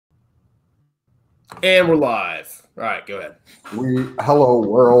And we're live. All right, go ahead. Hello,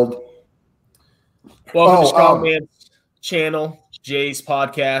 world. Welcome to Strongman's channel, Jay's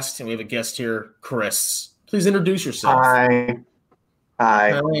podcast, and we have a guest here, Chris. Please introduce yourself. Hi.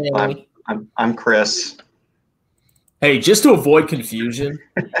 I'm Chris. Hey, just to avoid confusion,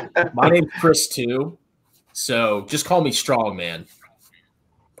 my name's Chris too, so just call me Strongman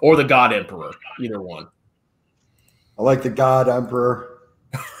or the God Emperor, either one. I like the God Emperor.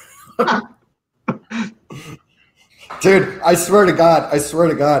 Dude, I swear to God, I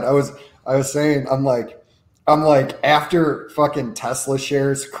was saying, I'm like, after fucking Tesla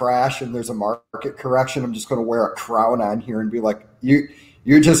shares crash and there's a market correction, I'm just going to wear a crown on here and be like, you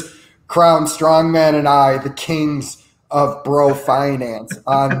just crown Strongman and I, the kings of bro finance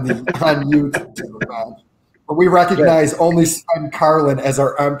on YouTube, man. But we recognize only Sven Carlin as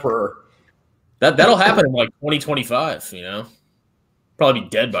our emperor. That'll happen in like 2025, you know? Probably be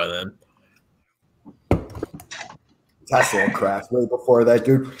dead by then. Tesla will crash way before that,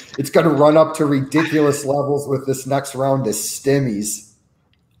 dude. It's going to run up to ridiculous levels with this next round of stimmies.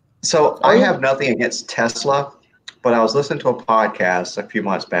 So I have nothing against Tesla, but I was listening to a podcast a few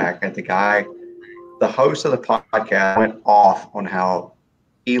months back, and the host of the podcast went off on how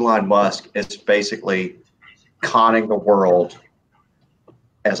Elon Musk is basically conning the world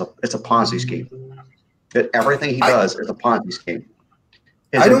it's a Ponzi scheme. That everything he does is a Ponzi scheme.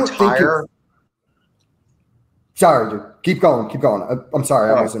 Sorry, dude. Keep going. I'm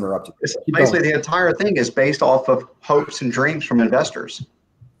sorry, I was interrupted. Basically, the entire thing is based off of hopes and dreams from investors.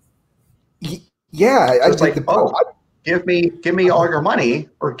 Yeah, give me all your money,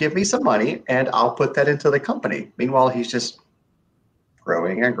 or give me some money, and I'll put that into the company. Meanwhile, he's just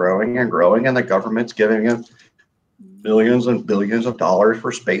growing and growing and growing, and the government's giving him billions and billions of dollars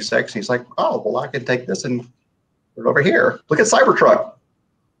for SpaceX. And he's like, oh, well, I can take this and put it over here. Look at Cybertruck.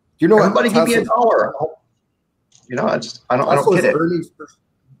 You know, everybody give me $1. You know, I don't get it.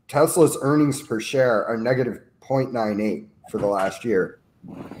 Tesla's earnings per share are negative 0.98 for the last year.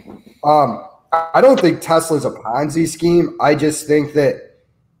 I don't think Tesla's a Ponzi scheme. I just think that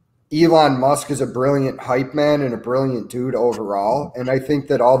Elon Musk is a brilliant hype man and a brilliant dude overall. And I think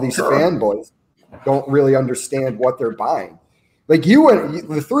that all these fanboys don't really understand what they're buying. Like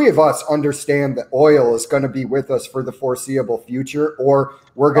the three of us understand that oil is going to be with us for the foreseeable future, or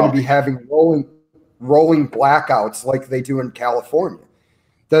we're going to be having rolling blackouts like they do in California.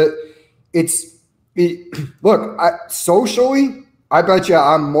 Socially, I bet you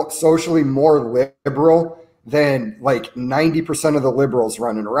I'm socially more liberal than like 90% of the liberals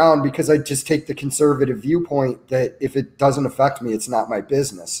running around, because I just take the conservative viewpoint that if it doesn't affect me, it's not my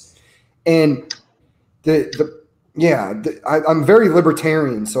business. And I'm very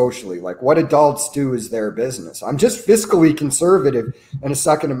libertarian socially. Like, what adults do is their business. I'm just fiscally conservative and a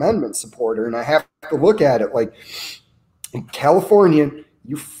Second Amendment supporter, and I have to look at it like, in California,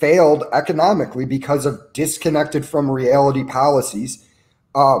 you failed economically because of disconnected from reality policies.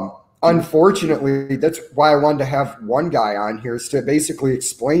 Unfortunately, that's why I wanted to have one guy on here, is to basically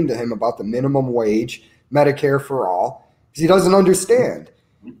explain to him about the minimum wage, Medicare for all, because he doesn't understand.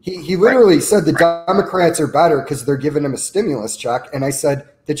 He literally said the Democrats are better because they're giving him a stimulus check, and I said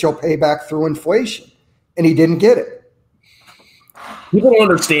that you'll pay back through inflation, and he didn't get it. People don't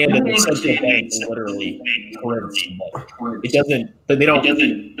understand that the central bank literally currency. It doesn't. They don't.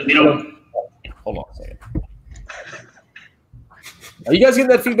 Hold on a second. Are you guys getting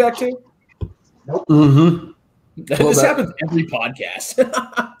that feedback too? Nope. Mm-hmm. This happens every podcast.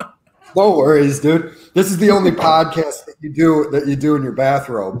 No worries, dude. This is the only podcast that you do in your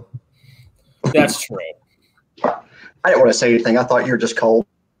bathrobe. That's true. I didn't want to say anything. I thought you were just cold.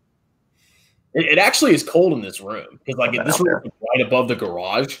 It actually is cold in this room, because like this room is right above the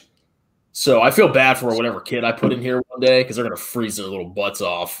garage. So I feel bad for whatever kid I put in here one day, because they're gonna freeze their little butts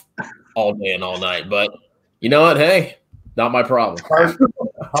off all day and all night. But you know what? Hey, not my problem.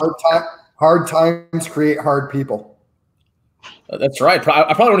 Hard times create hard people. That's right.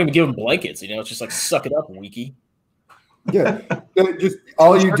 I probably don't even give them blankets. You know, it's just like, suck it up, weakie. Yeah, just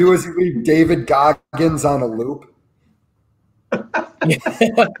all you do is you leave David Goggins on a loop.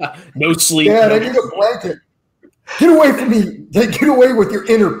 No sleep. Yeah, I need a blanket. Get away from me. Get away with your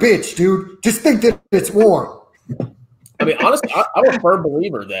inner bitch, dude. Just think that it's warm. I mean, honestly, I'm a firm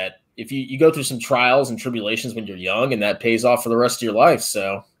believer that if you go through some trials and tribulations when you're young, and that pays off for the rest of your life.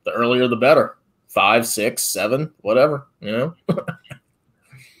 So the earlier, the better. 5, 6, 7, whatever, you know?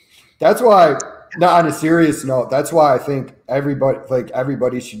 That's why, on a serious note, that's why I think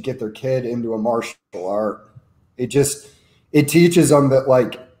everybody should get their kid into a martial art. It teaches them that,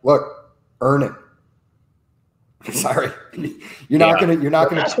 like, look, earn it. Sorry, you're not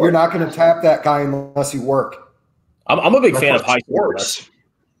gonna tap that guy unless you work. I'm a big fan of high sports.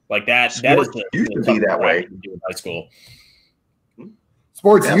 Like that. That is used to be that way in high school.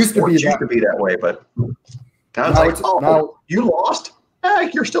 Sports used to be that way, but now it's like, now you lost.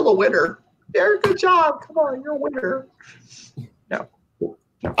 You're still a winner. Yeah, good job. Come on, you're a winner. No.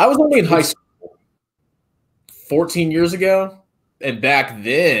 I was only in high school 14 years ago, and back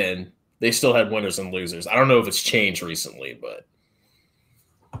then they still had winners and losers. I don't know if it's changed recently, but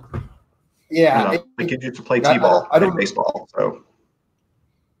yeah, they get you to play t-ball and baseball. So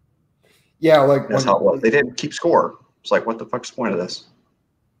yeah, like that's how it was. They didn't keep score. It's like, what the fuck's the point of this?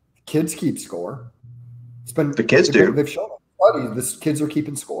 Kids keep score. The kids do. They've shown studies. The kids are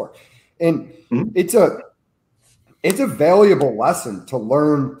keeping score, and it's a valuable lesson to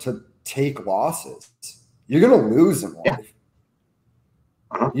learn to take losses. You're going to lose in life.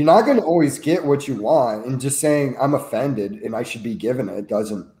 You're not going to always get what you want, and just saying I'm offended and I should be given it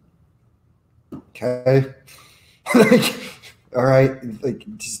doesn't. Okay, like, all right, like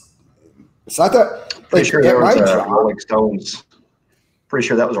it's not that. Pretty sure there was a Rolling Stones. Pretty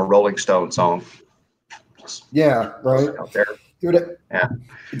sure that was a Rolling Stone song. Yeah, right. Out there. Dude,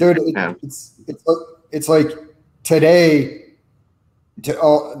 it's like today. The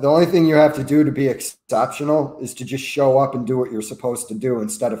only thing you have to do to be exceptional is to just show up and do what you're supposed to do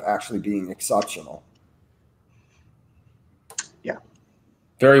instead of actually being exceptional. Yeah.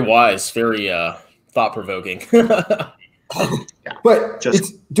 Very wise, very thought-provoking. But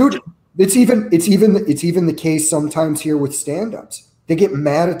it's even the case sometimes here with stand-ups. They get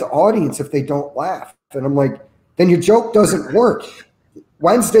mad at the audience if they don't laugh. And I'm like, then your joke doesn't work.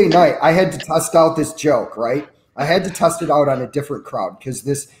 Wednesday night, I had to test out this joke, right? I had to test it out on a different crowd because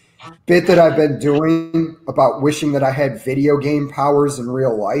this bit that I've been doing about wishing that I had video game powers in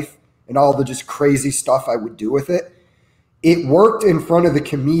real life and all the just crazy stuff I would do with it, it worked in front of the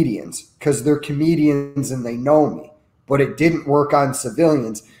comedians because they're comedians and they know me, but it didn't work on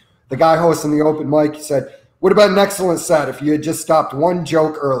civilians. The guy hosting the open mic said, would have been an excellent set if you had just stopped one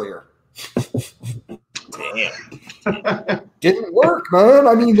joke earlier. Damn. Didn't work, man.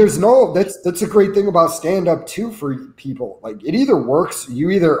 I mean, that's a great thing about stand-up too for people. Like it either works, you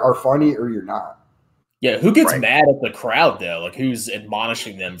either are funny or you're not. Yeah, who gets mad at the crowd though? Like who's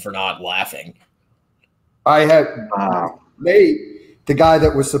admonishing them for not laughing? I had Nate, the guy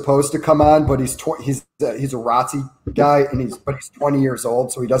that was supposed to come on, but he's a ROTC guy, and he's 20 years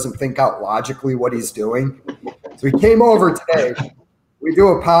old, so he doesn't think out logically what he's doing. So he came over today. We do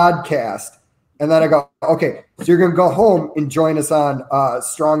a podcast. And then I go, okay, so you're going to go home and join us on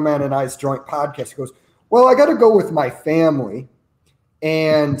Strongman and I's joint podcast. He goes, well, I got to go with my family.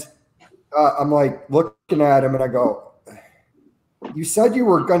 And I'm like looking at him and I go, you said you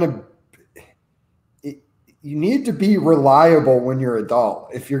were going to – you need to be reliable when you're adult.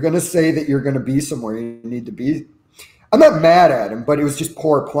 If you're going to say that you're going to be somewhere, you need to be – I'm not mad at him, but it was just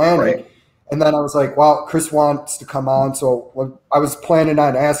poor planning. Right. And then I was like, well, Chris wants to come on. So I was planning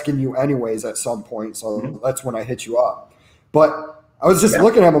on asking you anyways at some point. So that's when I hit you up. But I was just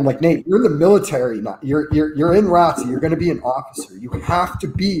looking at him like, Nate, you're in the military now. You're in ROTC. You're going to be an officer. You have to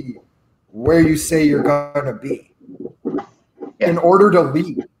be where you say you're going to be in order to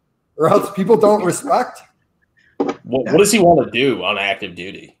lead, or else people don't respect. What does he want to do on active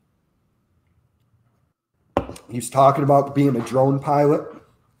duty? He's talking about being a drone pilot.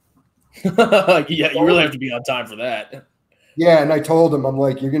 Yeah, you really have to be on time for that. Yeah, and I told him, I'm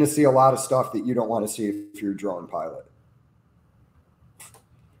like, you're going to see a lot of stuff that you don't want to see if you're a drone pilot.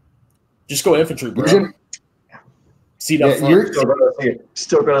 Just go infantry, bro. See up front. You're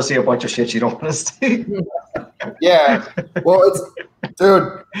still going to see a bunch of shit you don't want to see. Yeah. Well,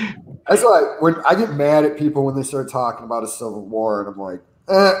 dude, that's why when I get mad at people when they start talking about a civil war, and I'm like,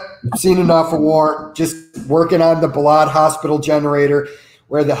 I've seen enough of war. Just working on the Balad Hospital generator,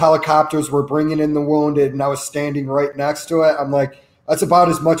 where the helicopters were bringing in the wounded, and I was standing right next to it. I'm like, that's about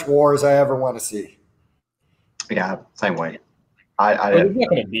as much war as I ever want to see. Yeah, same way. There's not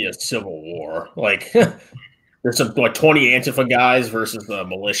going to be a civil war. Like, there's some 20 Antifa guys versus the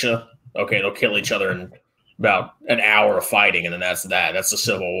militia. Okay, they'll kill each other in about an hour of fighting, and then that's that. That's the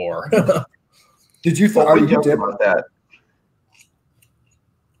civil war. Did you are you dipping about that?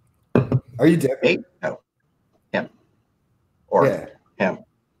 Are you dipping? No. Him. Or him.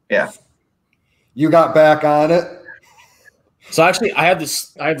 Yeah. You got back on it? So actually, I have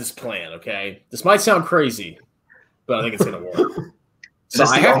this plan, okay? This might sound crazy, but I think it's going to work. So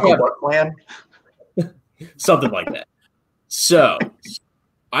I have a plan? Something like that. So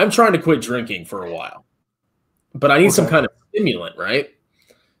I'm trying to quit drinking for a while, but I need some kind of stimulant, right?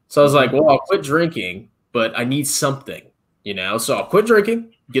 So I was like, well, I'll quit drinking, but I need something, So I'll quit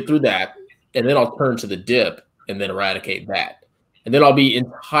drinking, get through that, and then I'll turn to the dip and then eradicate that. And then I'll be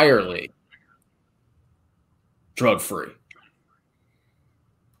entirely drug-free.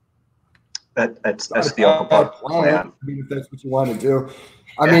 That's the upper plan. I mean, if that's what you want to do.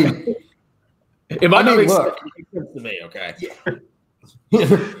 I mean, it might not make sense to me, okay?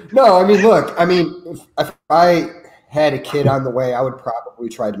 No, I mean, look, if I had a kid on the way, I would probably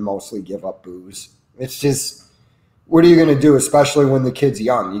try to mostly give up booze. It's just, what are you going to do, especially when the kid's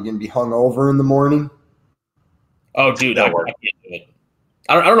young? You going to be hungover in the morning? Oh, dude, I can't do it.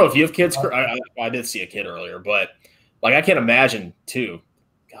 I don't know if you have kids. I did see a kid earlier, but I can't imagine too.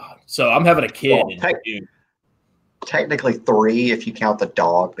 God, so I'm having a kid. Well, technically 3 if you count the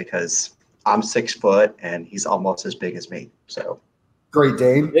dog, because I'm 6 foot and he's almost as big as me. So Great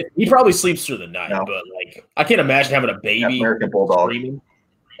Dane. He probably sleeps through the night, but I can't imagine having a baby American Bulldog screaming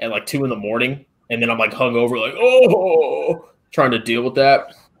at 2 a.m, and then I'm hungover, trying to deal with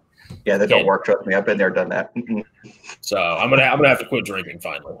that. Yeah, that don't work. Trust me, I've been there, done that. So I'm gonna have to quit drinking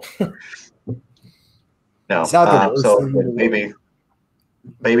finally. No, so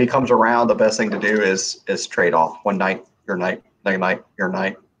baby comes around. The best thing to do is trade off. One night, your night, night, your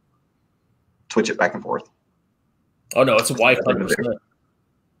night. Switch it back and forth. Oh no, it's a wife 100%.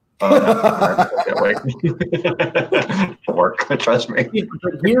 Work. Trust me.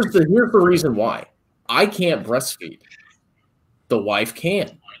 But here's the reason why I can't breastfeed. The wife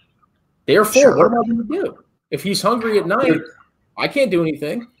can. Therefore, what am I going to do? If he's hungry at night, I can't do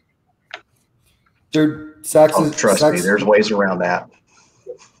anything. Dude, sex is trust me. There's ways around that.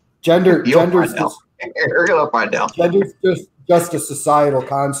 Gender's You're gonna find out. Gender's just a societal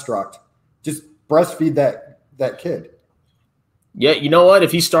construct. Just breastfeed that kid. Yeah, you know what?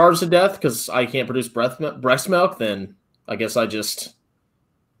 If he starves to death because I can't produce breast milk, then I guess I just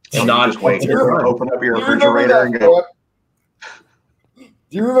not wait. Open up your refrigerator and go.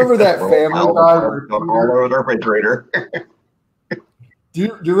 Do you remember that Family Guy? All over the refrigerator. Do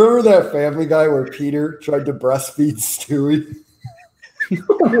you remember that Family Guy where Peter tried to breastfeed Stewie?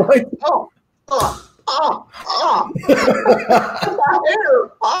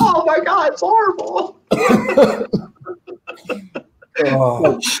 Oh my God, it's horrible.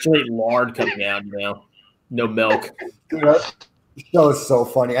 Straight lard coming out now. No milk. Dude, that show is so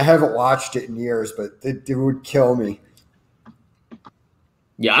funny. I haven't watched it in years, but it would kill me.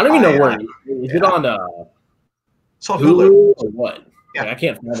 Yeah, I don't even know where. Is it on Hulu or what? Yeah. I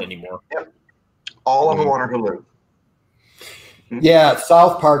can't find it anymore. Yep. All of them on Hulu. Yeah,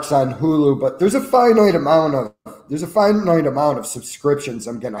 South Park's on Hulu, but there's a finite amount of subscriptions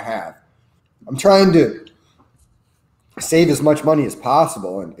I'm gonna have. I'm trying to save as much money as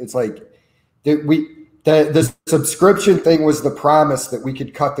possible, and it's the subscription thing was the promise that we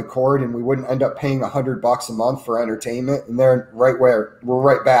could cut the cord and we wouldn't end up paying $100 a month for entertainment, and we're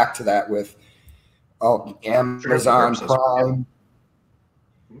right back to that with Amazon Prime.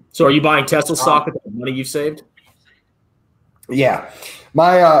 So, are you buying Tesla stock with the money you saved? Yeah,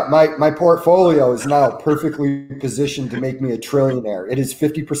 my portfolio is now perfectly positioned to make me a trillionaire. It is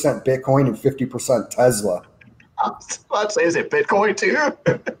 50% Bitcoin and 50% Tesla. I was about to say, is it Bitcoin too?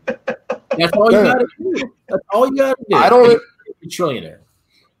 That's all you got to do. That's all you got to do. I don't. A trillionaire.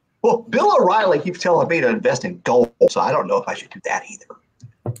 Well, Bill O'Reilly keeps telling me to invest in gold, so I don't know if I should do that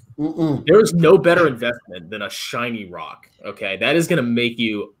either. There is no better investment than a shiny rock. Okay, that is going to make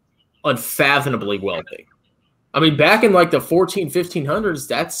you unfathomably wealthy. I mean, back in the 1500s,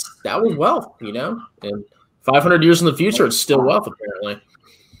 that was wealth, And 500 years in the future, it's still wealth, apparently.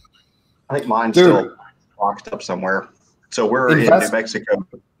 I think mine's still locked up somewhere. So we're in New Mexico.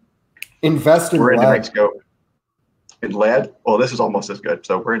 We're in New Mexico. In lead? Well, this is almost as good.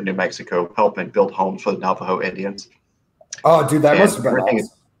 So we're in New Mexico helping build homes for the Navajo Indians. Oh, dude, that must have been awesome.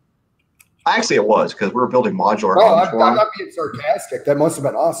 Actually, it was, because we were building modular homes for them. I'm not being sarcastic. That must have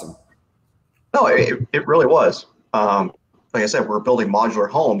been awesome. No, it really was. Like I said, we were building modular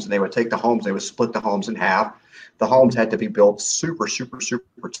homes, and they would take the homes, they would split the homes in half. The homes had to be built super, super,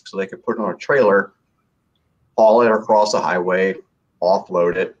 super, so they could put it on a trailer, haul it across the highway,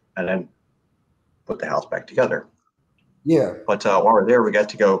 offload it, and then put the house back together. Yeah. But while we're there, we got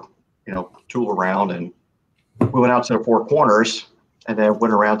to go, tool around, and we went out to the Four Corners, and then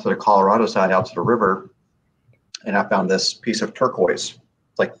went around to the Colorado side, out to the river, and I found this piece of turquoise.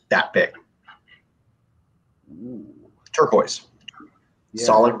 It's like that big. Turquoise. Yeah.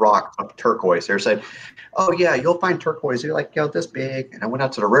 Solid rock of turquoise. They said, oh yeah, you'll find turquoise. You're like, this big. And I went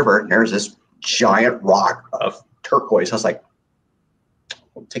out to the river, and there's this giant rock of turquoise. I was like,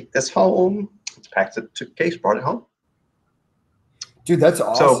 we'll take this home. Let's pack it to case, brought it home. Dude, that's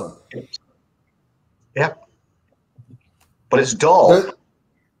awesome. So, Yeah. But it's dull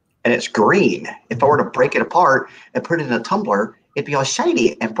and it's green. If I were to break it apart and put it in a tumbler, it'd be all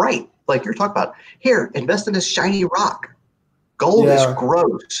shiny and bright, like you're talking about. Here, invest in this shiny rock. Gold is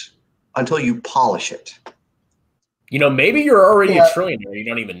gross until you polish it. You know, maybe you're already a trillionaire. You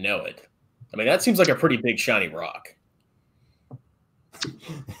don't even know it. I mean, that seems like a pretty big shiny rock.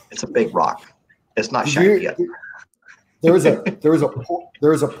 It's a big rock. It's not shiny yet. There was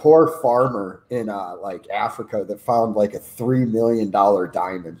a poor farmer in like Africa that found like a $3 million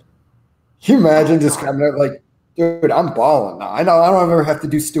diamond. Can you imagine just kind of like, dude, I'm balling now. I know I don't ever have to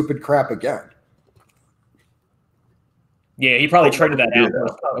do stupid crap again. Yeah, he probably traded that out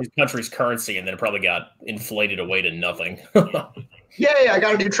for his country's currency, and then it probably got inflated away to nothing. Yay! I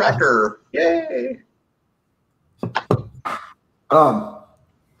got a new tractor. Yay!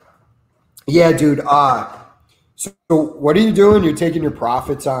 Yeah, dude. So what are you doing? You're taking your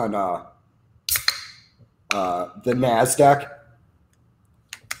profits on the NASDAQ?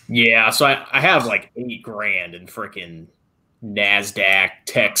 Yeah, so I have like $8,000 in freaking NASDAQ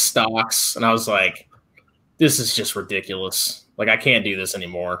tech stocks, and I was like, this is just ridiculous. Like, I can't do this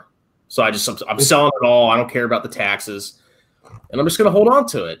anymore. So I'm selling it all. I don't care about the taxes, and I'm just gonna hold on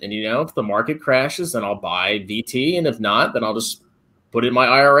to it. And if the market crashes, then I'll buy VT, and if not, then I'll just put it in my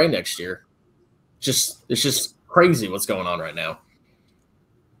IRA next year. It's just crazy what's going on right now,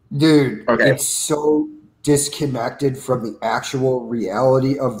 dude. Okay. It's so disconnected from the actual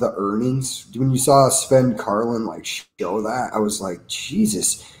reality of the earnings. When you saw Sven Carlin like show that, I was like,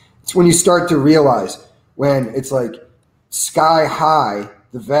 Jesus. It's when you start to realize when it's like sky high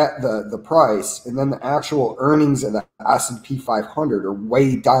the price, and then the actual earnings of the S&P 500 are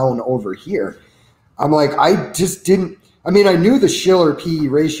way down over here. I'm like, I just didn't. I mean, I knew the Shiller PE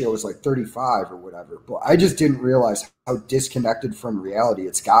ratio was like 35 or whatever, but I just didn't realize how disconnected from reality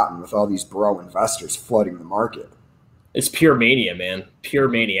it's gotten with all these bro investors flooding the market. It's pure mania, man. Pure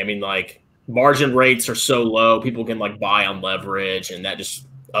mania. I mean, like, margin rates are so low, people can like buy on leverage, and that just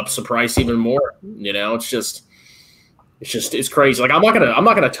ups the price even more. It's crazy. Like, I'm not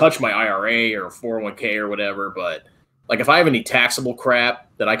gonna touch my IRA or 401k or whatever, but like, if I have any taxable crap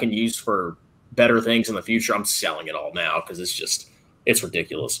that I can use for better things in the future, I'm selling it all now because it's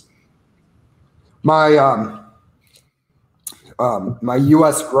ridiculous. My my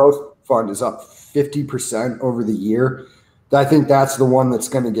U.S. growth fund is up 50% over the year. I think that's the one that's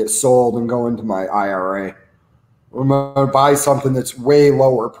going to get sold and go into my IRA. I'm going to buy something that's way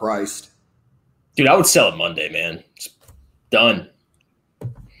lower priced. Dude, I would sell it Monday, man. It's done.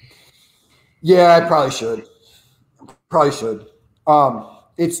 Yeah, I probably should.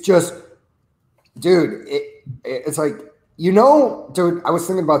 It's just, dude, it's like, dude, I was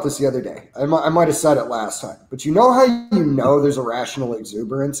thinking about this the other day. I might have said it last time, but how there's a rational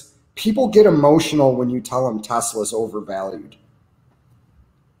exuberance? People get emotional when you tell them Tesla's overvalued.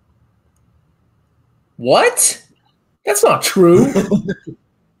 What? That's not true.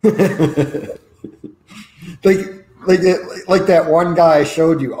 like that one guy I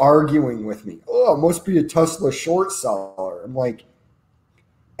showed you arguing with me. Oh, it must be a Tesla short seller. I'm like,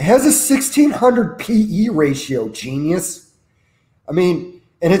 it has a 1600 PE ratio, genius. I mean,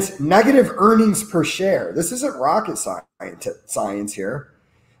 and it's negative earnings per share. This isn't rocket science here.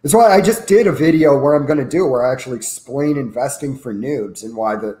 That's why I just did a video where I actually explain investing for noobs and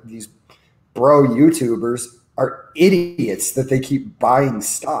why these bro YouTubers are idiots that they keep buying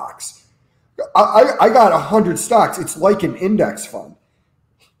stocks. I got 100 stocks. It's like an index fund.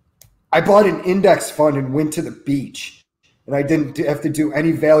 I bought an index fund and went to the beach, and I didn't have to do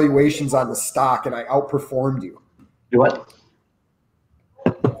any valuations on the stock, and I outperformed you. Do what?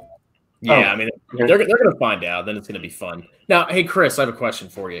 Yeah, I mean, they're going to find out. Then it's going to be fun. Now, hey, Chris, I have a question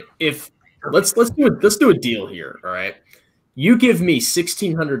for you. Let's do a deal here. All right, you give me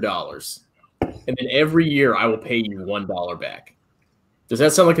 $1,600, and then every year I will pay you $1 back. Does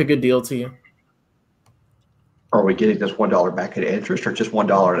that sound like a good deal to you? Are we getting this $1 back at interest, or just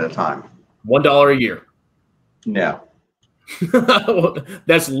 $1 at a time? $1 a year. No.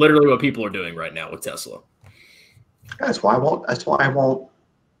 That's literally what people are doing right now with Tesla. That's why I won't.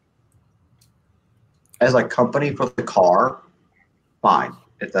 As a company for the car, fine.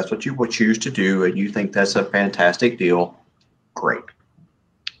 If that's what you would choose to do and you think that's a fantastic deal, great.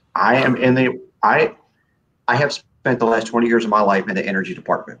 I have spent the last 20 years of my life in the energy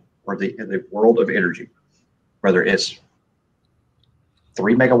department, or in the world of energy, whether it's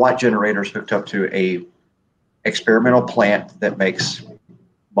 3 megawatt generators hooked up to a experimental plant that makes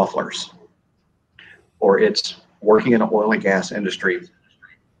mufflers, or it's working in the oil and gas industry,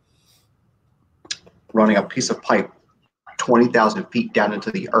 running a piece of pipe 20,000 feet down into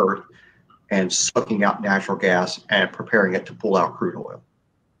the earth and sucking out natural gas and preparing it to pull out crude oil.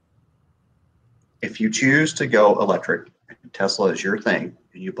 If you choose to go electric, and Tesla is your thing,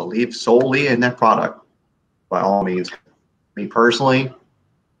 and you believe solely in that product, by all means. Me personally,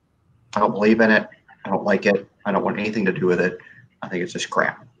 I don't believe in it. I don't like it. I don't want anything to do with it. I think it's just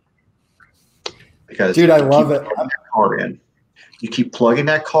crap. Because dude, I love it. You keep plugging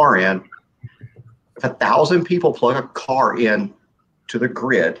that car in. If 1,000 people plug a car in to the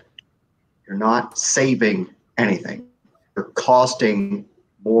grid, you're not saving anything. You're costing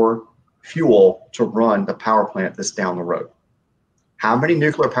more fuel to run the power plant that's down the road. How many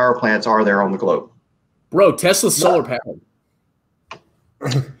nuclear power plants are there on the globe? Bro, Tesla's solar powered.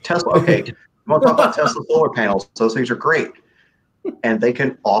 Tesla, okay. You want to talk about Tesla solar panels? Those things are great. And they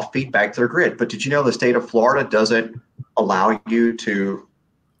can off feed back to their grid. But did you know the state of Florida doesn't allow you to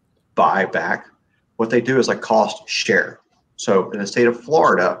buy back? What they do is a cost share. So in the state of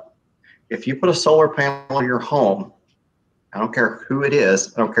Florida, if you put a solar panel on your home, I don't care who it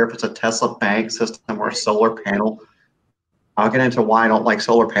is. I don't care if it's a Tesla bank system or a solar panel. I'll get into why I don't like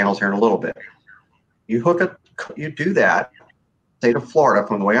solar panels here in a little bit. You do that. State of Florida,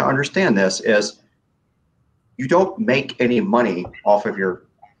 from the way I understand this, is you don't make any money off of your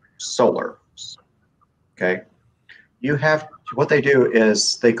solar. Okay, what they do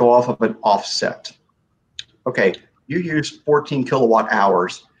is they go off of an offset. Okay, you use 14 kilowatt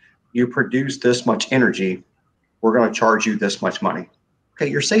hours. You produce this much energy. We're going to charge you this much money. Okay,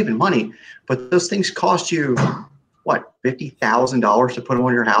 you're saving money, but those things cost you what, $50,000 to put them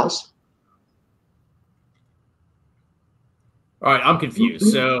on your house? All right, I'm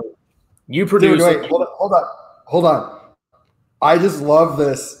confused. So you produce. Dude, wait, hold on. I just love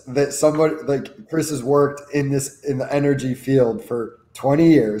this, that somebody like Chris has worked in the energy field for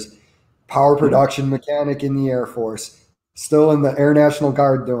 20 years, power production mechanic in the Air Force, still in the Air National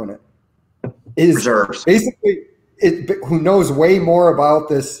Guard doing it. Is Reserves. Basically, who knows way more about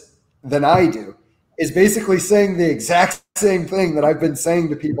this than I do, is basically saying the exact same thing that I've been saying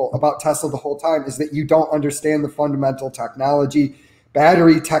to people about Tesla the whole time, is that you don't understand the fundamental technology.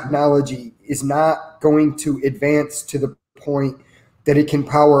 Battery technology is not going to advance to the point that it can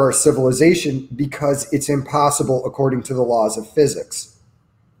power our civilization because it's impossible according to the laws of physics.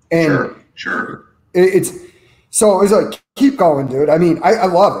 And sure. It's like, keep going, dude. I mean, I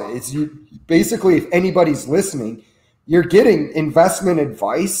love it. It's basically, if anybody's listening, you're getting investment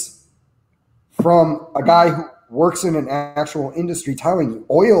advice from a guy who works in an actual industry telling you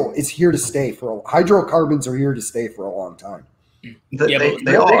oil is here to stay hydrocarbons are here to stay for a long time. They are.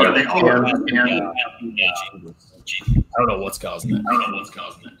 I don't know what's causing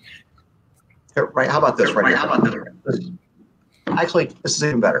that. Here, right? How about this? Actually, this is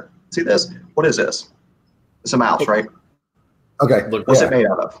even better. See this? What is this? It's a mouse, right? Okay. What's it made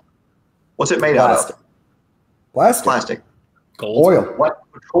out of? What's it made out of? Plastic. Gold. Oil. What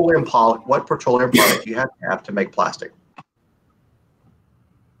petroleum product do you have to make plastic?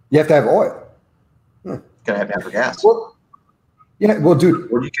 You have to have oil. You're gonna have natural gas. Well, yeah. Well, dude,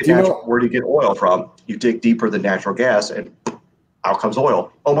 where do you get oil from? You dig deeper than natural gas, and out comes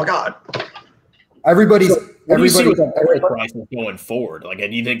oil. Oh my God! What do you see with oil prices going forward? Like, do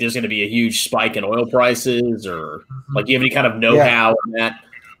you think there's going to be a huge spike in oil prices, or like, do you have any kind of know-how on that?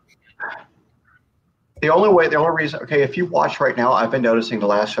 The only reason, okay, if you watch right now, I've been noticing the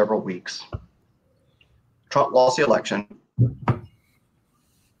last several weeks, Trump lost the election,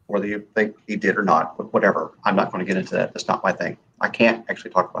 whether you think he did or not, but whatever. I'm not going to get into that. That's not my thing. I can't actually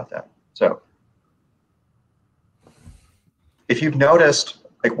talk about that. So if you've noticed,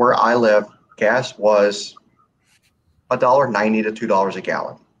 like where I live, gas was $1.90 to $2 a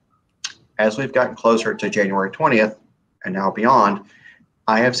gallon. As we've gotten closer to January 20th and now beyond,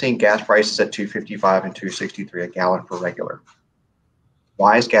 I have seen gas prices at $2.55 and $2.63 a gallon for regular.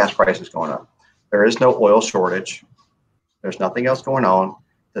 Why is gas prices going up? There is no oil shortage. There's nothing else going on.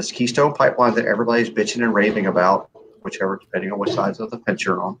 This Keystone pipeline that everybody's bitching and raving about, depending on which sides of the fence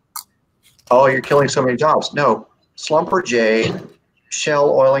you're on. Oh, you're killing so many jobs. No, Schlumberger, Shell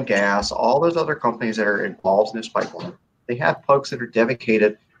Oil and Gas, all those other companies that are involved in this pipeline, they have folks that are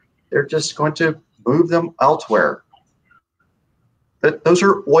dedicated. They're just going to move them elsewhere. Those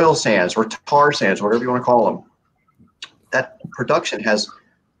are oil sands or tar sands, whatever you want to call them. That production has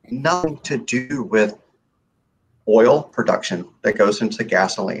nothing to do with oil production that goes into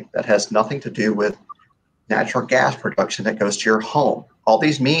gasoline. That has nothing to do with natural gas production that goes to your home. All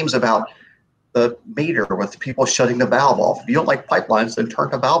these memes about the meter with people shutting the valve off. If you don't like pipelines, then turn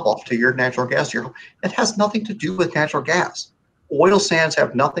the valve off to your natural gas. It has nothing to do with natural gas. Oil sands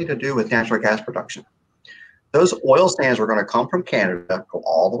have nothing to do with natural gas production. Those oil sands are going to come from Canada, go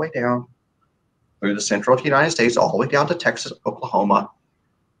all the way down, through the central United States all the way down to Texas, Oklahoma,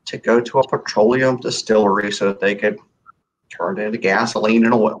 to go to a petroleum distillery so that they could turn it into gasoline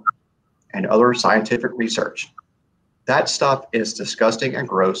and oil and other scientific research. That stuff is disgusting and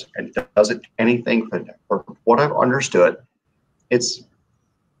gross and doesn't anything for what I've understood. It's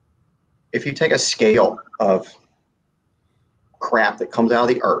if you take a scale of crap that comes out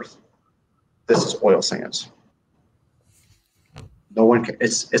of the earth, this is oil sands. No one can,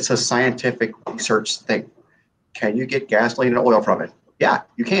 it's a scientific research thing. Can you get gasoline and oil from it? Yeah,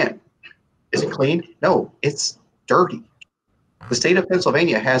 you can. Is it clean? No, it's dirty. The state of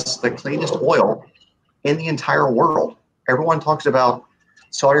Pennsylvania has the cleanest oil in the entire world. Everyone talks about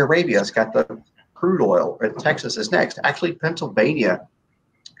Saudi Arabia's got the crude oil, and Texas is next. Actually, Pennsylvania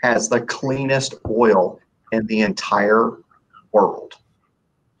has the cleanest oil in the entire world.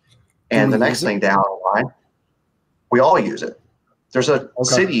 And the next thing down the line, we all use it. There's a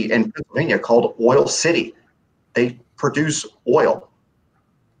city in Pennsylvania called Oil City. They produce oil.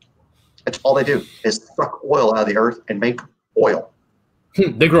 That's all they do is suck oil out of the earth and make oil.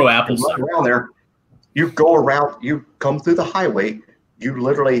 They grow apples. Around there, you go around, you come through the highway, you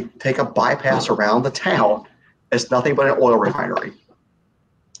literally take a bypass around the town. It's nothing but an oil refinery.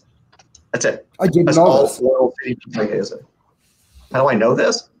 That's it. I didn't That's know all this. Oil City is. How do I know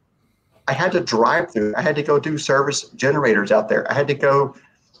this? I had to drive through. I had to go do service generators out there. I had to go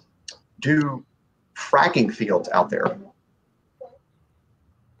do fracking fields out there.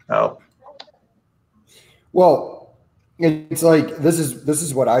 Oh. Well, it's like this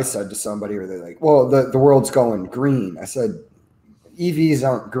is what I said to somebody where they're like, well, the world's going green. I said, EVs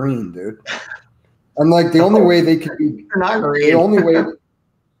aren't green, dude. I'm like, the only way they could be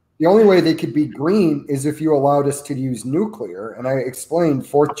the only way they could be green is if you allowed us to use nuclear. And I explained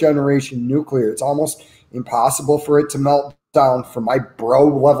 4th generation nuclear. It's almost impossible for it to melt down from my bro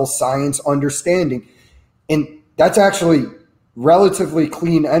level science understanding. And that's actually relatively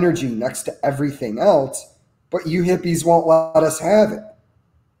clean energy next to everything else, but you hippies won't let us have it.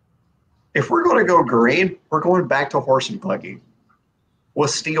 If we're going to go green, we're going back to horse and buggy with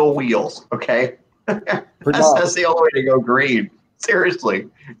steel wheels, okay? That's the only way to go green. Seriously,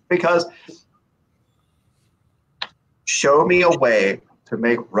 because show me a way to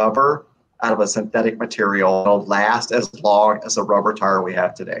make rubber out of a synthetic material that'll last as long as the rubber tire we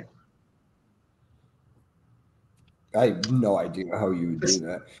have today. I have no idea how you would do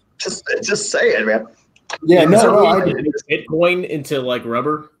that. Just say it, man. Yeah, no, Bitcoin into like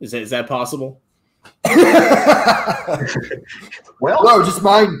rubber. Is that possible? Well, no, just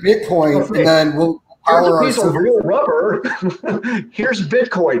mine Bitcoin, and then we'll. Here's a piece of real rubber. Here's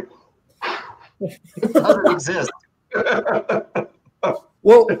Bitcoin. It doesn't exist.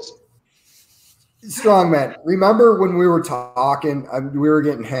 Well, strong man. Remember when we were talking? We were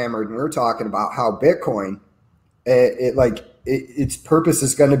getting hammered, and we were talking about how Bitcoin, its purpose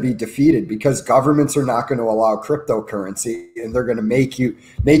is going to be defeated because governments are not going to allow cryptocurrency, and they're going to make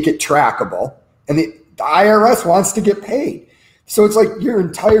it trackable, and the IRS wants to get paid. So it's like your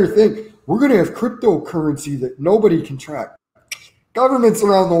entire thing. We're going to have cryptocurrency that nobody can track. Governments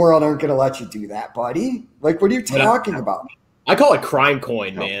around the world aren't going to let you do that, buddy. Like, what are you talking about? I call it crime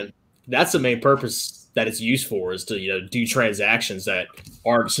coin, man. That's the main purpose that it's used for, is to do transactions that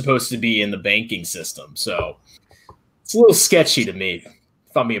aren't supposed to be in the banking system. So it's a little sketchy to me,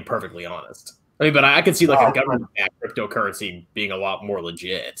 if I'm being perfectly honest. I mean, but I could see like a government-backed cryptocurrency being a lot more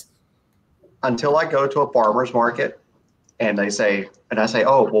legit. Until I go to a farmer's market and I say,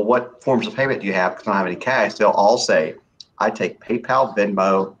 oh, well, what forms of payment do you have? Because I don't have any cash. They'll all say, I take PayPal,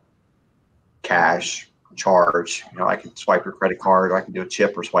 Venmo, cash, charge. I can swipe your credit card, or I can do a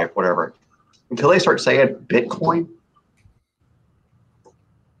chip or swipe, whatever. Until they start saying Bitcoin,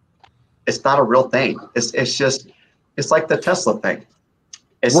 it's not a real thing. It's like the Tesla thing.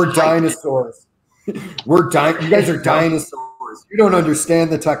 We're dinosaurs. You guys are dinosaurs. You don't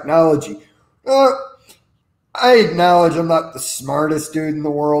understand the technology. I acknowledge I'm not the smartest dude in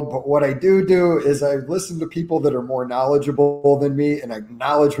the world, but what I do is I listen to people that are more knowledgeable than me, and I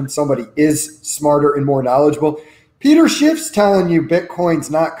acknowledge when somebody is smarter and more knowledgeable. Peter Schiff's telling you Bitcoin's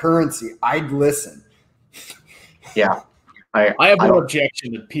not currency. I'd listen. Yeah. I have no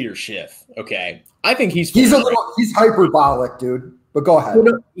objection to Peter Schiff. Okay. I think he's hyperbolic, dude. But go ahead.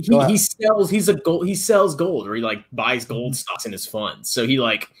 Well, no, he sells gold, or he like buys gold stocks in his funds. So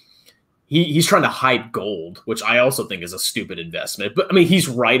he's trying to hype gold, which I also think is a stupid investment. But I mean, he's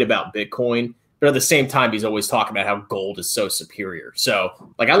right about Bitcoin, but at the same time, he's always talking about how gold is so superior.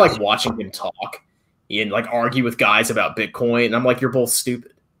 So like, I like watching him talk and like argue with guys about Bitcoin. And I'm like, you're both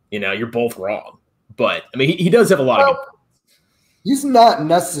stupid. You're both wrong. But I mean, he does have a lot of good points. he's not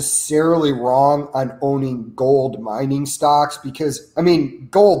necessarily wrong on owning gold mining stocks because, I mean,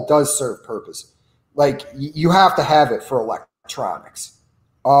 gold does serve purpose. Like, you have to have it for electronics.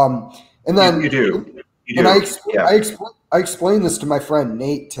 And then You do. And I explained this to my friend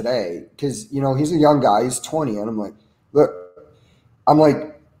Nate today because, he's a young guy. He's 20. And I'm like, look,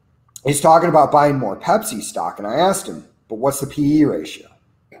 he's talking about buying more Pepsi stock. And I asked him, but what's the PE ratio?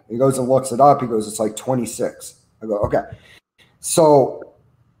 He goes and looks it up. He goes, it's like 26. I go, okay. So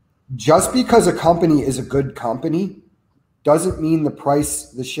just because a company is a good company doesn't mean the price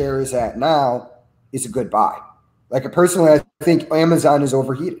the share is at now is a good buy. Like, personally, I think Amazon is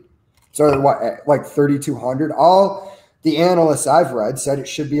overheated. So what, like 3,200? All the analysts I've read said it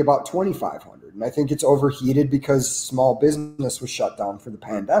should be about 2,500. And I think it's overheated because small business was shut down for the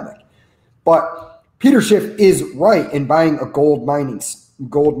pandemic. But Peter Schiff is right in buying a gold mining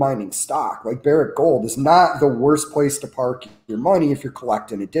stock. Like, Barrick Gold is not the worst place to park your money if you're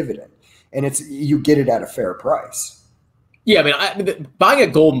collecting a dividend. And you get it at a fair price. Yeah, I mean, buying a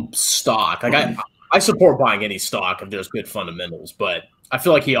gold stock, like I support buying any stock if there's good fundamentals, but I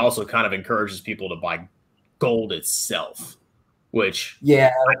feel like he also kind of encourages people to buy gold itself, which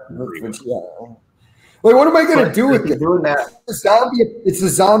yeah. Like, what am I going to do with it? Doing that. It's a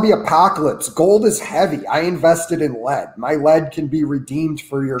zombie apocalypse. Gold is heavy. I invested in lead. My lead can be redeemed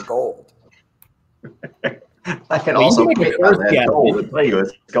for your gold. I can also pay by that gold and play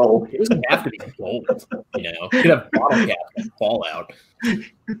with gold. It doesn't have to be gold. You could have bottle caps and Fallout.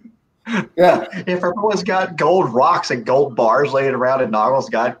 Yeah. If everyone's got gold rocks and gold bars laying around and Noggle's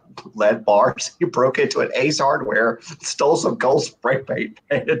got lead bars, you broke into an Ace Hardware, stole some gold spray paint,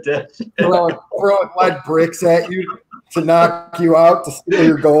 painted it. Throwing lead bricks at you to knock you out to steal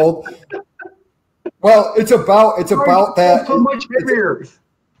your gold. Well, it's about that. So much heavier.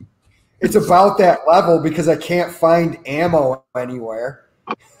 It's about that level because I can't find ammo anywhere.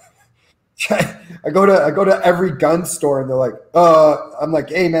 I go to every gun store and they're like, I'm like,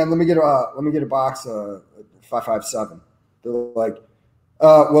 hey man, let me get a box of 5.57. They're like,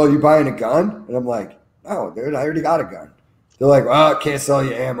 well, you buying a gun? And I'm like, no, dude, I already got a gun. They're like, well, I can't sell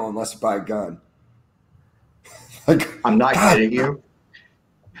you ammo unless you buy a gun. Like, I'm not kidding you.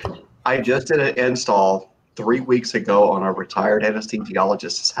 I just did an install 3 weeks ago on a retired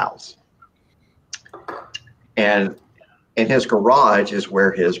anesthesiologist's house. And in his garage is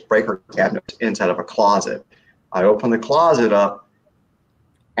where his breaker cabinet is inside of a closet. I opened the closet up,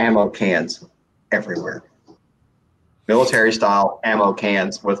 ammo cans everywhere. Military style ammo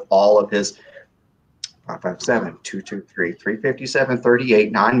cans with all of his 5.57, 223, 357,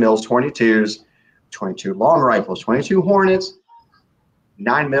 38, 9 mils, 22s, 22 long rifles, 22 Hornets,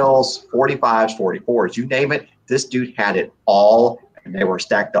 9 mils, 45s, 44s, you name it. This dude had it all, and they were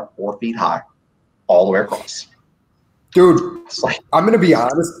stacked up 4 feet high, all the way across. Dude, I'm going to be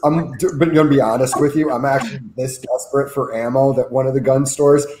honest. I'm going to be honest with you. I'm actually this desperate for ammo that one of the gun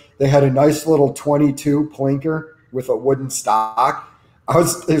stores, they had a nice little 22 plinker with a wooden stock. It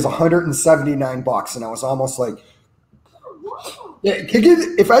was $179, and I was almost like, yeah,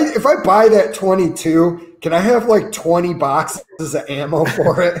 if I buy that 22, can I have like 20 boxes of ammo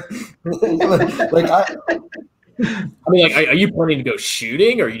for it? Are you planning to go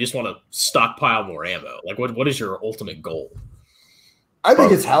shooting, or you just want to stockpile more ammo? Like, what is your ultimate goal? I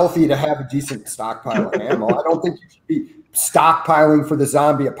think it's healthy to have a decent stockpile of ammo. I don't think you should be stockpiling for the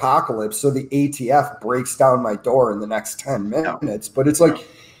zombie apocalypse so the ATF breaks down my door in the next 10 minutes. But it's like,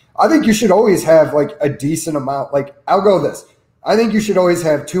 I think you should always have like a decent amount. Like, I'll go this. I think you should always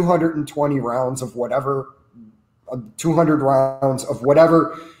have 220 rounds of whatever, 200 rounds of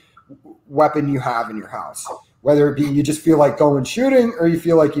whatever weapon you have in your house. Whether it be you just feel like going shooting or you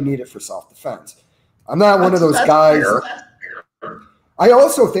feel like you need it for self-defense. I'm not one of those guys. Fair. I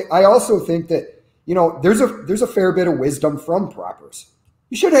also think that, there's a fair bit of wisdom from preppers.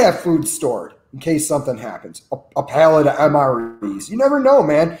 You should have food stored in case something happens. A pallet of MREs. You never know,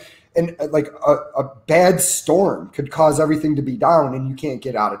 man. And like a bad storm could cause everything to be down and you can't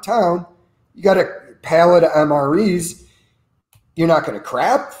get out of town. You got a pallet of MREs. You're not going to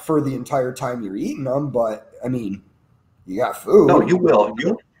crap for the entire time you're eating them, but I mean, you got food. No, you will.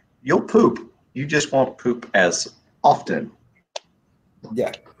 You'll poop. You just won't poop as often.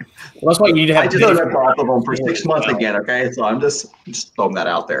 Yeah. Well, that's why you need to have. I just lived off of them for 6 months again. Okay, so I'm just throwing that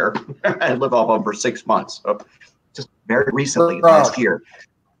out there. I lived off them for 6 months. So just very recently, last year.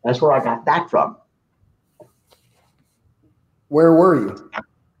 That's where I got that from. Where were you?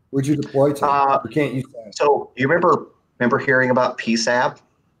 Where'd you deploy to? You can't use that. So you remember hearing about PSAB?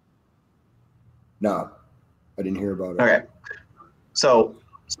 No, I didn't hear about it. Okay. So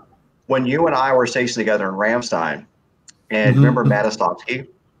when you and I were stationed together in Ramstein, And remember Matasovsky?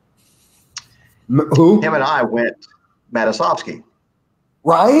 Who? Him and I went Matasovsky.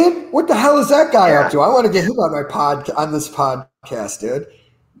 Ryan? What the hell is that guy up to? I want to get him on this podcast, dude.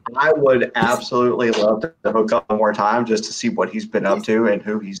 I would absolutely love to hook up one more time just to see what he's been up to and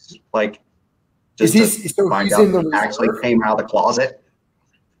who he's like. Just to find out if he actually came out of the closet.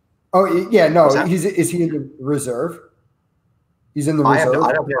 Oh yeah, no. Is he in the reserve? He's in the reserve.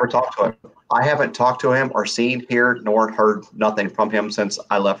 I have never talked to him. I haven't talked to him or seen, heard, nor heard nothing from him since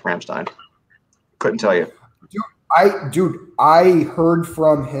I left Ramstein. Couldn't tell you. I heard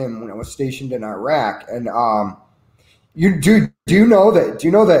from him when I was stationed in Iraq, and do you know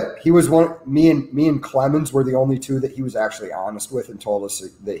that he was one? Me and Clemens were the only two that he was actually honest with and told us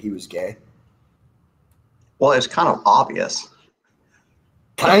that he was gay. Well, it's kind of obvious.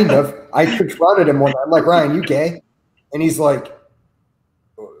 Kind of. I confronted him one time. I'm like, Ryan, you gay? And he's like,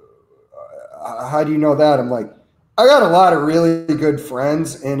 how do you know that? I'm like, I got a lot of really good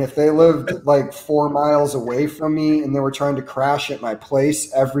friends, and if they lived like 4 miles away from me and they were trying to crash at my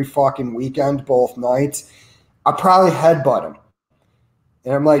place every fucking weekend, both nights, I'd probably headbutt him.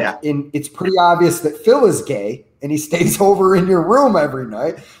 And I'm like, it's pretty obvious that Phil is gay, and he stays over in your room every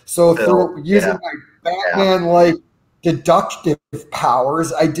night. So through using my Batman-like deductive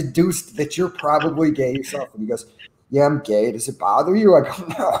powers, I deduced that you're probably gay yourself. And he goes, yeah, I'm gay. Does it bother you? I go,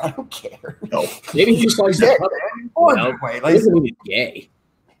 no, I don't care. No. Maybe he just likes to cuddle. Doesn't mean he's gay.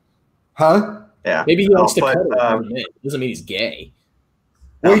 Huh? Yeah. Maybe he likes to cuddle. Doesn't mean he's gay.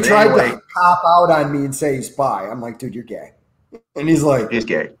 Well, he tried to cop out on me and say he's bi. I'm like, dude, you're gay. And he's like, he's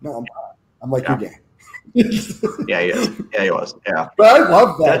gay. No, I'm bi. I'm like, you're gay. Yeah, he is. Yeah, he was. Yeah. But I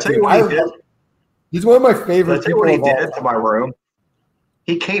love that. Did I tell you what he did? He's one of my favorite. Did I tell you what he did to my room?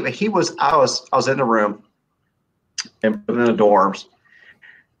 He came. I was in the room and in the dorms.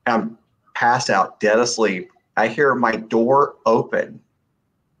 I'm passed out, dead asleep. I hear my door open.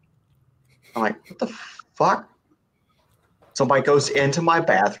 I'm like, what the fuck? Somebody goes into my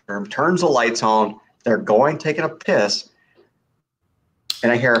bathroom, turns the lights on. They're taking a piss.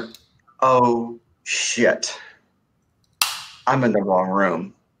 And I hear, oh, shit. I'm in the wrong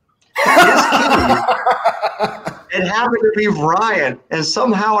room. It happened to be Ryan. And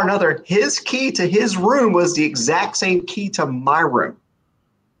somehow or another, his key to his room was the exact same key to my room.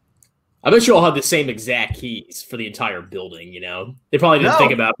 I bet you all have the same exact keys for the entire building, you know? They probably didn't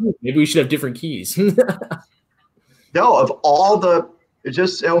think about, maybe we should have different keys. No, of all it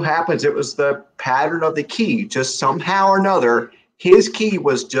just so happens it was the pattern of the key. Just somehow or another, his key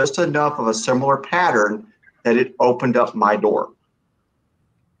was just enough of a similar pattern that it opened up my door.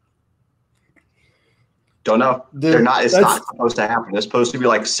 Don't know. It's not supposed to happen. It's supposed to be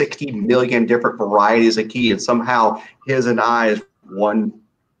like 60 million different varieties of key, and somehow his and I's one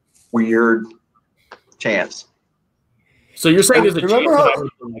weird chance. So you're saying there's a chance that I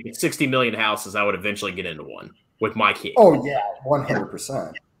would from like 60 million houses, I would eventually get into one with my key. Oh yeah,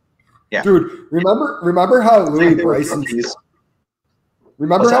 100%. Yeah, dude. Remember how Louis Bryson's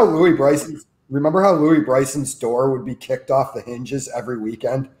Louis Bryson's door would be kicked off the hinges every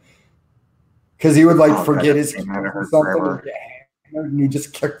weekend because he would forget his keys or something, and he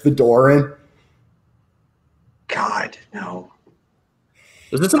just kicked the door in. God, no.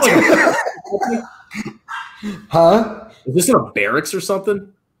 Is this in like huh? Is this in a barracks or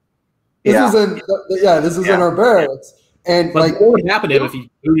something? This is in our barracks. And what would happen to him if he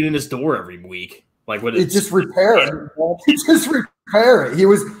booted in his door every week? Like, what? Just repair it. Just repair it.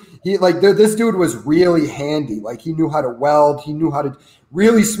 This dude was really handy. Like, he knew how to weld. He knew how to.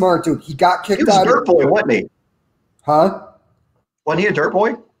 Really smart dude. He got kicked out. He was a dirt boy, wasn't he? Huh? Wasn't he a dirt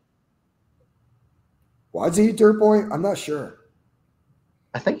boy? Was he a dirt boy? I'm not sure.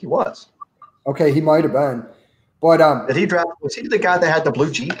 I think he was. Okay, he might have been. But did he drive? Was he the guy that had the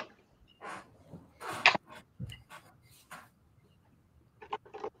blue Jeep?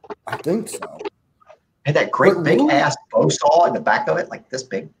 I think so. Had that great big ass bow saw in the back of it, like this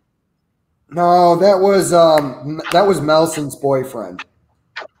big. No, that was Melson's boyfriend.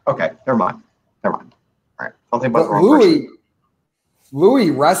 Okay, never mind. All right, I'll think about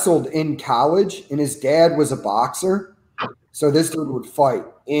Louis wrestled in college, and his dad was a boxer. So this dude would fight,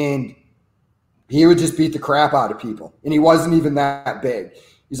 and he would just beat the crap out of people. And he wasn't even that big.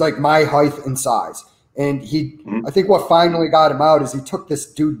 He's like my height and size. And I think what finally got him out is he took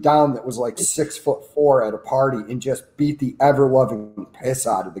this dude down that was like 6'4" at a party and just beat the ever-loving piss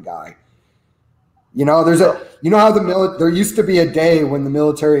out of the guy. You know, how there used to be a day when the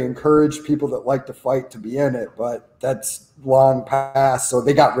military encouraged people that like to fight to be in it, but that's long past. So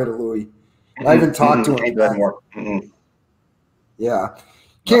they got rid of Louis. I haven't talked to him. Can't do that anymore. Yeah.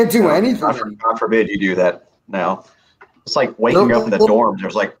 Can't do anything. God forbid you do that now. It's like waking up in the dorms.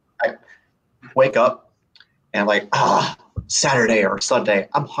 There's like, I wake up and I'm like, Saturday or Sunday,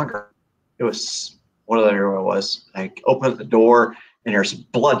 I'm hungry. It was whatever it was. I open the door and there's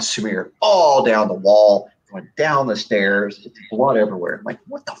blood smeared all down the wall, going down the stairs. It's blood everywhere. I'm like,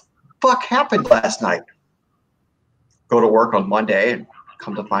 what the fuck happened last night? Go to work on Monday and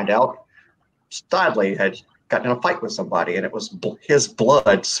come to find out, Stodley had gotten in a fight with somebody, and it was his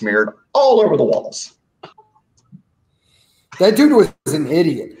blood smeared all over the walls. That dude was an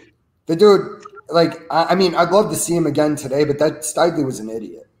idiot. The dude, like, I mean, I'd love to see him again today, but that Stodley was an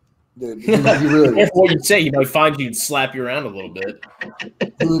idiot. Dude, he really was. What you say, he might find you and slap you around a little bit. He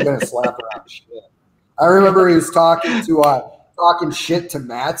ain't gonna slap around shit. I remember he was talking shit to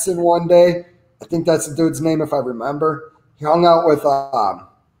Mattson one day. I think that's the dude's name, if I remember. He hung out with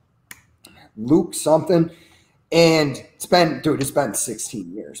Luke something, and it's been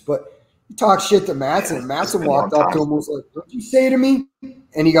 16 years. But he talked shit to Mattson, and Mattson walked up to him and was like, "What did you say to me?"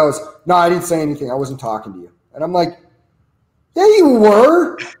 And he goes, "No, I didn't say anything. I wasn't talking to you." And I'm like, "Yeah, you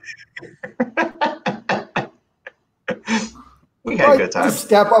were." We had a good time. Just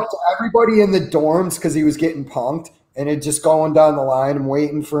step up to everybody in the dorms because he was getting punked, and it just going down the line and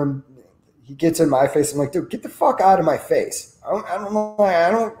waiting for him. He gets in my face. I'm like, dude, get the fuck out of my face. I don't know.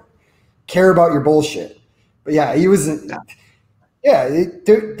 I don't care about your bullshit. But yeah, he was. Yeah,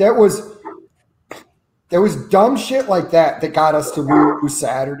 there was dumb shit like that got us to lose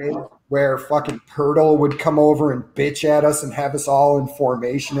Saturday, where fucking Pirtle would come over and bitch at us and have us all in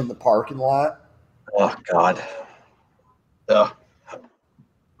formation in the parking lot. Oh God. I'm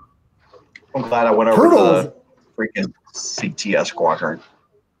glad I went over to the freaking CTS squadron.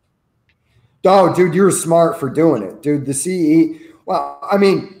 Oh, dude, you were smart for doing it, dude. The CE. Well, I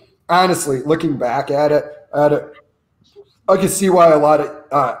mean, honestly, looking back at it, I can see why a lot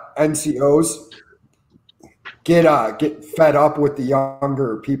of NCOs get fed up with the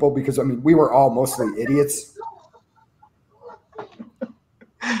younger people, because I mean, we were all mostly idiots.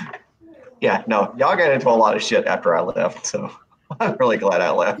 Yeah, no, y'all got into a lot of shit after I left, so I'm really glad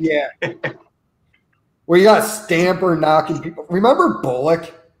I left. Yeah. Well, you got Stamper knocking people. Remember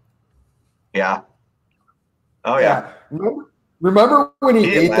Bullock? Yeah. Oh, yeah. Remember when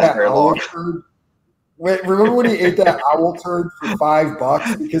he ate that owl turd? Remember when he ate that owl turd for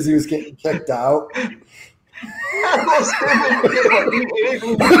 $5 because he was getting kicked out? He'd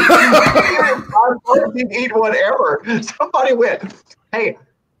eat whatever. Somebody went, hey,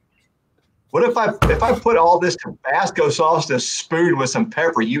 what if I put all this Tabasco sauce in a spoon with some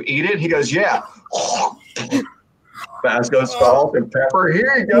pepper? You eat it? He goes, yeah. Tabasco salt and pepper.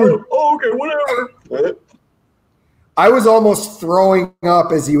 Here you go. Oh, okay, whatever. I was almost throwing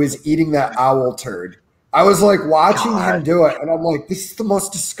up as he was eating that owl turd. I was like watching him do it, and I'm like, this is the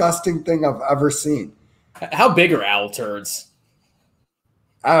most disgusting thing I've ever seen. How big are owl turds?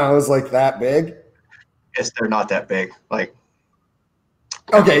 I don't know. It was like that big. They're not that big. Like,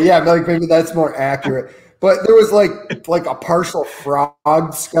 okay, yeah, like maybe that's more accurate. But there was like a partial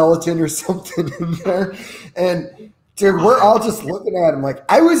frog skeleton or something in there, and dude, we're all just looking at him like,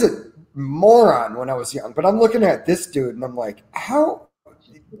 I was a moron when I was young, but I'm looking at this dude, and I'm like, how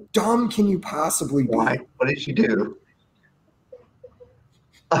dumb can you possibly be? Why? What did you do?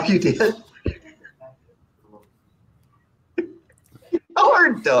 Oh, you did? Y'all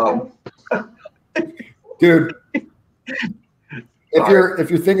are dumb. Dude, if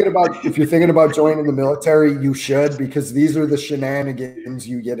you're thinking about joining the military, you should, because these are the shenanigans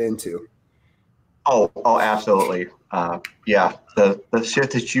you get into. Oh, absolutely. Yeah, the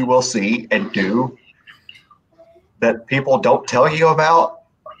shit that you will see and do that people don't tell you about.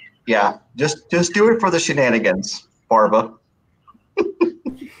 Yeah, just do it for the shenanigans, Barba.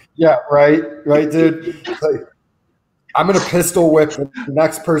 Yeah, right, dude. Like, I'm gonna pistol whip the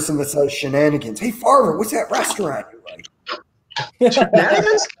next person that says shenanigans. Hey, Farver, what's that restaurant you like?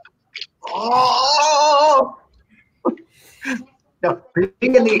 Shenanigans? Oh! No,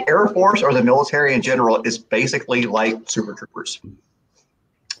 being in the Air Force or the military in general is basically like Super Troopers.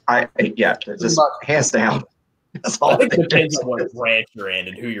 It's just hands down. That's all. I think it depends on what branch you're in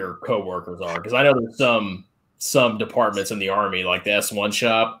and who your coworkers are. Because I know there's some departments in the Army, like the S1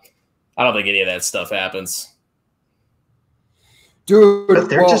 shop. I don't think any of that stuff happens. Dude, but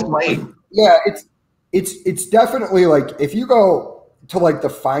they're just lame. Yeah, it's definitely like if you go to like the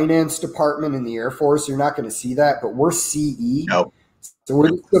finance department in the Air Force, you're not going to see that. But we're CE, nope. So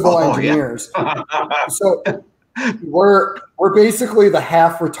we're the civil engineers. Yeah. So we're basically the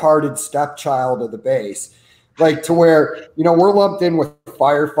half retarded stepchild of the base, like to where we're lumped in with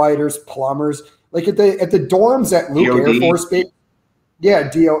firefighters, plumbers, like at the dorms at Luke Air Force Base. Yeah,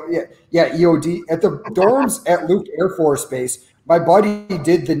 EOD at the dorms at Luke Air Force Base. My buddy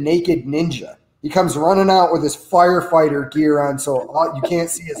did the naked ninja. He comes running out with his firefighter gear on, so you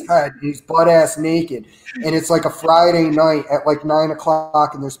can't see his head. He's butt ass naked, and it's like a Friday night at like 9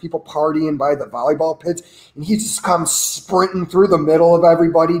 o'clock, and there's people partying by the volleyball pits, and he just comes sprinting through the middle of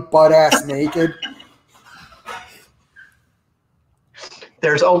everybody, butt ass naked.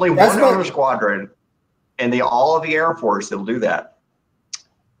 There's only one other squadron in all of the Air Force that will do that.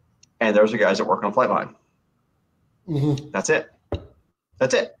 And those are guys that work on flight line. Mm-hmm. That's it.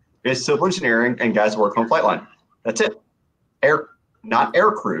 It's civil engineering and guys that work on flight line. That's it. Not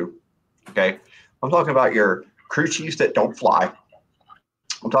air crew. Okay. I'm talking about your crew chiefs that don't fly.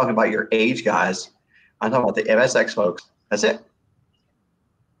 I'm talking about your age guys. I'm talking about the MSX folks. That's it.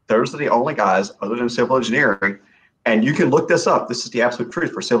 Those are the only guys other than civil engineering. And you can look this up. This is the absolute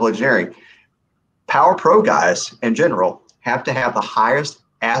truth for civil engineering. Power Pro guys in general have to have the highest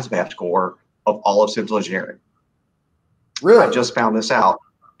ASVAB score of all of civil engineering. Really? I just found this out.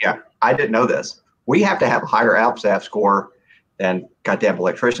 Yeah, I didn't know this. We have to have a higher ASVAB score than goddamn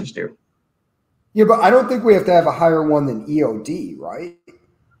electricians do. Yeah, but I don't think we have to have a higher one than EOD, right?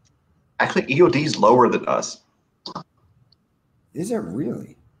 Actually, EOD is lower than us. Is it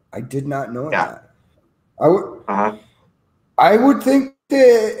really? I did not know Yeah. that. I would think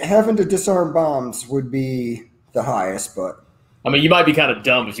that having to disarm bombs would be the highest, but I mean, you might be kind of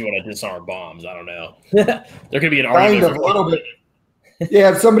dumb if you want to disarm bombs. I don't know. There could be an argument. kind of a little bit.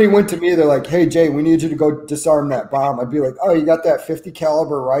 Yeah, if somebody went to me, they're like, "Hey Jay, we need you to go disarm that bomb." I'd be like, "Oh, you got that 50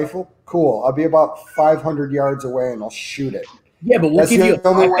 caliber rifle? Cool. I'll be about 500 yards away and I'll shoot it." Yeah, but we'll That's give you the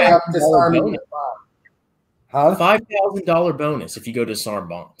only way I'm $5,000 disarming bonus. the bomb. Huh? $5,000 bonus if you go disarm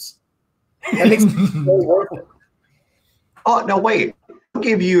bombs. That makes it so worth it. Oh, no, wait. I'll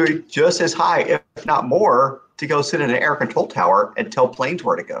give you just as high, if not more, to go sit in an air control tower and tell planes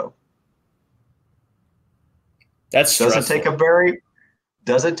where to go. That's Doesn't take a very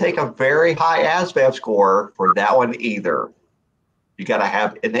high ASVAB score for that one either. You got to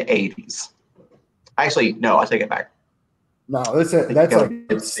have in the 80s. Actually, no, I take it back. No, that's like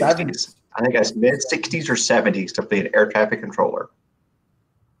mid-60s. I think that's mid-60s or 70s to be an air traffic controller.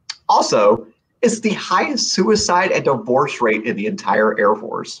 Also, it's the highest suicide and divorce rate in the entire Air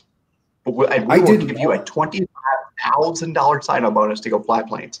Force. And we will give you a $25,000 sign-on bonus to go fly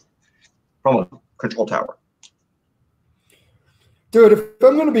planes from a control tower. Dude, if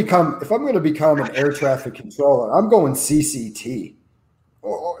I'm going to become an air traffic controller, I'm going CCT.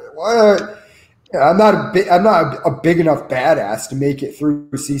 I'm not a big enough badass to make it through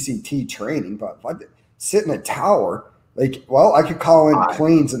CCT training, but if I sit in a tower, I could call in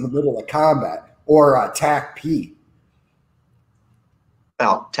planes in the middle of combat or TAC P.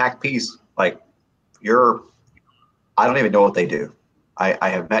 Now, TAC P's I don't even know what they do. I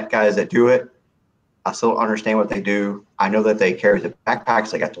have met guys that do it. I still don't understand what they do. I know that they carry the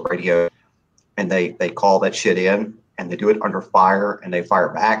backpacks, they got the radio, and they call that shit in, and they do it under fire, and they fire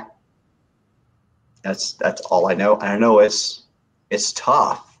back. That's all I know. And I know it's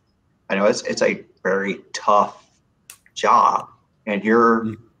tough. I know it's a very tough job, and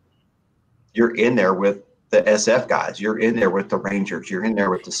you're in there with the SF guys. You're in there with the Rangers. You're in there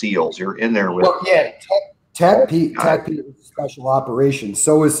with the SEALs. You're in there with TAC P is special operations.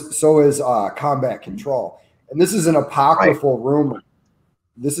 So is combat control. And this is an apocryphal rumor.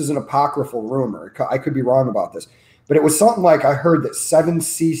 I could be wrong about this, but it was something like I heard that 7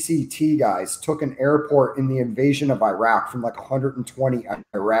 CCT guys took an airport in the invasion of Iraq from 120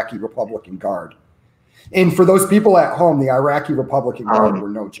 Iraqi Republican Guard. And for those people at home, the Iraqi Republican Guard were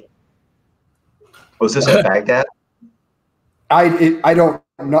no joke. Was this at Baghdad? I don't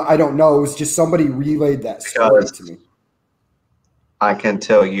know. It was just somebody relayed that story to me. I can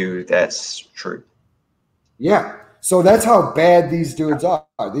tell you that's true. Yeah. So that's how bad these dudes are.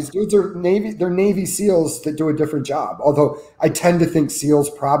 These dudes are they're Navy SEALs that do a different job. Although I tend to think SEALs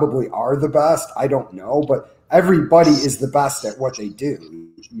probably are the best. I don't know, but everybody is the best at what they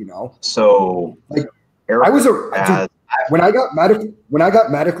do, So when I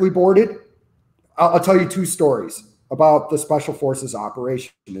got medically boarded, I'll tell you 2 stories about the Special Forces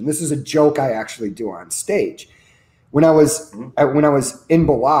operation. And this is a joke I actually do on stage. When I was in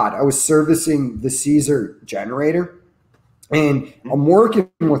Balad, I was servicing the Caesar generator, and I'm working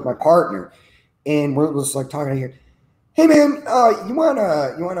with my partner, and we're just talking here. Hey man, you want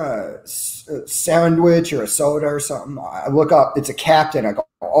a sandwich or a soda or something? I look up, it's a captain. I go,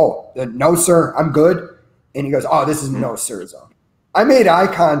 oh no sir, I'm good. And he goes, oh, this is no sir zone. I made eye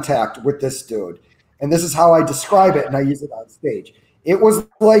contact with this dude, and this is how I describe it, and I use it on stage. It was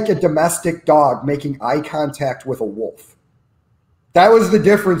like a domestic dog making eye contact with a wolf. That was the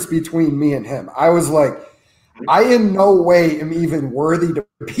difference between me and him. I was like, I in no way am even worthy to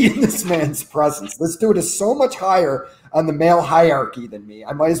be in this man's presence. This dude is so much higher on the male hierarchy than me.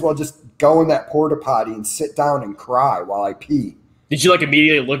 I might as well just go in that porta potty and sit down and cry while I pee. Did you like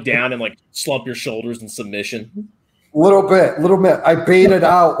immediately look down and like slump your shoulders in submission? Little bit. I baited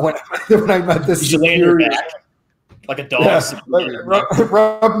out when I met this superior. Did you lay on your back like a dog? Yeah,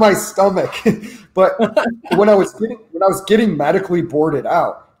 rub my stomach. But when I was getting medically boarded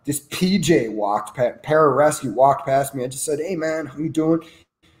out, this PJ pararescue walked past me. I just said, "Hey man, how you doing?"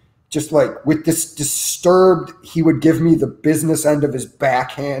 Just like with this disturbed, he would give me the business end of his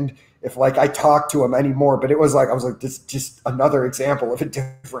backhand if like I talked to him anymore. But it was like I was like, this just another example of a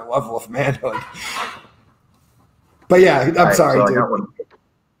different level of manhood. But yeah, I'm sorry, so dude.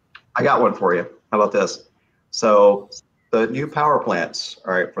 I got one for you. How about this? So the new power plants,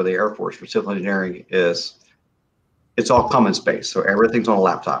 all right, for the Air Force for civil engineering it's all common space. So everything's on a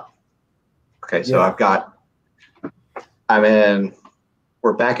laptop. Okay, so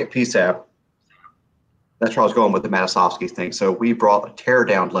we're back at PSAP. That's where I was going with the Matisovsky thing. So we brought a tear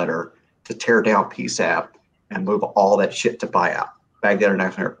down letter to tear down PSAP and move all that shit to buyout, Baghdad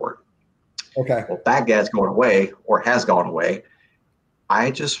International Airport. Okay. Well, Baghdad's going away or has gone away. I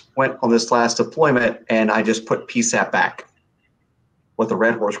just went on this last deployment and I just put PSAP back with the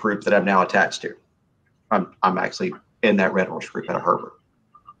Red Horse group that I'm now attached to. I'm actually in that Red Horse group at Herbert.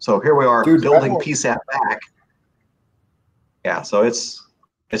 So here we are building PSAP back. Yeah, so it's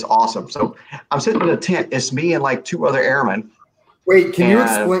awesome. So I'm sitting in a tent. It's me and like 2 other airmen. Wait, can you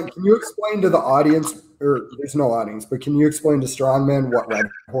explain to the audience, or there's no audience, but can you explain to Strongman what Red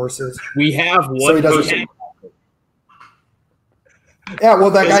Horse is? We have one so he doesn't. Yeah,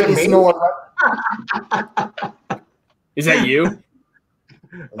 well, that guy needs to know what. Is that you?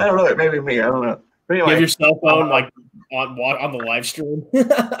 I don't know. Maybe me. I don't know. But anyway, you have your cell phone like on the live stream.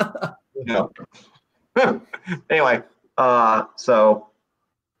 No. Anyway, so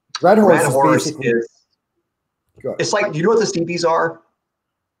Red Horse is it's like, you know what the CBs are?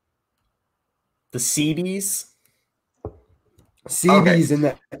 The CBs? CBs in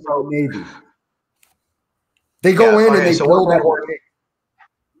the Navy. They go in and they build everything.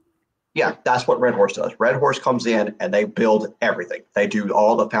 Yeah, that's what Red Horse does. Red Horse comes in and they build everything. They do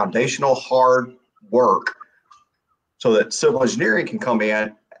all the foundational hard work so that civil engineering can come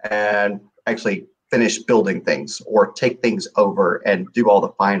in and actually finish building things or take things over and do all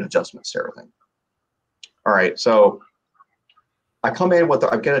the fine adjustments to everything. All right, so I come in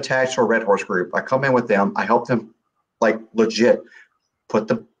I get attached to a Red Horse group. I come in with them. I help them like legit put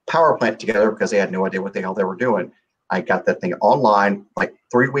the power plant together because they had no idea what the hell they were doing. I got that thing online like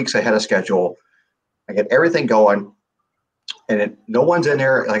 3 weeks ahead of schedule. I get everything going, and no one's in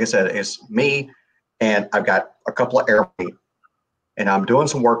there. Like I said, it's me, and I've got a couple of airmen, and I'm doing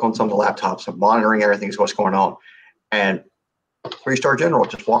some work on some of the laptops. I'm monitoring everything, what's going on. And 3-star general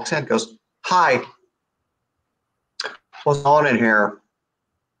just walks in, goes, "Hi, what's on in here?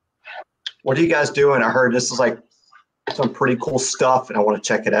 What are you guys doing? I heard this is like some pretty cool stuff, and I want to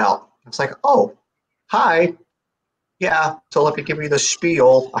check it out." I was like, "Oh, hi. Yeah, so let me give you the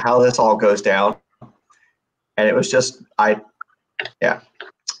spiel of how this all goes down." And it was just, here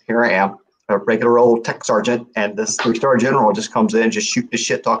I am, a regular old tech sergeant, and this 3-star general just comes in and just shoot the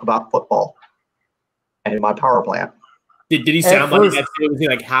shit, talk about football and in my power plant. Did he sound like that? Was he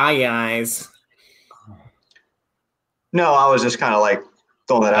like, "Hi, guys"? No, I was just kind of like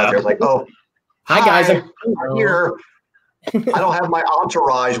throwing that out there. Like, "Oh, hi guys, I'm here. I don't have my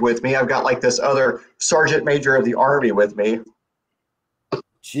entourage with me. I've got like this other sergeant major of the Army with me."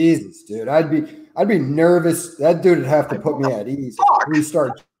 Jesus, dude, I'd be nervous. That dude would have to put me at ease. If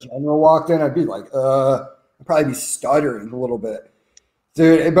 3-star general walked in, I'd be like, I'd probably be stuttering a little bit,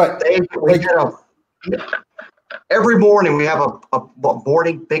 dude. But every morning we have a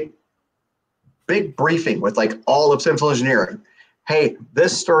morning big briefing with like all of civil engineering. Hey,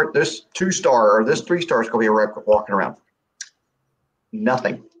 this 2-star or this 3-star is going to be walking around.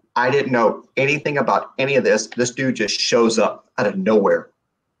 Nothing. I didn't know anything about any of this. This dude just shows up out of nowhere,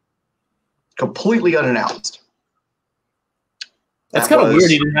 completely unannounced. That's kind of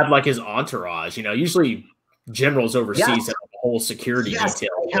weird. He didn't have like his entourage. You know, usually generals overseas have the whole security detail.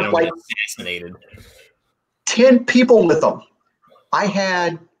 They don't get assassinated. 10 people with them. I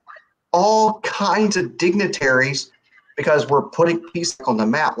had all kinds of dignitaries because we're putting peace on the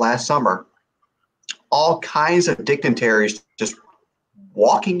map last summer. All kinds of dignitaries just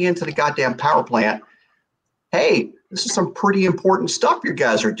walking into the goddamn power plant. "Hey, this is some pretty important stuff you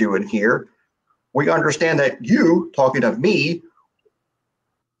guys are doing here. We understand that you," talking to me,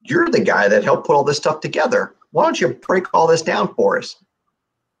 "you're the guy that helped put all this stuff together." why don't you break all this down for us?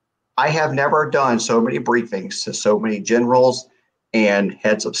 I have never done so many briefings to so many generals and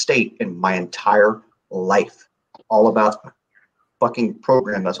heads of state in my entire life, all about the fucking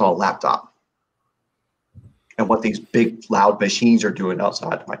program that's on a laptop and what these big loud machines are doing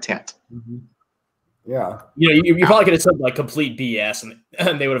outside my tent. Mm-hmm. Yeah. You probably could have said like complete BS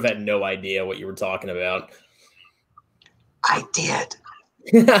and they would have had no idea what you were talking about. I did.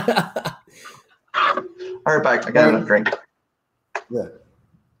 All right, back. I got another drink. Yeah.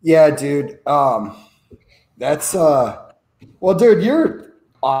 Yeah, dude. That's well, dude, you're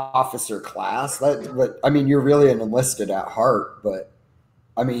officer class. But I mean, you're really an enlisted at heart, but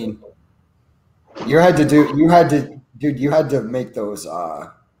I mean, you had to make those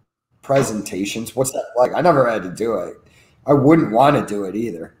presentations. What's that like? I never had to do it. I wouldn't want to do it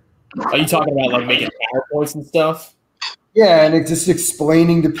either. Are you talking about like making PowerPoints and stuff? Yeah, and it's just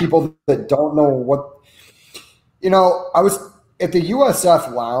explaining to people that don't know what, I was at the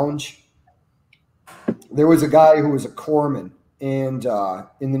USF lounge. There was a guy who was a corpsman and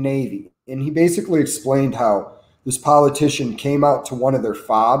in the Navy, and he basically explained how this politician came out to one of their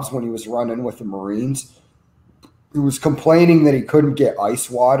fobs when he was running with the Marines. He was complaining that he couldn't get ice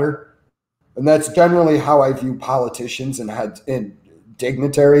water. And that's generally how I view politicians and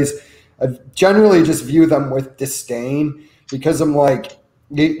dignitaries. I generally just view them with disdain because I'm like,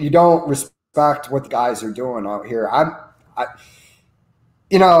 you don't respect what the guys are doing out here.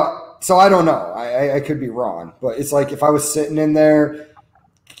 So I don't know. I could be wrong, but it's like if I was sitting in there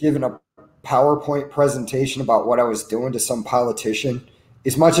giving a PowerPoint presentation about what I was doing to some politician,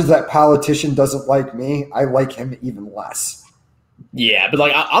 as much as that politician doesn't like me, I like him even less. Yeah, but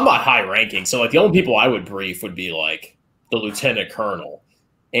like I'm not high ranking, so like the only people I would brief would be like the lieutenant colonel,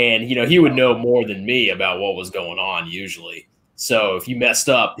 and he would know more than me about what was going on usually. So if you messed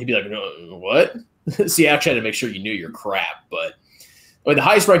up, he'd be like, "No, what?" See, I actually had to make sure you knew your crap. But the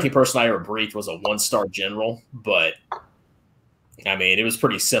highest ranking person I ever briefed was a 1-star general, but I mean it was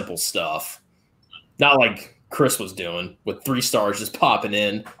pretty simple stuff, not like Chris was doing with 3 stars just popping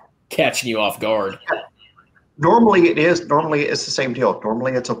in, catching you off guard. Normally it's the same deal.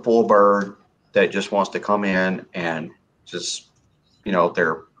 Normally it's a full bird that just wants to come in and just,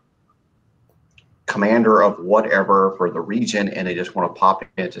 they're commander of whatever for the region and they just want to pop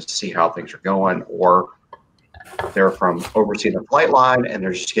in just to see how things are going, or they're from overseeing the flight line and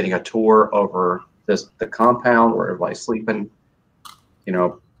they're just getting a tour over the compound where everybody's sleeping,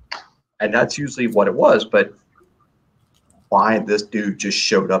 and that's usually what it was. But why this dude just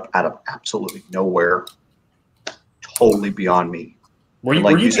showed up out of absolutely nowhere, totally beyond me. Were you,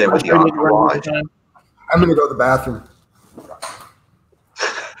 like were you said with the entourage, I'm going to go to the bathroom.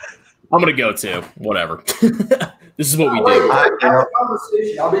 I'm going to go too. Whatever. This is what we do.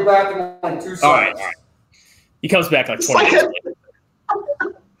 I'll be back in like 2 seconds. All right. He comes back like 20 minutes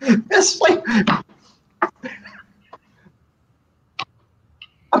later. It's like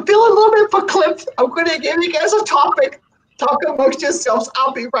I'm feeling a little bit verklempt. I'm going to give you guys a topic. Talk amongst yourselves.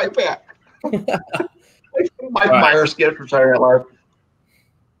 I'll be right back. Mike Myers get from Saturday Night Live.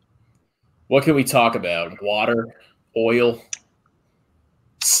 What can we talk about? Water, oil.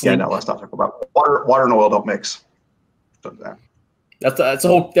 Sleep. Yeah, no, let's not talk about water. Water and oil don't mix. Don't do that. That's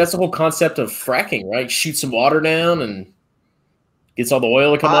the whole concept of fracking, right? Shoot some water down and gets all the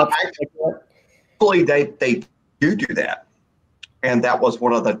oil to come up. Actually, they do that, and that was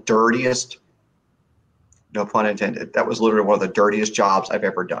one of the dirtiest. No pun intended. That was literally one of the dirtiest jobs I've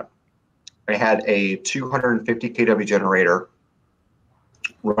ever done. I had a 250 kW generator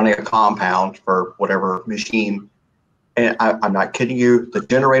running a compound for whatever machine. And I'm not kidding you. The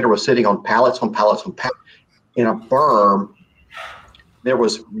generator was sitting on pallets in a berm. There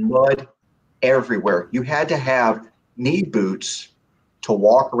was mud everywhere. You had to have knee boots to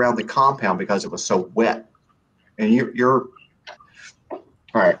walk around the compound because it was so wet. And you're all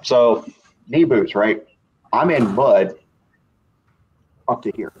right. So knee boots, right? I'm in mud up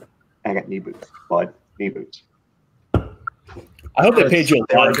to here. I got knee boots, mud, knee boots. I hope they paid you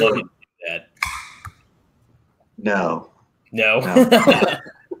a lot of money to do that. No. No.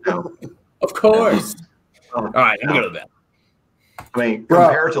 No. Of course. All right, I'm going to go to bed. I mean,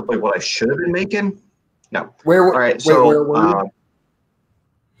 comparatively, what I should have been making, no. Where were you?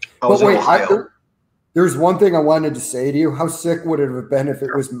 I was in Ohio. There's one thing I wanted to say to you. How sick would it have been if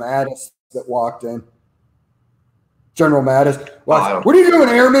it was Mattis that walked in? General Mattis. What are you doing,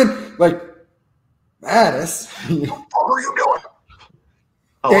 Airman? Like, Mattis. What are you doing?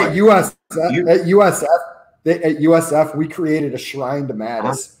 At USF, we created a shrine to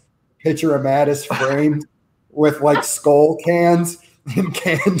Mattis. Picture of Mattis framed with like skull cans and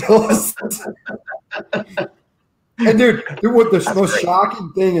candles. And dude, what the most great.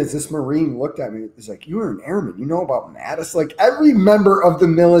 shocking thing is, this Marine looked at me. He's like, "You were an airman. You know about Mattis?" Like, every member of the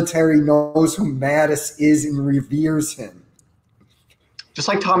military knows who Mattis is and reveres him. Just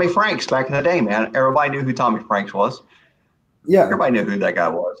like Tommy Franks back in the day, man. Everybody knew who Tommy Franks was. Yeah. Everybody knew who that guy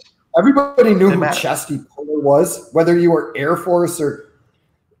was. Everybody knew who Chesty Puller was, whether you were Air Force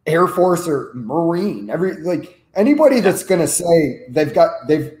or Marine. Anybody that's going to say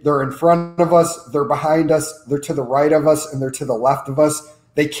they're in front of us, they're behind us, they're to the right of us, and they're to the left of us,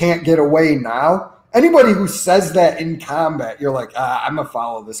 they can't get away now. Anybody who says that in combat, you're like, I'm going to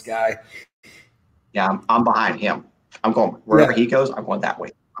follow this guy. Yeah, I'm behind him. I'm going wherever he goes, I'm going that way.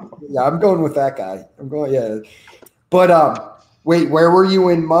 I'm going with that guy. I'm going, yeah. But wait, where were you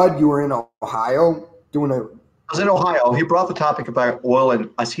in Mud? You were in Ohio doing a... I was in Ohio. He brought the topic about oil, and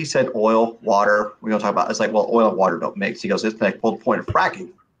as he said, oil, water. We're going to talk about. It's like, well, oil and water don't mix. He goes, it's the whole point of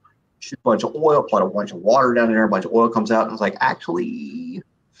fracking. Shoot a bunch of oil, put a bunch of water down there, a bunch of oil comes out. And I was like, actually,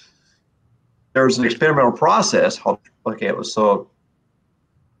 there's an experimental process. Okay, it was so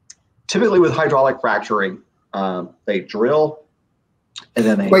typically with hydraulic fracturing, they drill and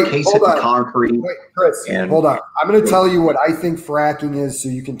then they encase it in concrete. Wait, Chris, hold on. I'm going to tell you what I think fracking is, so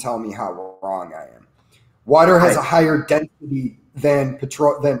you can tell me how wrong I am. Water has a higher density than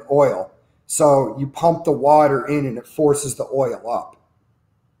oil. So you pump the water in and it forces the oil up.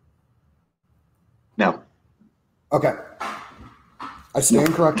 No. Okay. I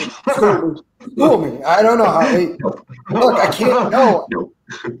stand corrected. School me. I don't know how. Look, I can't know. No.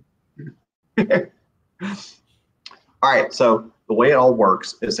 All right. So the way it all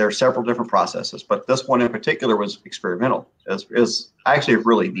works is there are several different processes, but this one in particular was experimental. Is actually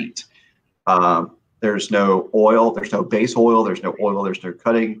really neat. There's no oil, there's no base oil, there's no oil, there's no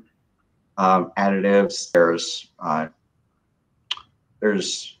cutting additives.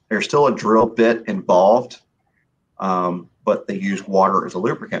 There's still a drill bit involved, but they use water as a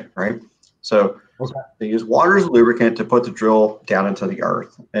lubricant, right? So they use water as a lubricant to put the drill down into the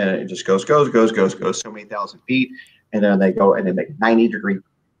earth, and it just goes so many thousand feet, and then they go and they make 90-degree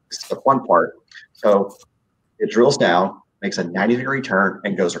the one part. So it drills down, makes a 90-degree turn,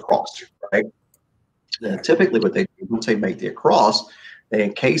 and goes across, right? And typically what they do once they make the across, they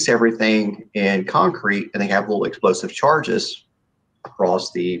encase everything in concrete and they have little explosive charges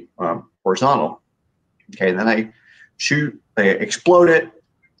across the horizontal. Okay, and then they explode it,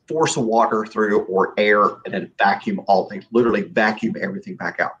 force the water through or air, and then they literally vacuum everything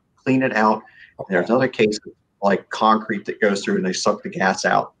back out, clean it out. And there's another case of like concrete that goes through and they suck the gas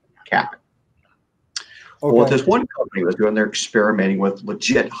out, cap it. Okay. Well, what this one company was doing, they're experimenting with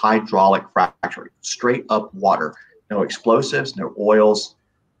legit hydraulic fracturing, straight up water, no explosives, no oils,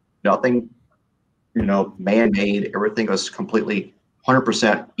 nothing, man-made. Everything was completely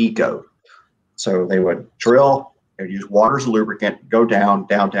 100% eco. So they would drill, they would use water as a lubricant, go down,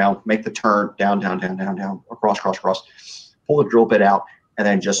 make the turn, down, across, pull the drill bit out, and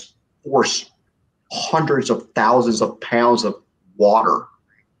then just force hundreds of thousands of pounds of water,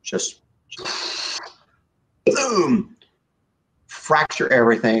 just boom, fracture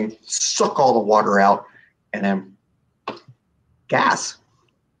everything, suck all the water out, and then gas.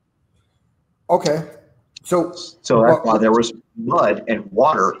 Okay. So that's why there was mud and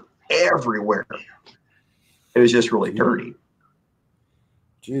water everywhere. It was just really dirty.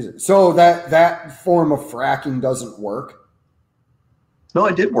 Jesus. So that form of fracking doesn't work? No,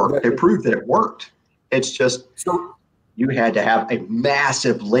 it did work. They proved that it worked. It's just you had to have a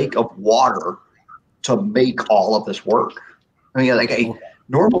massive lake of water to make all of this work. I mean,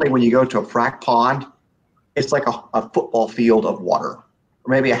 normally when you go to a frack pond, it's like a football field of water, or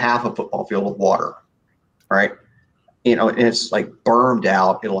maybe a half a football field of water, right? And it's like bermed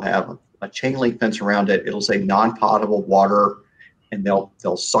out. It'll have a chain link fence around it. It'll say non-potable water, and they'll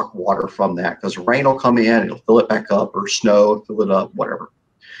suck water from that because rain will come in, it'll fill it back up, or snow, fill it up, whatever.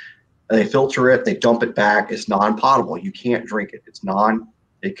 And they filter it, they dump it back. It's non-potable. You can't drink it.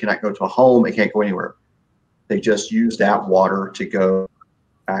 It cannot go to a home. It can't go anywhere. They just use that water to go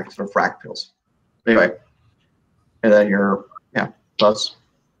back to the frack pills. Anyway, and then that's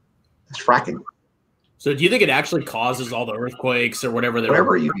fracking. So do you think it actually causes all the earthquakes or whatever?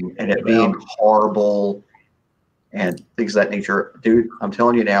 And it being horrible and things of that nature. Dude, I'm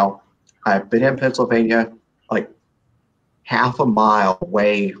telling you now, I've been in Pennsylvania, like half a mile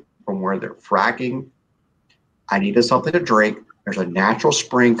away from where they're fracking. I needed something to drink. There's a natural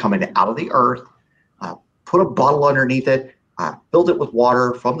spring coming out of the earth. I put a bottle underneath it. I filled it with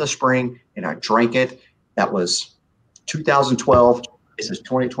water from the spring, and I drank it. That was 2012. This is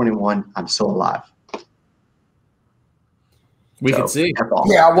 2021. I'm still alive. We can see.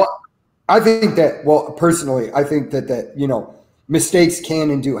 Yeah, well, I think that, well, personally, I think that you know, mistakes can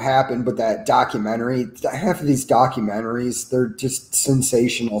and do happen, but that documentary, half of these documentaries, they're just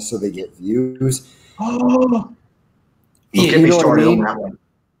sensational, so they get views. Oh, You get me know what I started on mean? that one.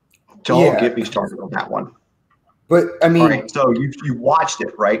 Don't get me started on that one. But I All mean, right, so you watched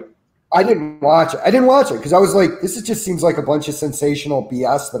it, right? I didn't watch it. I didn't watch it because I was like, just seems like a bunch of sensational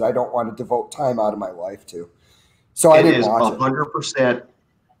BS that I don't want to devote time out of my life to. So I didn't watch it. 100%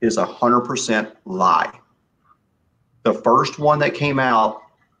 is 100% lie. The first one that came out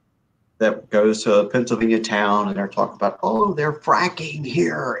that goes to a Pennsylvania town and they're talking about, oh, they're fracking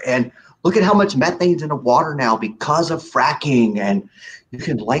here. And look at how much methane's in the water now because of fracking. And you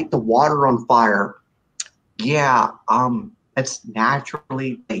can light the water on fire. Yeah, it's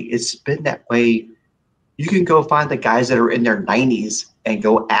naturally, it's been that way. You can go find the guys that are in their 90s and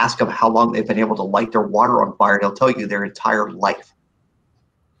go ask them how long they've been able to light their water on fire. They'll tell you their entire life.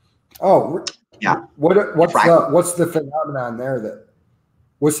 Oh, yeah. What's the phenomenon there?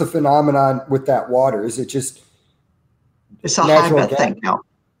 What's the phenomenon with that water? Is it just it's a high methane count?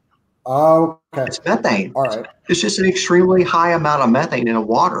 Oh, okay. It's methane. All right. It's just an extremely high amount of methane in the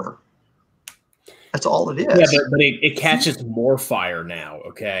water. That's all it is. Yeah, but it catches more fire now,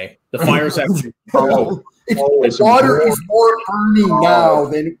 okay? The fire's actually the water is more burning now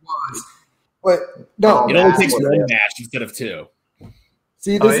than it was. But no, it only takes one match instead of two.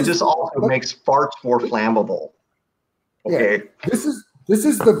 See, it just also makes farts more flammable. Okay. Yeah, this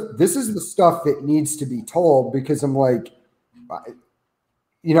is the stuff that needs to be told, because I'm like,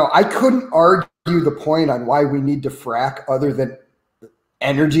 you know, I couldn't argue the point on why we need to frack other than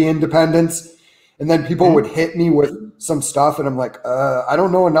energy independence. And then people would hit me with some stuff, and I'm like, I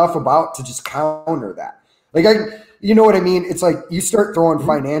don't know enough about to just counter that. Like, you know what I mean? It's like you start throwing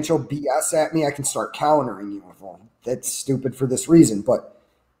financial BS at me, I can start countering you with, well, that's stupid for this reason. But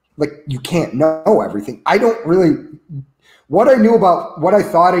like, you can't know everything. I don't really. What I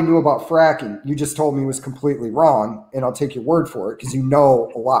thought I knew about fracking, you just told me was completely wrong, and I'll take your word for it because you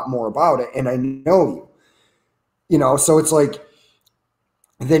know a lot more about it, and I know you. You know, so it's like,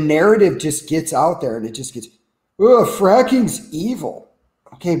 the narrative just gets out there and it just gets, oh, fracking's evil.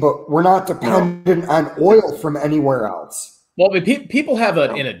 Okay, but we're not dependent on oil from anywhere else. Well, but people have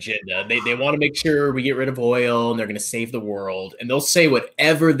an agenda. They want to make sure we get rid of oil and they're going to save the world. And they'll say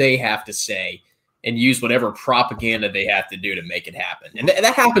whatever they have to say and use whatever propaganda they have to do to make it happen. And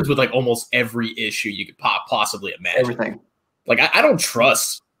that happens with like almost every issue you could possibly imagine. Everything. Like, I don't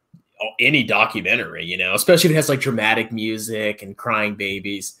trust any documentary, you know, especially if it has like dramatic music and crying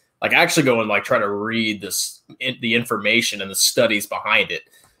babies. Like, I actually go and like try to read the information and the studies behind it.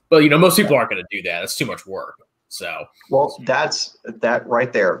 But, you know, most people aren't going to do that. It's too much work. So, well, that's that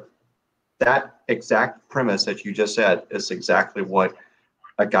right there. That exact premise that you just said is exactly what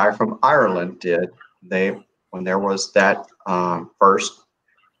a guy from Ireland did. When there was that first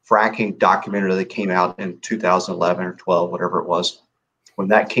fracking documentary that came out in 2011 or 12, whatever it was. When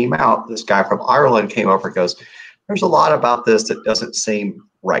that came out, this guy from Ireland came over and goes, there's a lot about this that doesn't seem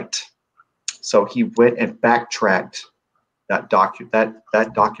right. So he went and backtracked that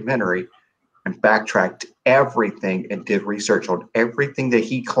documentary and backtracked everything and did research on everything that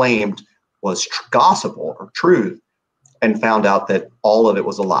he claimed was gospel or truth, and found out that all of it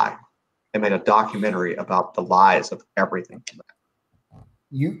was a lie, and made a documentary about the lies of everything.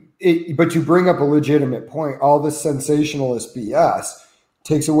 But you bring up a legitimate point. All this sensationalist BS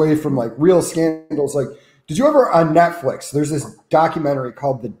takes away from like real scandals. Like, did you ever, on Netflix, there's this documentary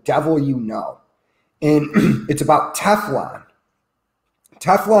called The Devil You Know, and it's about Teflon.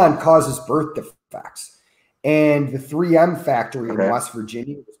 Teflon causes birth defects, and the 3M factory in West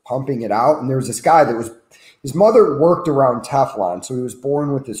Virginia was pumping it out. And there was this guy his mother worked around Teflon, so he was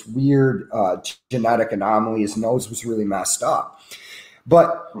born with this weird genetic anomaly. His nose was really messed up.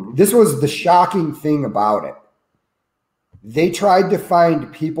 But this was the shocking thing about it. They tried to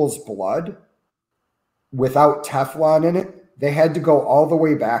find people's blood without Teflon in it. They had to go all the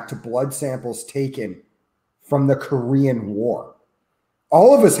way back to blood samples taken from the Korean War.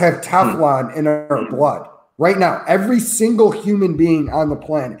 All of us have Teflon in our blood right now. Every single human being on the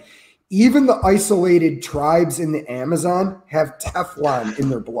planet, even the isolated tribes in the Amazon, have Teflon in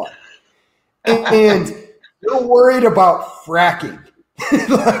their blood. And they're worried about fracking.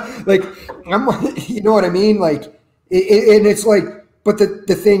 Like, you know what I mean? Like, and it's like, but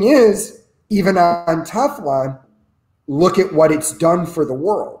the thing is, even on Teflon, look at what it's done for the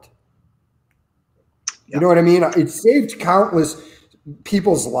world. You know what I mean? It saved countless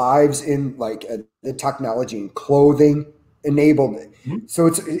people's lives in like the technology and clothing enabled it. So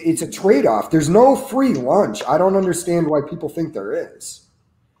it's a trade-off. There's no free lunch. I don't understand why people think there is.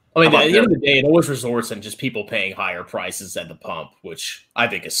 I mean, at the end of the day, it always resorts in just people paying higher prices at the pump, which I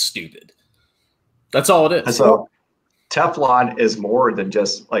think is stupid. That's all it is. So Teflon is more than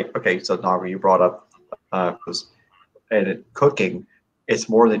just like, okay, so Naugy, you brought up and cooking. It's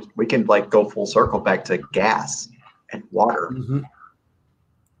more than, we can like go full circle back to gas and water. Mm-hmm.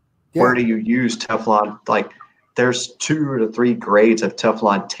 Yeah. Where do you use Teflon? Like, there's 2 to 3 grades of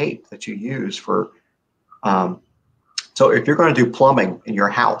Teflon tape that you use for. So if you're going to do plumbing in your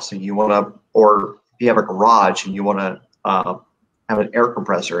house and you want to, or if you have a garage and you want to have an air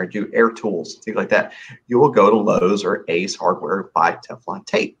compressor and do air tools, things like that, you will go to Lowe's or Ace Hardware and buy Teflon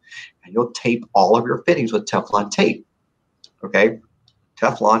tape, and you'll tape all of your fittings with Teflon tape. Okay,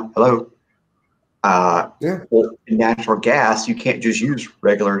 Teflon. Hello. Well, in natural gas, you can't just use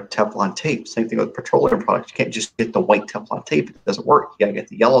regular Teflon tape. Same thing with petroleum products. You can't just get the white Teflon tape. It doesn't work. You got to get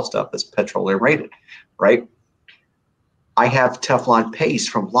the yellow stuff that's petroleum rated, right? I have Teflon paste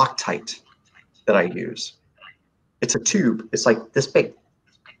from Loctite that I use. It's a tube. It's like this big.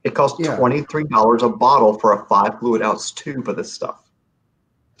 It costs $23 a bottle for a 5 fluid ounce tube of this stuff.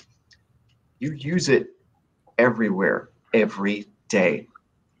 You use it everywhere, every day.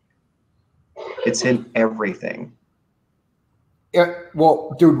 It's in everything. Yeah,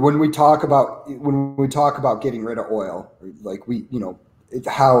 well, dude, when we talk about getting rid of oil, like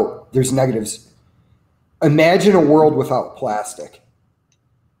how there's negatives. Imagine a world without plastic.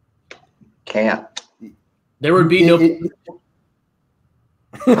 Can't. There would be no. Yeah,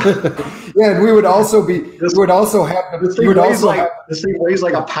 and we would also be. We would also have. This thing weighs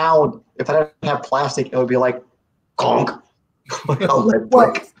like a pound. If I didn't have plastic, it would be like conk. Like a lead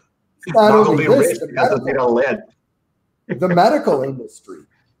brick. Not only this, the medical industry.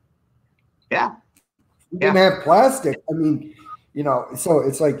 Yeah. You didn't have plastic. I mean, so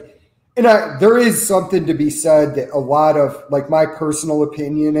it's like, and there is something to be said that a lot of, like, my personal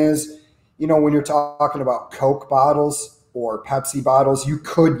opinion is, when you're talking about Coke bottles or Pepsi bottles, you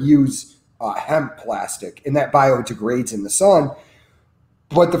could use hemp plastic, and that biodegrades in the sun.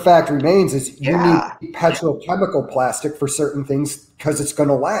 But the fact remains is you need petrochemical plastic for certain things because it's going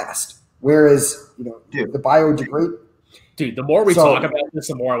to last. Whereas, the biodegrade. Dude, the more we talk about this,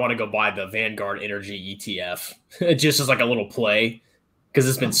 the more I want to go buy the Vanguard Energy ETF. Just as like a little play, because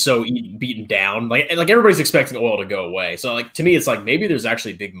it's been so beaten down. Like everybody's expecting oil to go away. So like to me, it's like maybe there's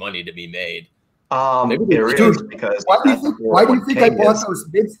actually big money to be made. Because why do you think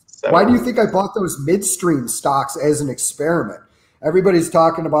I bought those midstream stocks as an experiment? Everybody's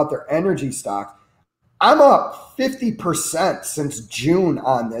talking about their energy stock. I'm up 50% since June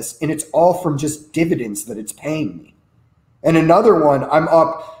on this, and it's all from just dividends that it's paying me. And another one, I'm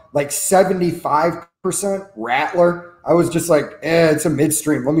up like 75%, Rattler. I was just like, it's a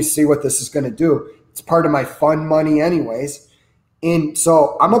midstream. Let me see what this is going to do. It's part of my fund money anyways. And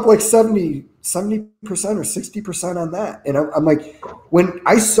so I'm up like 70% or 60% on that. And I'm like, when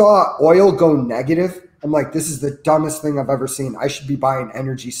I saw oil go negative, I'm like, this is the dumbest thing I've ever seen. I should be buying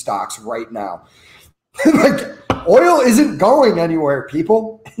energy stocks right now. Like, oil isn't going anywhere,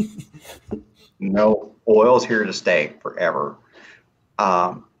 people. No, oil's here to stay forever.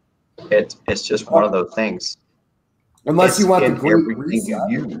 It's just one of those things. Unless you want the great everything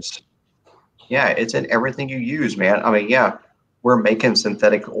you use. Yeah, it's in everything you use, man. I mean, yeah, we're making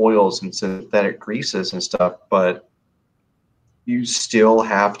synthetic oils and synthetic greases and stuff, but you still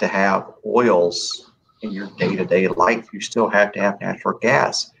have to have oils in your day-to-day life. You still have to have natural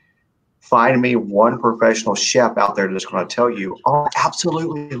gas. Find me one professional chef out there that's going to tell you, I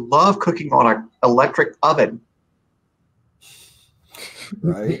absolutely love cooking on an electric oven.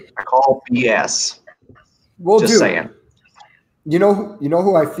 Right. I call BS. Well, just saying. You know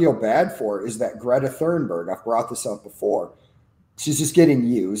who I feel bad for is that Greta Thunberg. I've brought this up before. She's just getting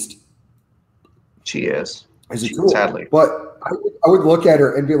used. She is. As a tool. Sadly. But I would look at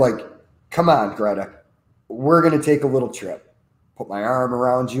her and be like, come on, Greta. We're going to take a little trip. Put my arm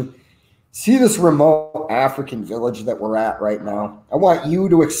around you. See this remote African village that we're at right now? I want you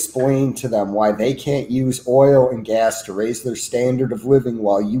to explain to them why they can't use oil and gas to raise their standard of living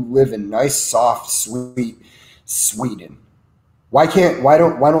while you live in nice, soft, sweet Sweden. Why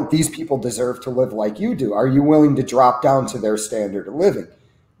don't these people deserve to live like you do? Are you willing to drop down to their standard of living?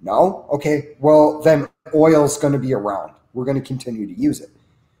 No? Okay, well, then oil's going to be around. We're going to continue to use it.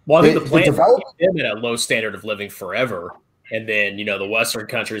 Well, I think the plan is to keep them at a low standard of living forever. And then, the Western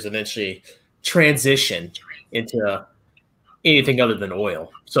countries eventually transition into anything other than oil.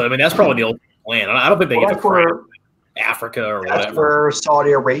 So, I mean, that's probably the ultimate plan. I don't think they get to for Africa or whatever. That's where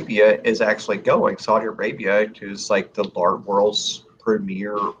Saudi Arabia is actually going. Saudi Arabia is like the world's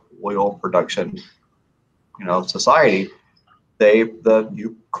premier oil production, society. the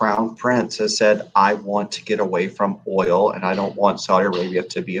new crown prince has said, I want to get away from oil, and I don't want Saudi Arabia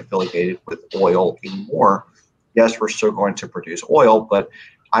to be affiliated with oil anymore. Yes, we're still going to produce oil, but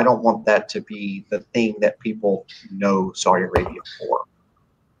I don't want that to be the thing that people know Saudi Arabia for.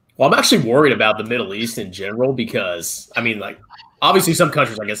 Well, I'm actually worried about the Middle East in general because, I mean, like, obviously some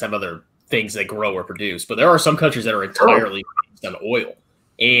countries, I guess, have other things they grow or produce, but there are some countries that are entirely based on oil.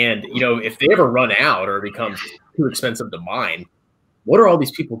 And, you know, if they ever run out or it becomes too expensive to mine, what are all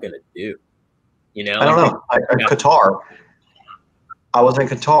these people going to do? You know, I don't know. Qatar. I was in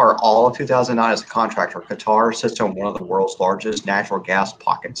Qatar all of 2009 as a contractor. Qatar sits on one of the world's largest natural gas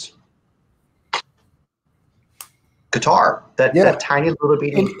pockets. Qatar, that tiny little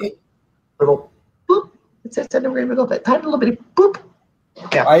bitty little boop. It's a tiny little bitty boop.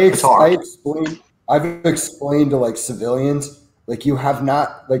 Yeah, I've explained to like civilians. Like you have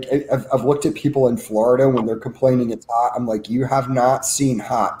not, like I've looked at people in Florida when they're complaining it's hot. I'm like, you have not seen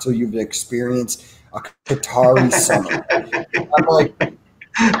hot till you've experienced a Qatari summer. I'm like,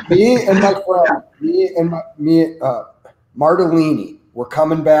 me and my friend, Martellini, were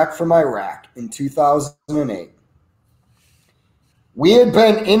coming back from Iraq in 2008. We had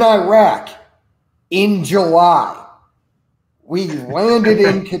been in Iraq in July. We landed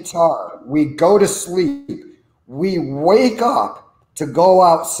in Qatar. We go to sleep. We wake up to go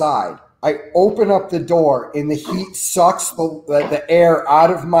outside. I open up the door and the heat sucks the air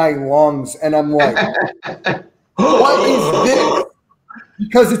out of my lungs. And I'm like, what is this?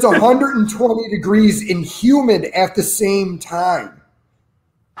 Because it's 120 degrees and humid at the same time.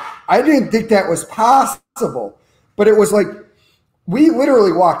 I didn't think that was possible. But it was like, we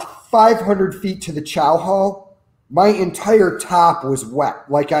literally walked 500 feet to the chow hall. My entire top was wet,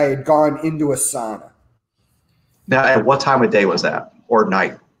 like I had gone into a sauna. Now, at what time of day was that, or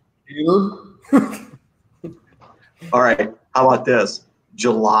night? Noon. All right. How about this?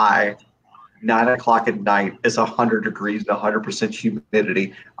 July, 9 o'clock at night. It's 100 degrees and 100%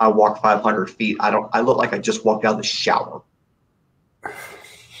 humidity. I walk 500 feet. I look like I just walked out of the shower.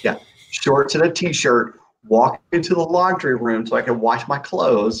 Yeah, shorts and a t-shirt. Walk into the laundry room so I can wash my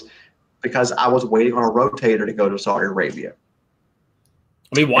clothes because I was waiting on a rotator to go to Saudi Arabia.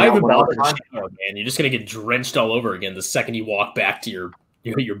 I mean, why even bother, man? You're just going to get drenched all over again the second you walk back to your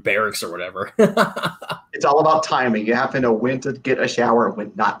barracks or whatever. It's all about timing. You have to know when to get a shower and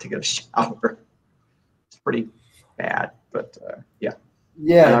when not to get a shower. It's pretty bad, but yeah.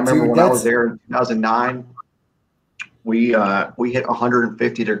 Yeah, and I remember when I was there in 2009, we hit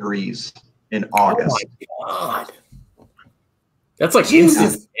 150 degrees in August. Oh my God. That's like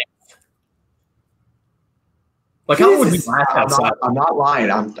instant. Like how would we laugh outside? I'm not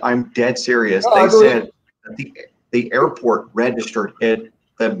lying. I'm dead serious. They said that the airport registered it.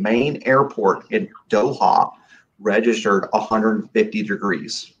 The main airport in Doha registered 150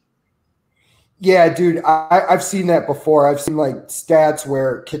 degrees. Yeah, dude, I've seen that before. I've seen like stats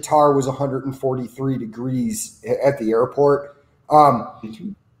where Qatar was 143 degrees at the airport.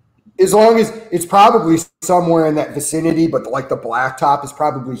 As long as it's probably somewhere in that vicinity, but like the blacktop is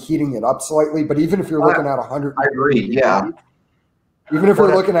probably heating it up slightly. But even if you're looking at 100, I agree. Yeah. Even if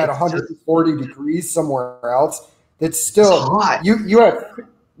you're looking at 140 degrees somewhere else, that's still hot. You have.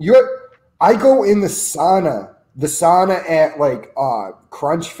 I go in the sauna. The sauna at like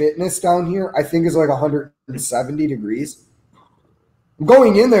Crunch Fitness down here, I think is like 170 degrees. I'm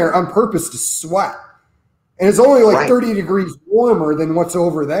going in there on purpose to sweat, and it's only like 30 degrees warmer than what's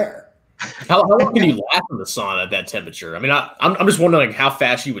over there. How long can you last in the sauna at that temperature? I mean, I'm just wondering how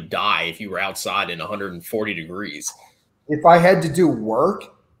fast you would die if you were outside in 140 degrees. If I had to do work,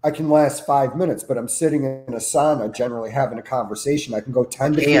 I can last 5 minutes, but I'm sitting in a sauna generally having a conversation. I can go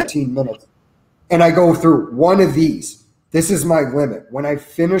 10 to 15 minutes, and I go through one of these. This is my limit. When I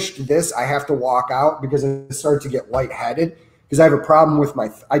finished this, I have to walk out because I start to get lightheaded because I have a problem with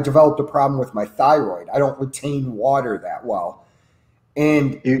I developed a problem with my thyroid. I don't retain water that well.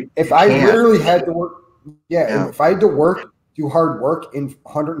 And if I literally had to work, and if I had to work, do hard work in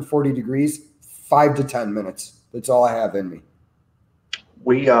 140 degrees, 5 to 10 minutes. That's all I have in me.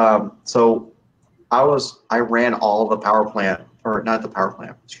 So I ran all of the power plant, or not the power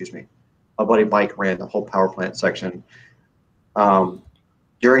plant, excuse me. My buddy Mike ran the whole power plant section.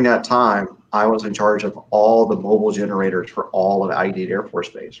 During that time, I was in charge of all the mobile generators for all of Agnew Air Force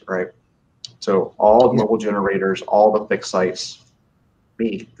Base, right? So all the mobile generators, all the fixed sites,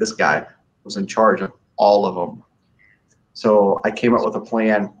 this guy, was in charge of all of them. So I came up with a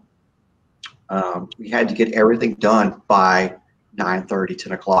plan. We had to get everything done by 9:30,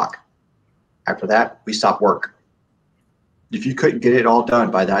 10 o'clock. After that, we stopped work. If you couldn't get it all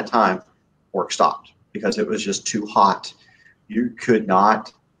done by that time, work stopped because it was just too hot. You could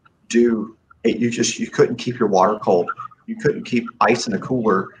not do it. You couldn't keep your water cold. You couldn't keep ice in a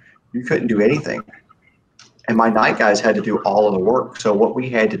cooler. You couldn't do anything. And my night guys had to do all of the work. So what we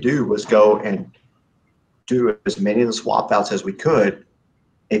had to do was go and do as many of the swap outs as we could.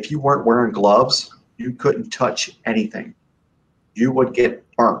 If you weren't wearing gloves, you couldn't touch anything. You would get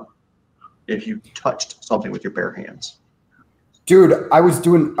burnt if you touched something with your bare hands. Dude, I was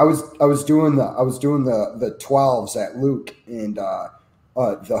doing the 12s at Luke, and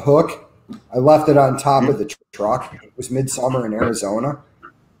the hook, I left it on top of the truck. It was midsummer in Arizona.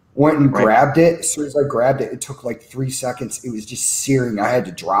 Went and grabbed it. As soon as I grabbed it, it took like 3 seconds. It was just searing. I had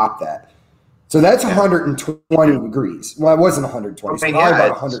to drop that. So that's 120 degrees. Well, it wasn't 120. It's probably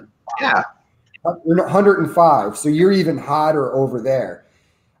about 100. Yeah. 105. So you're even hotter over there.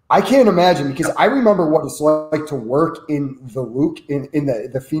 I can't imagine, because I remember what it's like to work in the Luke in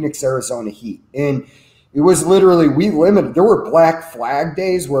the Phoenix, Arizona heat. And it was literally, there were black flag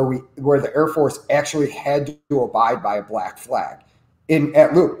days where the Air Force actually had to abide by a black flag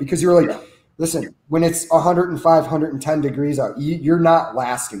at Luke, because you're like, listen, when it's 105, 110 degrees out, you're not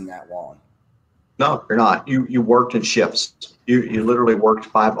lasting that long. No, you're not. You worked in shifts. You literally worked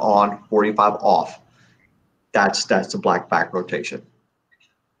 5 on, 45 off. That's the black back rotation.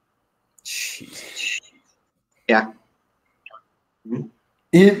 Jeez. Yeah.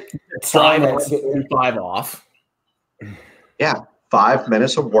 It's 5 on, 45 off. Yeah. 5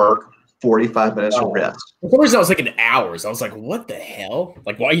 minutes of work, 45 minutes of rest. For some reason, I was thinking hours. I was like, what the hell?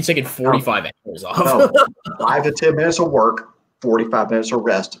 Like, why are you taking 45 hours off? No, 5 to 10 minutes of work, 45 minutes of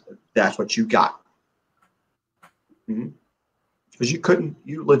rest. That's what you got. Because you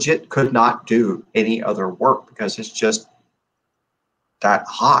legit could not do any other work because it's just that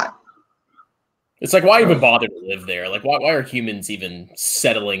hot. It's like, why even bother to live there? Like, why are humans even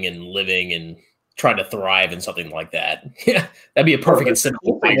settling and living and trying to thrive in something like that? Yeah, that'd be a perfect and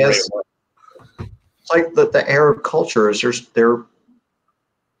simple thing. It's like the Arab culture is they're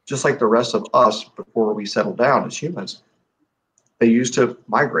just like the rest of us before we settle down as humans. They used to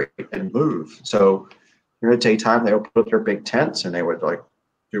migrate and move. So during the daytime, they would put up their big tents and they would like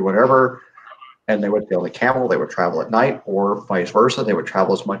do whatever. And they would be on the camel. They would travel at night, or vice versa. They would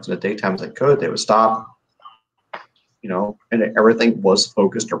travel as much in the daytime as they could. They would stop, and everything was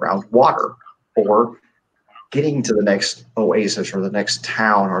focused around water or getting to the next oasis or the next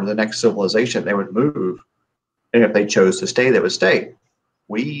town or the next civilization. They would move. And if they chose to stay, they would stay.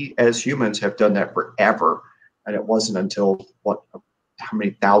 We as humans have done that forever. And it wasn't until how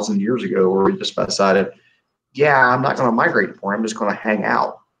many thousand years ago where we just decided, I'm not going to migrate anymore. I'm just going to hang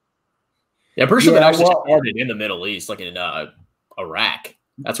out. Yeah, I'm pretty sure that actually started in the Middle East, like in Iraq.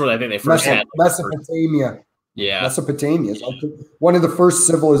 That's where I think they first had. Mesopotamia. Yeah. Mesopotamia is like one of the first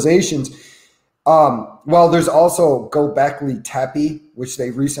civilizations. There's also Göbekli Tepe, which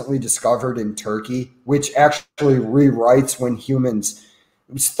they recently discovered in Turkey, which actually rewrites when humans.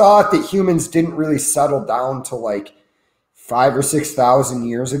 It was thought that humans didn't really settle down to like 5,000 or 6,000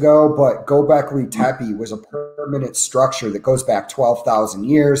 years ago, but Göbekli Tepe was a permanent structure that goes back 12,000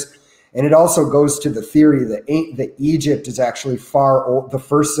 years. And it also goes to the theory that Egypt is actually the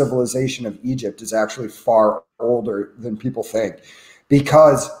first civilization of Egypt is actually far older than people think,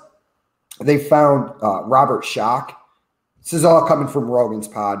 because they found Robert Schoch. This is all coming from Rogan's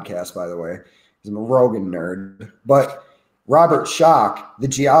podcast, by the way. I'm a Rogan nerd. But Robert Schoch, the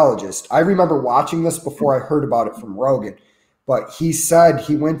geologist, I remember watching this before I heard about it from Rogan. But he said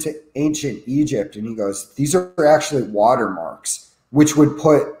he went to ancient Egypt and he goes, these are actually watermarks, which would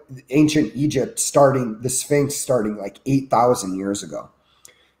put ancient Egypt the Sphinx starting like 8,000 years ago.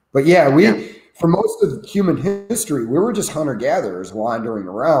 But for most of human history, we were just hunter-gatherers wandering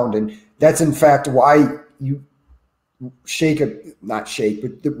around. And that's in fact why you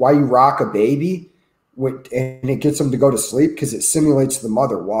why you rock a baby and it gets them to go to sleep, because it simulates the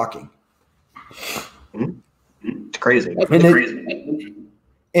mother walking. It's crazy.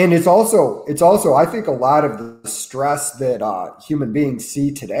 And it's also, I think a lot of the stress that human beings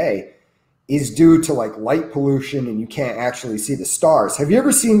see today is due to like light pollution, and you can't actually see the stars. Have you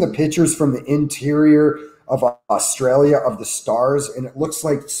ever seen the pictures from the interior of Australia of the stars? And it looks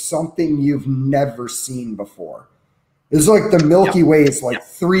like something you've never seen before. It's like the Milky Way is like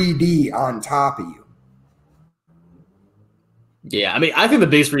 3D on top of you. Yeah, I mean, I think the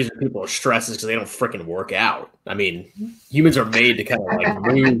biggest reason people are stressed is because they don't freaking work out. I mean, humans are made to kind of like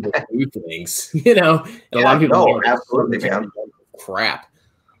move and do things, And a lot of people absolutely, man. Crap.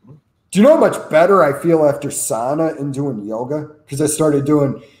 Do you know how much better I feel after sauna and doing yoga? Because I started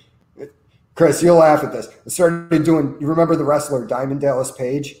doing, Chris, you'll laugh at this. I started doing, you remember the wrestler Diamond Dallas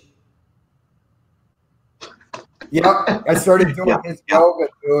Page? Yep, I started doing his yoga,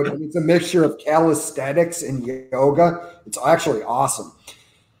 dude, and it's a mixture of calisthenics and yoga. It's actually awesome.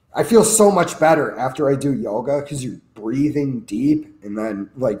 I feel so much better after I do yoga because you're breathing deep and then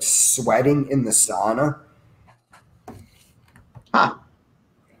like sweating in the sauna. Huh.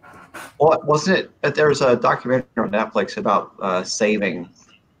 Well, wasn't it? There was a documentary on Netflix about saving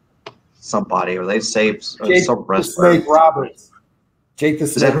somebody, or they saved some wrestler. Snake Roberts. Jake the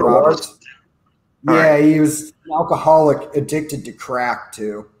Snake that Roberts. Yeah, right. he was an alcoholic addicted to crack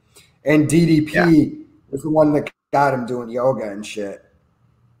too. And DDP was the one that got him doing yoga and shit.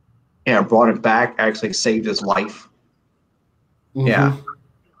 Yeah, brought him back, actually saved his life. Mm-hmm. Yeah.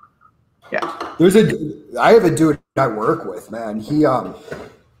 I have a dude I work with, man.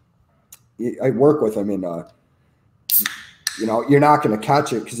 I work with him in you're not going to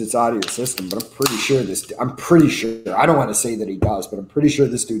catch it because it's out of your system, but I'm pretty sure, I don't want to say that he does, but I'm pretty sure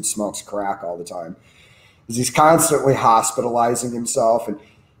this dude smokes crack all the time. Because he's constantly hospitalizing himself. And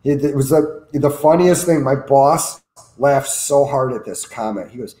it was the funniest thing. My boss laughed so hard at this comment.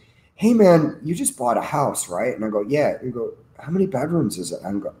 He goes, "Hey man, you just bought a house, right?" And I go, "Yeah." You go, "How many bedrooms is it?"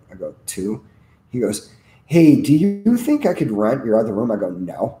 I go, 2. He goes, "Hey, do you think I could rent your other room?" I go,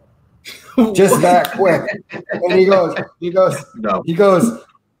 "No." Just that quick. And he goes, No. he goes,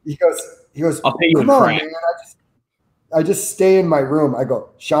 I'll pay you in "Come on, crack." man. I just stay in my room." I go,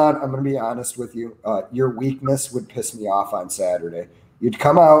 "Sean, I'm going to be honest with you. Your weakness would piss me off on Saturday. You'd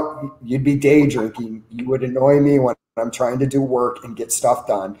come out, you'd be day drinking. You would annoy me when I'm trying to do work and get stuff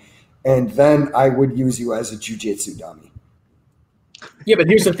done. And then I would use you as a jujitsu dummy." Yeah, but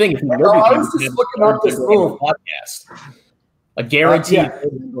here's the thing: if you I was just looking up this move. Podcast, a guaranteed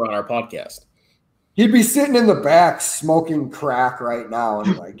member on our podcast. He'd be sitting in the back smoking crack right now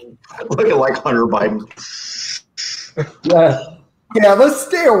and like looking like Hunter Biden. Yeah, let's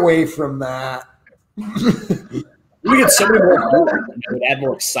stay away from that. We get so many more viewers, it would add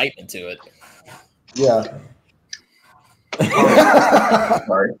more excitement to it. Yeah.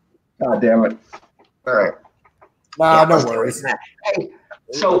 Sorry. God damn it. All right. Nah, no worries. Hey,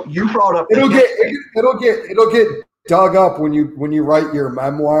 so you brought up it'll get dug up when you write your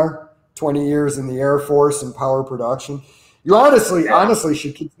memoir, 20 years in the Air Force and power production. You honestly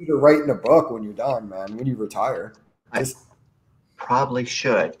should consider writing a book when you're done, man, when you retire. I probably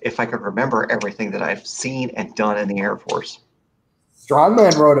should, if I could remember everything that I've seen and done in the Air Force.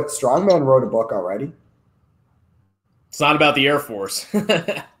 Strongman wrote a book already. It's not about the Air Force.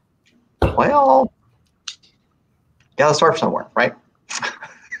 Well, gotta start somewhere, right?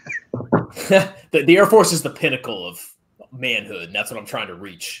 The Air Force is the pinnacle of manhood, and that's what I'm trying to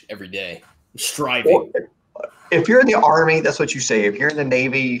reach every day. Striving. If you're in the Army, that's what you say. If you're in the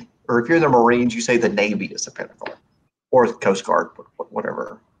Navy, or if you're in the Marines, you say the Navy is the pinnacle, or the Coast Guard,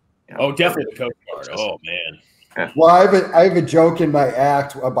 whatever. Oh, definitely the Coast Guard. Oh man. Yeah. Well, I have a joke in my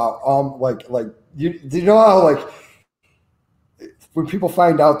act about you know how like when people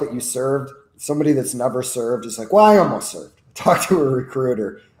find out that you served, somebody that's never served is like, "Well, I almost served." Talk to a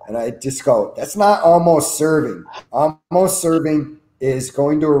recruiter, and I just go, "That's not almost serving. Almost serving is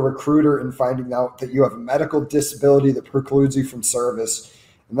going to a recruiter and finding out that you have a medical disability that precludes you from service."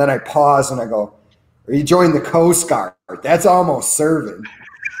 And then I pause and I go, "Or you join the Coast Guard. That's almost serving."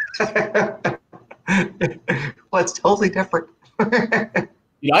 Well, it's totally different. I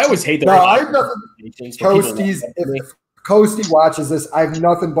always hate that. No, I have nothing. Coasties, if Coastie watches this, I have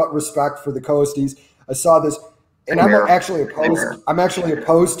nothing but respect for the Coasties. I saw this, and I'm actually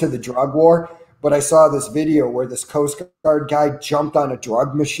opposed to the drug war. But I saw this video where this Coast Guard guy jumped on a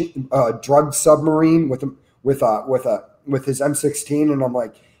drug submarine with his M16, and I'm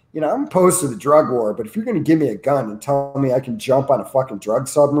like, I'm opposed to the drug war, but if you're going to give me a gun and tell me I can jump on a fucking drug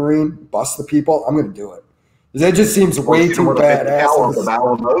submarine, bust the people, I'm going to do it. That just seems way too badass. The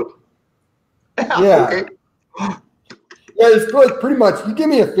battle boat. Yeah. Okay. Yeah, it's pretty much, you give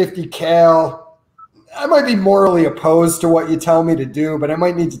me a 50 cal, I might be morally opposed to what you tell me to do, but I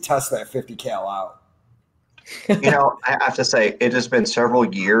might need to test that 50 cal out. I have to say, it has been several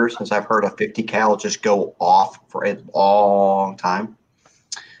years since I've heard a 50 cal just go off for a long time.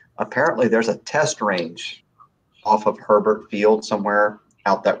 Apparently, there's a test range off of Herbert Field somewhere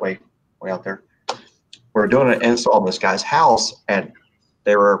out that way out there. We're doing an install in this guy's house, and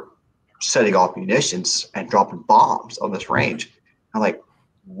they were setting off munitions and dropping bombs on this range. I'm like,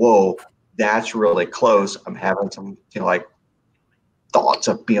 whoa, that's really close. I'm having some, thoughts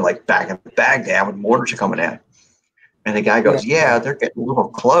of being like back in Baghdad when mortars are coming in. And the guy goes, yeah, they're getting a little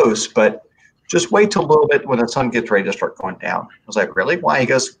close, but just wait till a little bit when the sun gets ready to start going down. I was like, really? Why? He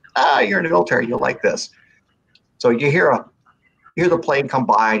goes, you're in the military. You'll like this. So you hear the plane come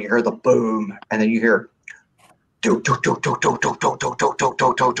by, and you hear the boom, and then you hear The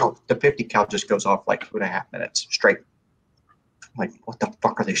 50 cal just goes off like 2.5 minutes straight. Like, what the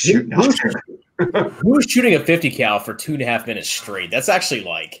fuck are they shooting out there? Who was shooting a 50 cal for 2.5 minutes straight? That's actually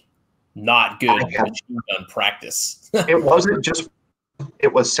like not good machine gun practice. It wasn't just,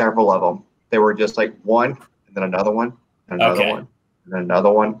 it was several of them. They were just like one, and then another one, and another one, and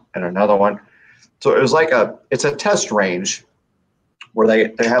another one, and another one. So it was like it's a test range where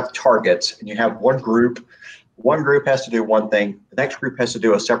they have targets, and you have one group. One group has to do one thing. The next group has to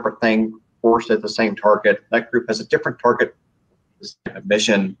do a separate thing, forced at the same target. That group has a different target,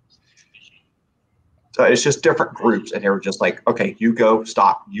 mission. So it's just different groups, and they were just like, okay, you go,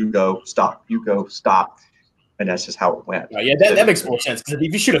 stop, you go, stop, you go, stop. And that's just how it went. Yeah, that makes more sense, because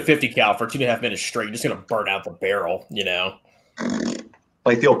if you shoot a 50 cal for 2.5 minutes straight, you're just going to burn out the barrel, you know?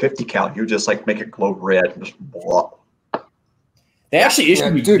 Like the old 50 cal, you just like make it glow red and just blah. They actually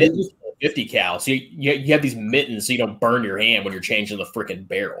issue mittens for 50 cal, so you have these mittens so you don't burn your hand when you're changing the freaking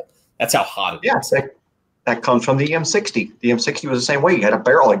barrel. That's how hot it is. That comes from the M60. The M60 was the same way. You had a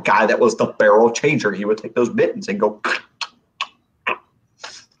barrel, a guy that was the barrel changer. He would take those mittens and go.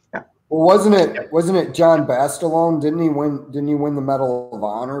 Well, wasn't it John Bastalone? Didn't he win the Medal of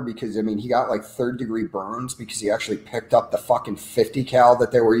Honor? Because I mean, he got like 3rd-degree burns because he actually picked up the fucking 50 cal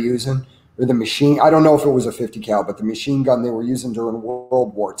that they were using, or the machine. I don't know if it was a 50 cal, but the machine gun they were using during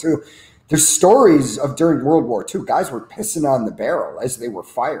World War II. There's stories of during World War II, guys were pissing on the barrel as they were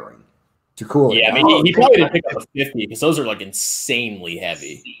firing to cool it. Yeah, I mean, he probably didn't pick up a 50 because those are like insanely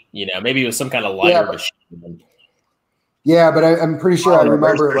heavy. You know, maybe it was some kind of lighter machine. Yeah, but I'm pretty sure I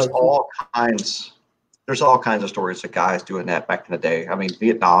remember. There's all kinds of stories of guys doing that back in the day. I mean,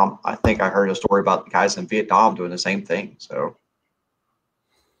 Vietnam. I think I heard a story about the guys in Vietnam doing the same thing. So,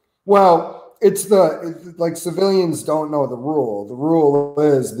 well, it's like civilians don't know the rule. The rule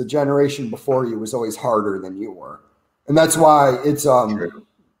is the generation before you was always harder than you were, and that's why it's true.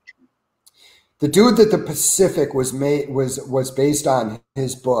 The dude that the Pacific was based on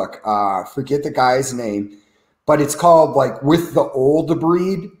his book. Forget the guy's name, but it's called like With the Old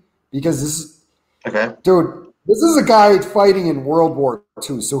Breed, because this is dude. This is a guy fighting in World War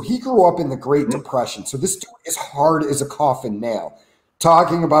II, so he grew up in the Great Depression. So this dude is hard as a coffin nail,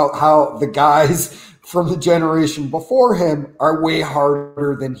 talking about how the guys from the generation before him are way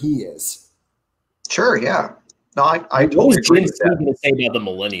harder than he is. Sure, yeah. No, I totally agree with that. What was Jim Stevens say about the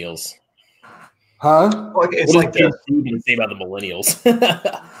millennials? Huh? Well, it's what like Jim Stevens say about the millennials?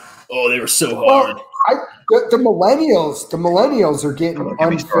 Oh, they were so hard. The millennials are getting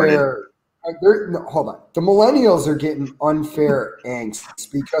unfair. Hold on. The millennials are getting unfair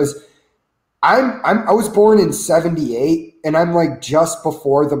angst because I was born in 78 and I'm like just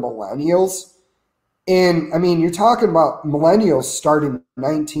before the millennials. And I mean, you're talking about millennials starting in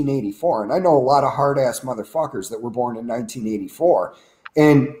 1984. And I know a lot of hard ass motherfuckers that were born in 1984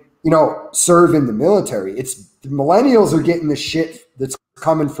 and, serve in the military. It's the millennials are getting the shit that's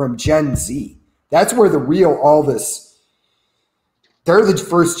coming from Gen Z. That's where the real all this. They're the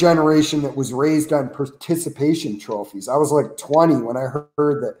first generation that was raised on participation trophies. I was like 20 when I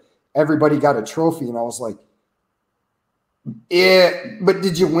heard that everybody got a trophy, and I was like, "Yeah, but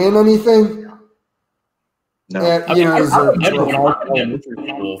did you win anything?" No. I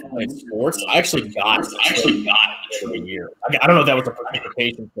actually got a year. I don't know if that was a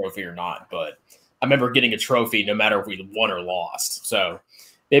participation trophy or not, but I remember getting a trophy no matter if we won or lost. So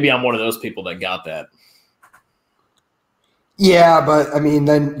maybe I'm one of those people that got that. Yeah, but I mean,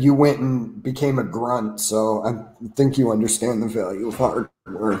 then you went and became a grunt, so I think you understand the value of hard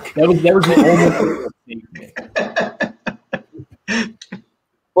work. That was the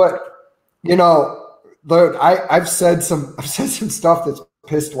only. But I've said some stuff that's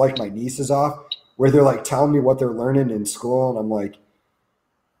pissed like my nieces off, where they're like telling me what they're learning in school, and I'm like,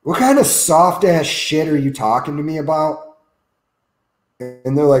 "What kind of soft ass shit are you talking to me about?"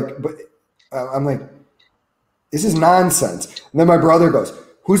 And they're like, "But," I'm like, "This is nonsense." And then my brother goes,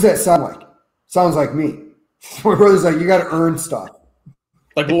 "Who's that sound like?" "Sounds like me." My brother's like, "You got to earn stuff."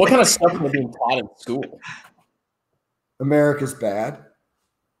 Like, well, what kind of stuff are being taught in school? America's bad.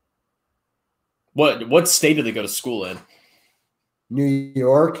 What state do they go to school in? New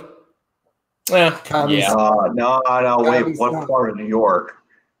York. Yeah. No, wait. What part of New York?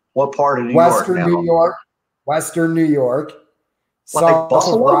 What part of New York? Western New York. Western New York. Like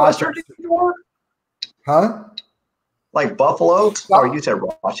Buffalo, Western New York? Huh? Like Buffalo? Oh, you said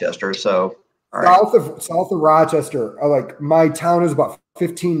Rochester, so all right. South of Rochester. Like my town is about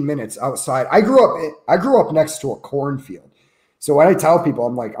 15 minutes outside. I grew up next to a cornfield. So when I tell people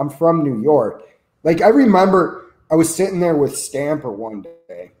I'm like, I'm from New York, like I remember I was sitting there with Stamper one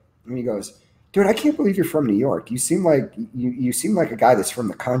day and he goes, dude, I can't believe you're from New York. You seem like you seem like a guy that's from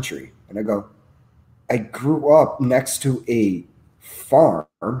the country. And I go, I grew up next to a farm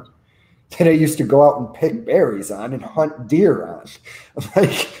that I used to go out and pick berries on and hunt deer on. I'm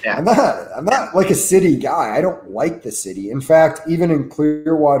like, I'm not like a city guy. I don't like the city. In fact, even in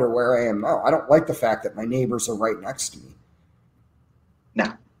Clearwater where I am now, I don't like the fact that my neighbors are right next to me.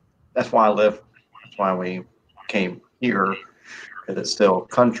 No, that's why I live. That's why we came here, because it's still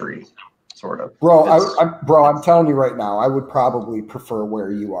country, sort of. Bro, I'm telling you right now, I would probably prefer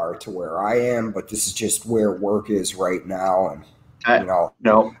where you are to where I am, but this is just where work is right now. And,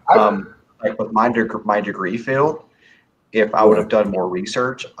 like with my degree field, if I would have done more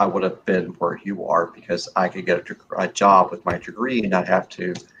research, I would have been where you are, because I could get a job with my degree and not have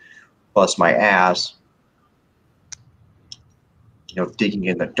to bust my ass, digging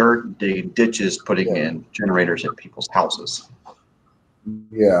in the dirt, digging ditches, putting in generators in people's houses.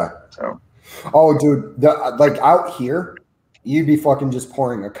 Yeah. So. Oh, dude, like out here, you'd be fucking just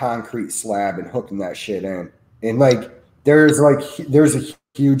pouring a concrete slab and hooking that shit in. And like there's a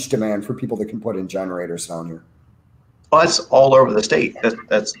huge demand for people that can put in generators down here. Well, that's all over the state.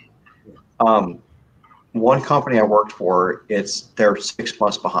 That's one company I worked for. They're 6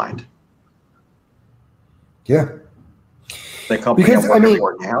 months behind. Yeah. The company I'm working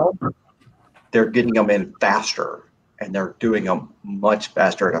for now, they're getting them in faster, and they're doing them much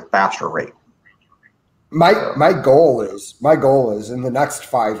faster at a faster rate. My goal is in the next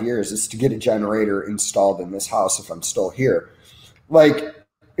 5 years is to get a generator installed in this house if I'm still here. Like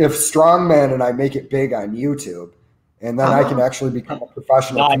if Strongman and I make it big on YouTube, and then I can actually become a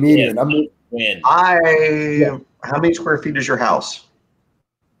professional comedian. How many square feet is your house?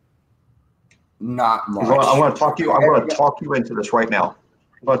 Not much. I'm going to talk you into this right now.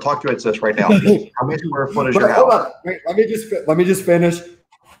 How many square foot is your house? Hold on. Wait, let me just finish.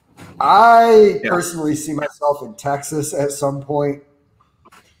 I personally see myself in Texas at some point.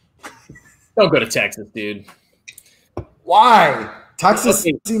 Don't go to Texas, dude. Why? Texas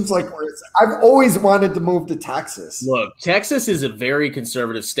seems like I've always wanted to move to Texas. Look, Texas is a very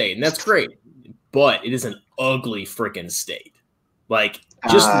conservative state, and that's great, but it is an ugly freaking state. Like,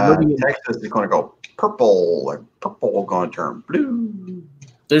 just living in Texas is going to go purple, and purple going to turn blue.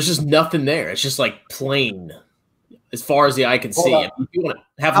 There's just nothing there. It's just like plain as far as the eye can see. If you want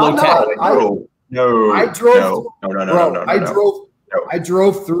to have low tax, I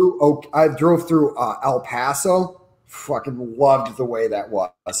drove through El Paso. Fucking loved the way that was.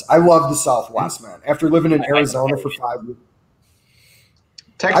 I love the Southwest, man. After living in Arizona for 5 years.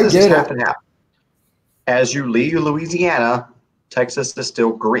 Texas is half and half. As you leave Louisiana, Texas is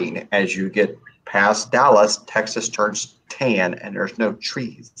still green. As you get past Dallas, Texas turns tan and there's no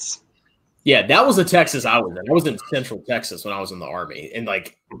trees. Yeah, that was the Texas I was in. I was in Central Texas when I was in the Army. And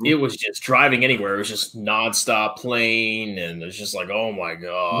like it was just driving anywhere. It was just nonstop plain. And it's just like, oh my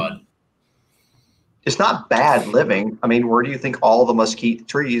God. It's not bad living. I mean, where do you think all the mesquite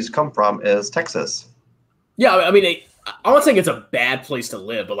trees come from is Texas. Yeah, I mean, I'm not saying it's a bad place to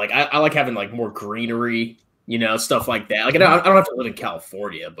live, but like I like having like more greenery, stuff like that. Like I don't have to live in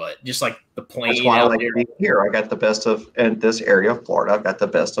California, but just like the plain. That's why I like being here. I got the best of, in this area of Florida, I've got the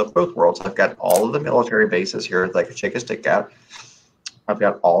best of both worlds. I've got all of the military bases here that I can shake a stick at. I've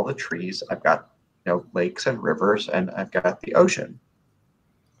got all the trees. I've got lakes and rivers, and I've got the ocean.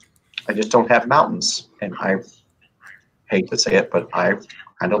 I just don't have mountains, and I hate to say it, but I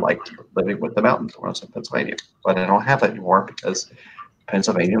kind of liked living with the mountains when I was in Pennsylvania. But I don't have that anymore because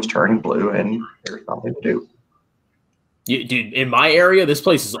Pennsylvania is turning blue, and there's nothing to do. Dude, in my area, this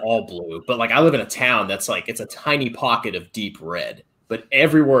place is all blue, but like I live in a town that's like it's a tiny pocket of deep red, but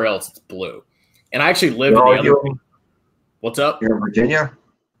everywhere else it's blue. And I actually live in the other. What's up? You're in Virginia?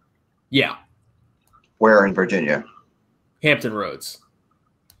 Yeah. Where in Virginia? Hampton Roads.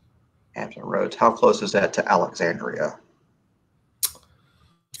 Hampton Roads. How close is that to Alexandria?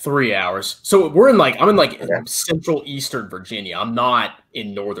 3 hours. So I'm in central eastern Virginia. I'm not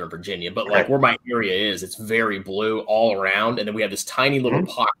in northern Virginia, but like where my area is, it's very blue all around. And then we have this tiny little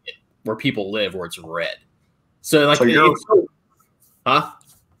pocket where people live where it's red. So like, So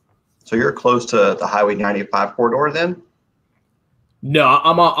you're close to the Highway 95 corridor then? No,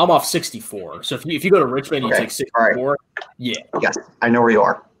 I'm off 64. So if you go to Richmond, you take 64. Right. Yeah. Yes, I know where you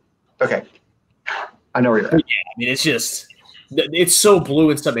are. Okay. I know where you're at. Yeah, I mean, it's so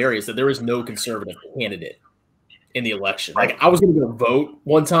blue in some areas that there is no conservative candidate in the election. Like I was going to go vote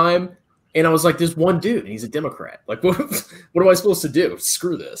one time, and I was like, "There's one dude, and he's a Democrat. Like, what am I supposed to do?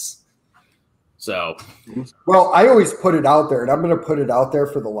 Screw this." So, well, I always put it out there, and I'm going to put it out there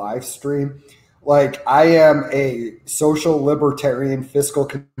for the live stream. Like, I am a social libertarian, fiscal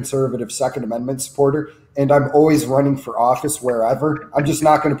conservative Second Amendment supporter, and I'm always running for office wherever. I'm just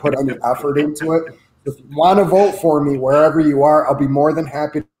not going to put any effort into it. If you want to vote for me wherever you are, I'll be more than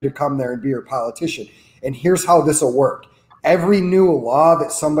happy to come there and be your politician. And here's how this will work. Every new law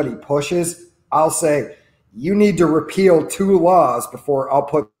that somebody pushes, I'll say, you need to repeal 2 laws before I'll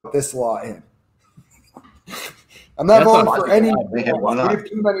put this law in. I'm not voting for any laws. We have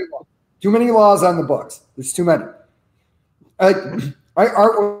too many laws on the books. There's too many. I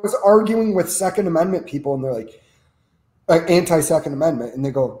was arguing with Second Amendment people, and they're like, anti-Second Amendment, and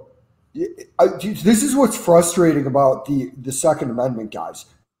they go, this is what's frustrating about the Second Amendment guys.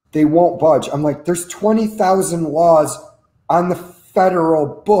 They won't budge. I'm like, there's 20,000 laws on the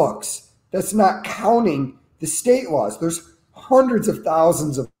federal books. That's not counting the state laws. There's hundreds of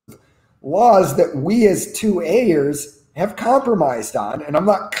thousands of laws that we as 2A'ers have compromised on, and I'm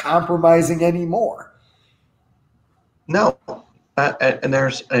not compromising anymore. No.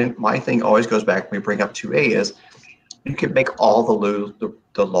 And my thing always goes back when we bring up 2A is you can make all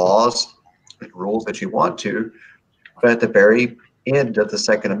the laws and rules that you want to, but at the very end of the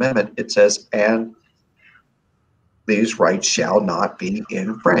Second Amendment, it says, and these rights shall not be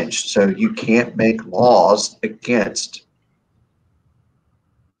infringed. So you can't make laws against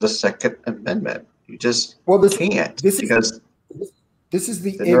the Second Amendment. You just can't. This is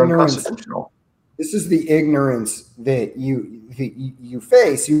the ignorance. This is the ignorance that you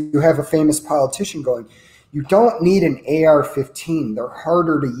face. You have a famous politician going, you don't need an AR-15. They're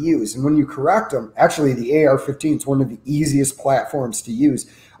harder to use. And when you correct them, actually the AR-15 is one of the easiest platforms to use.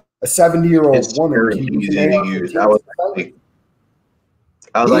 A 70-year-old woman can use an AR-15.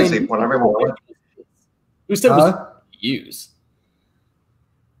 I was actually, when I remember who said was use?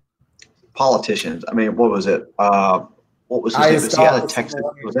 Politicians. I mean, what was it? What was his name? Was he out of Texas?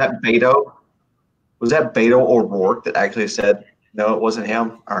 Was that Beto? Was that Beto or Rourke that actually said, no, it wasn't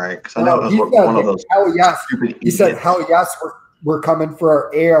him? All right. Because I know it was one of those. Hell yes. He said, hell yes, we're coming for our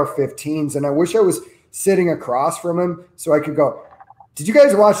AR-15s. And I wish I was sitting across from him so I could go, did you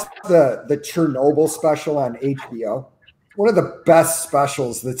guys watch the Chernobyl special on HBO? One of the best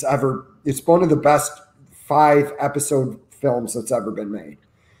specials that's ever, it's one of the best 5-episode films that's ever been made.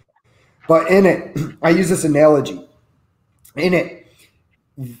 But in it, I use this analogy. In it,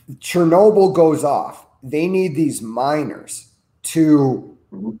 Chernobyl goes off. They need these miners to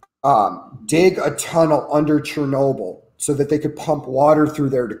dig a tunnel under Chernobyl so that they could pump water through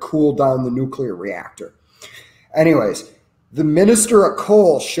there to cool down the nuclear reactor. Anyways, the minister of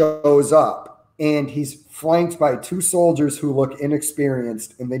coal shows up, and he's flanked by 2 soldiers who look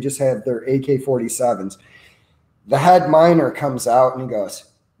inexperienced, and they just have their AK-47s. The head miner comes out, and he goes,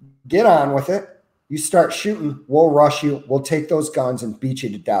 get on with it. You start shooting, we'll rush you. We'll take those guns and beat you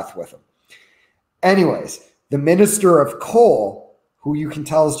to death with them. Anyways, the minister of coal, who you can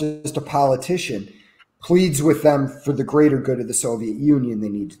tell is just a politician, pleads with them for the greater good of the Soviet Union. They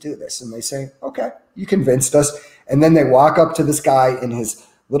need to do this. And they say, okay, you convinced us. And then they walk up to this guy in his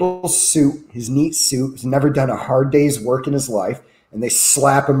little suit, his neat suit, who's never done a hard day's work in his life. And they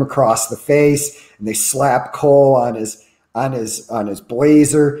slap him across the face, and they slap coal on his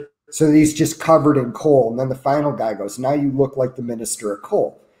blazer, so that he's just covered in coal. And then the final guy goes, now you look like the minister of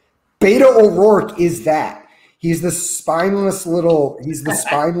coal. Beto O'Rourke is that. He's the spineless little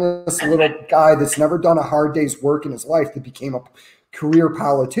guy that's never done a hard day's work in his life that became a career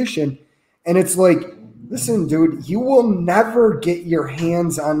politician. And it's like, listen, dude, you will never get your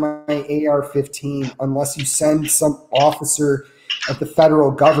hands on my AR-15 unless you send some officer of the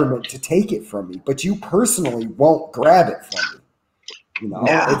federal government to take it from me. But you personally won't grab it from me. You know,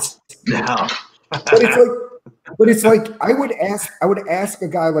 but it's like I would ask a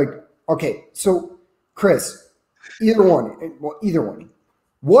guy like, okay, so Chris, either one,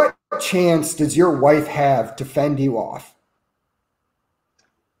 what chance does your wife have to fend you off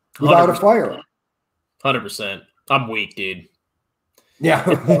without a firearm? 100%. I'm weak, dude. Yeah,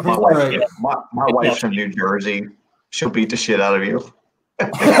 my wife's from New Jersey. She'll beat the shit out of you. I'll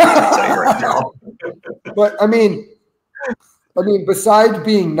tell you right now. But I mean, besides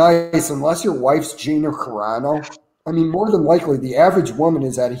being nice, unless your wife's Gina Carano, I mean, more than likely, the average woman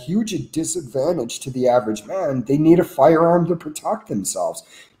is at a huge disadvantage to the average man. They need a firearm to protect themselves.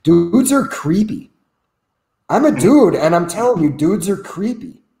 Dudes are creepy. I'm a dude, and I'm telling you, dudes are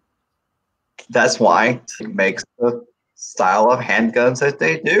creepy. That's why it makes the style of handguns that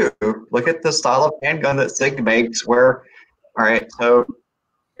they do. Look at the style of handgun that SIG makes where, all right, so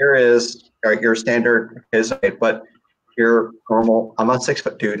here is your standard is, but your normal, I'm a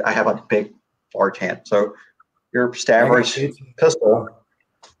 6-foot dude. I have a big large hand. So your average pistol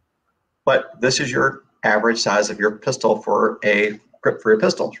But this is your average size of your pistol for a grip for your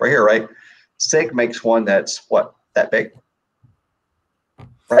pistols right here, right? SIG makes one that's what, that big,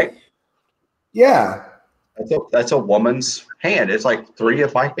 right? Yeah. That's a woman's hand. It's like 3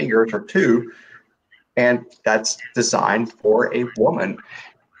 of my fingers or 2, and that's designed for a woman.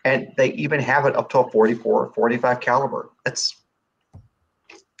 And they even have it up to a 44, 45 caliber. It's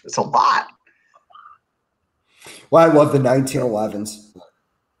a lot. Well, I love the 1911s.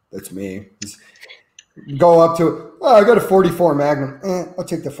 That's me. Go up to, oh, I got a 44 Magnum. I'll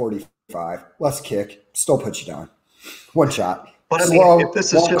take the 45. Less kick. Still put you down. One shot. But I Slow, mean, if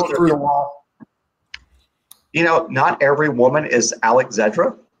this is just through the wall. You know, not every woman is Alex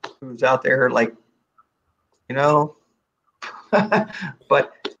Zedra, who's out there like, you know,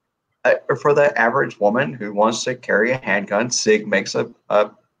 but for the average woman who wants to carry a handgun, SIG makes a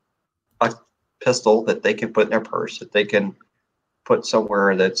pistol that they can put in their purse, that they can put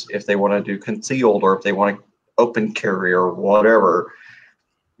somewhere that's, if they want to do concealed or if they want to open carry or whatever,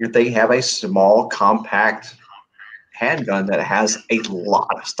 they have a small, compact handgun that has a lot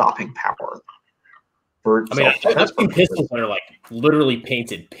of stopping power. I mean, I've seen pistols that are like literally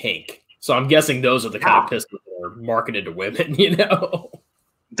painted pink. So I'm guessing those are the kind of pistols that are marketed to women, you know?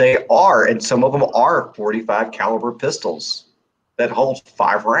 They are, and some of them are 45 caliber pistols that hold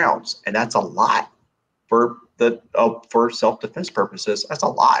 5 rounds, and that's a lot for for self-defense purposes. That's a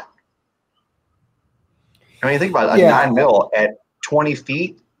lot. I mean, think about it. A 9mm at 20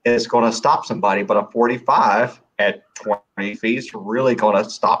 feet is going to stop somebody, but a 45 at 20 feet is really going to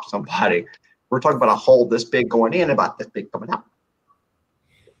stop somebody. We're talking about a hole this big going in, about this big coming out.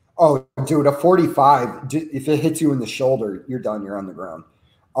 Oh, dude, a 45, if it hits you in the shoulder, you're done. You're on the ground.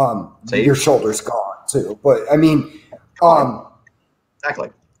 Your shoulder's gone, too. But, I mean, exactly.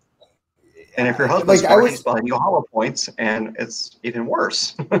 And if your husband's smart, he's behind you hollow points, and it's even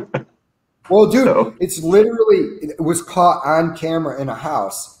worse. Well, dude, it's literally, it was caught on camera in a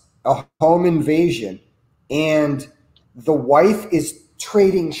house, a home invasion, and the wife is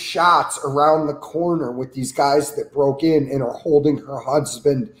trading shots around the corner with these guys that broke in and are holding her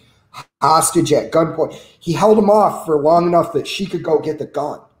husband hostage at gunpoint. He held him off for long enough that she could go get the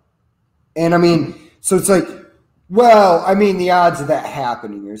gun. And I mean, so it's like, well, I mean, the odds of that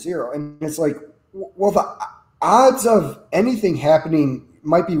happening are 0. And it's like, well, the odds of anything happening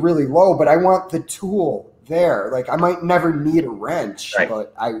might be really low, but I want the tool there. Like, I might never need a wrench,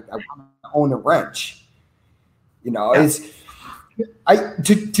 but I want to own a wrench. You know, it's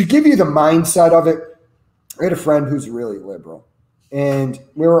to give you the mindset of it. I had a friend who's really liberal, and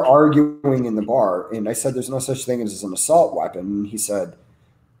we were arguing in the bar, and I said, there's no such thing as an assault weapon. And he said,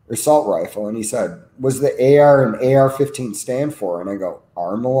 assault rifle. And he said, was the AR and AR-15 stand for? And I go,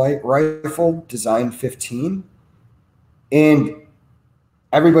 Armalite rifle, design 15? And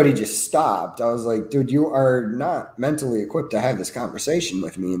everybody just stopped. I was like, dude, you are not mentally equipped to have this conversation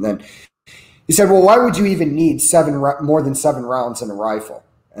with me. And then he said, well, why would you even need more than 7 rounds in a rifle?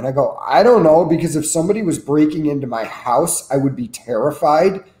 And I go, I don't know, because if somebody was breaking into my house, I would be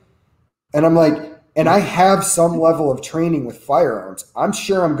terrified. And I'm like, and I have some level of training with firearms. I'm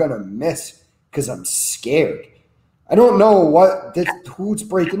sure I'm going to miss because I'm scared. I don't know who's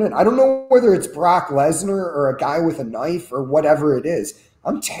breaking in. I don't know whether it's Brock Lesnar or a guy with a knife or whatever it is.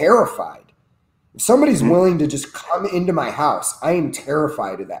 I'm terrified. If somebody's willing to just come into my house, I am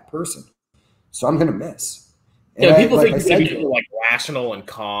terrified of that person. So I'm going to miss. And people think you're going to be like rational and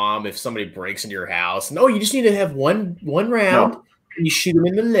calm if somebody breaks into your house. No, you just need to have one round. No. You shoot them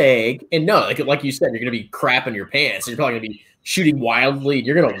in the leg. And no, like you said, you're going to be crapping your pants. You're probably going to be shooting wildly.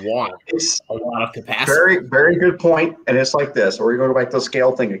 You're going to want a lot of capacity. Very, very good point. And it's like this. We're going to go back to the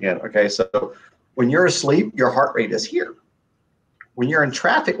scale thing again. Okay, so when you're asleep, your heart rate is here. When you're in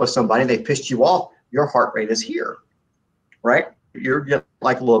traffic with somebody, they pissed you off, your heart rate is here, right? You're getting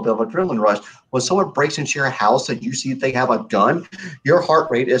like a little bit of adrenaline rush. When someone breaks into your house and you see they have a gun, your heart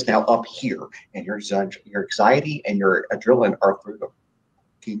rate is now up here, and your anxiety and your adrenaline are through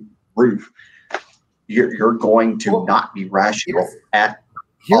the roof. You're going to not be rational at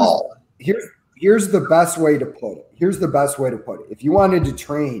all. Here's the best way to put it. If you wanted to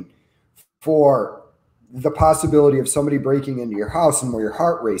train for the possibility of somebody breaking into your house and where your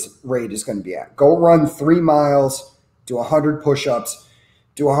heart rate is going to be at, go run 3 miles, do 100 push-ups,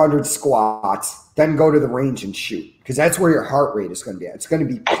 do 100 squats, then go to the range and shoot, because that's where your heart rate is going to be at. It's going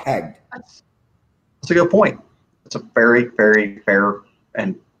to be pegged. That's a good point. It's a very, very fair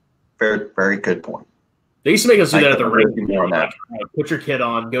and very, very good point. They used to make us do that at the range. Like, put your kit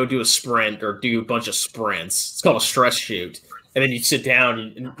on, go do a sprint or do a bunch of sprints. It's called a stress shoot. And then you'd sit down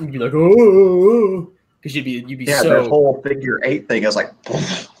and you'd be like, oh, because you'd be so. That whole figure 8 thing is like.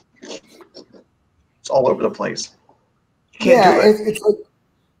 It's all over the place. You can't do it.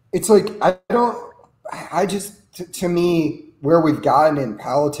 It's like to me, where we've gotten in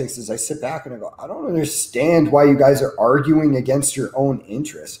politics is I sit back and I go, I don't understand why you guys are arguing against your own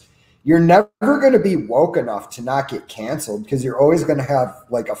interests. You're never going to be woke enough to not get canceled because you're always going to have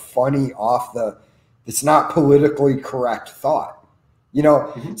like a funny it's not politically correct thought. You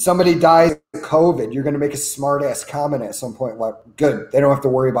know, somebody dies of COVID, you're going to make a smart ass comment at some point like, good, they don't have to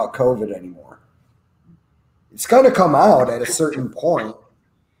worry about COVID anymore. It's going to come out at a certain point.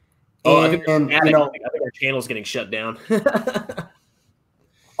 Oh, I think our channel's getting shut down.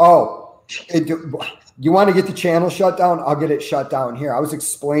 You want to get the channel shut down? I'll get it shut down here. I was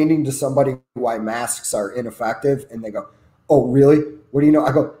explaining to somebody why masks are ineffective, and they go, oh, really? What do you know?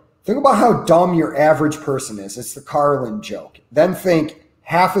 I go, think about how dumb your average person is. It's the Carlin joke. Then think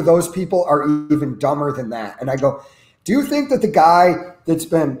half of those people are even dumber than that. And I go, do you think that the guy that's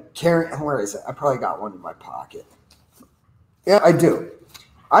been carrying, where is it? I probably got one in my pocket. Yeah, I do.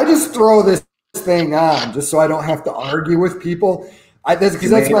 I just throw this thing on just so I don't have to argue with people. Because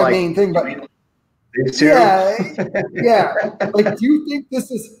that's my main thing. But yeah. Like, do you think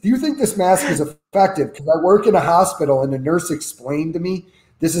this mask is effective? Because I work in a hospital and the nurse explained to me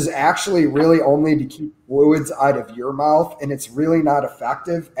this is actually really only to keep fluids out of your mouth, and it's really not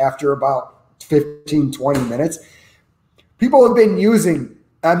effective after about 15, 20 minutes. People have been using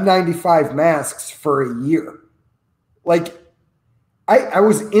N95 masks for a year. Like, I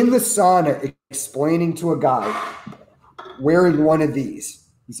was in the sauna explaining to a guy wearing one of these.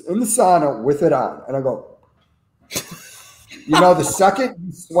 He's in the sauna with it on. And I go, the second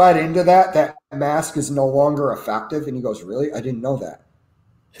you sweat into that mask is no longer effective. And he goes, really? I didn't know that.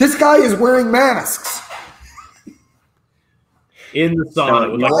 This guy is wearing masks. In the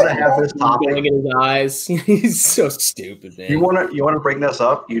sauna. You want to have this topic going in his eyes. He's so stupid, man. You want to bring this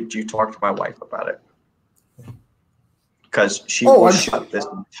up? You talk to my wife about it. Because she will shut this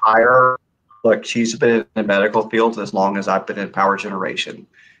entire – look, she's been in the medical field as long as I've been in power generation.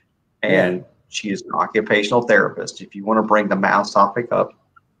 And she is an occupational therapist. If you want to bring the mask topic up,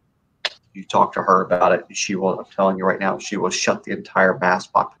 you talk to her about it. She will – I'm telling you right now, she will shut the entire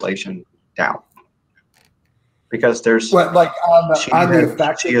mask population down. Because there's – on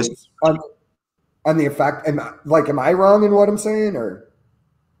the effect – am I wrong in what I'm saying or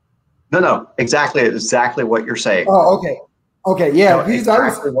 – No, exactly what you're saying. Oh, okay, yeah.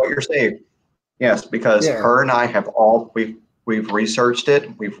 Exactly what you're saying. Yes, because her and I have we've researched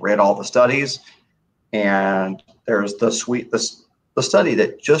it, we've read all the studies, and there's the study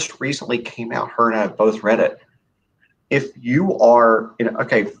that just recently came out. Her and I have both read it. If you are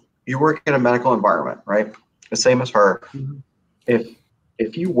you work in a medical environment, right? The same as her. Mm-hmm.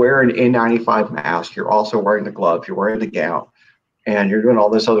 If you wear an N95 mask, you're also wearing the glove, you're wearing the gown, and you're doing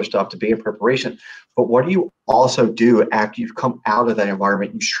all this other stuff to be in preparation. But what do you also do after you've come out of that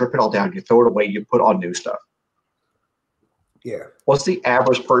environment? You strip it all down, you throw it away, you put on new stuff. Yeah. What's the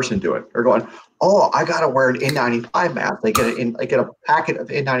average person doing? They're going, oh, I got to wear an N95 mask. They get a packet of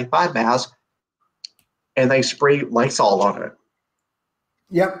N95 masks, and they spray Lysol on it.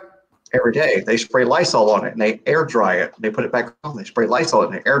 Yep. Every day. They spray Lysol on it, and they air dry it. They put it back on. They spray Lysol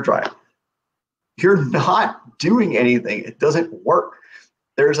and they air dry it. You're not doing anything. It doesn't work.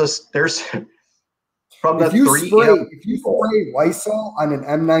 There's from the if you spray Lysol on an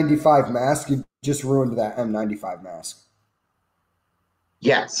M95 mask, you've just ruined that M95 mask.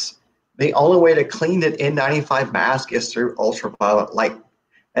 Yes. The only way to clean an N95 mask is through ultraviolet light.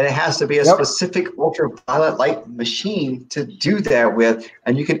 And it has to be a specific ultraviolet light machine to do that with.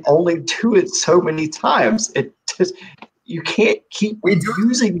 And you can only do it so many times. You can't keep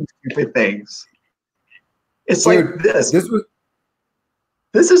using these stupid things. It's like this.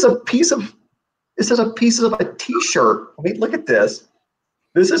 This is a piece of a t-shirt. I mean, look at this.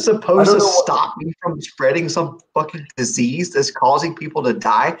 This is supposed to stop me from spreading some fucking disease that's causing people to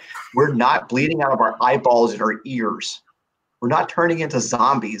die. We're not bleeding out of our eyeballs and our ears. We're not turning into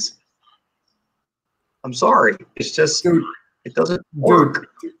zombies. I'm sorry. It's just, it doesn't work.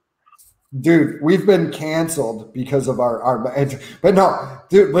 Dude, we've been canceled because of our but no,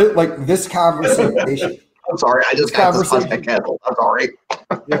 dude, like this conversation. I'm sorry. I just got canceled. I'm sorry.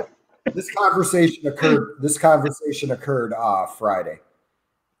 Yeah. This conversation occurred Friday.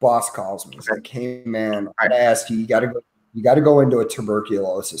 Boss calls me. He's like, hey man, I'd ask you, you gotta go into a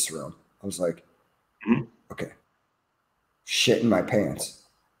tuberculosis room. I was like, okay. Shit in my pants.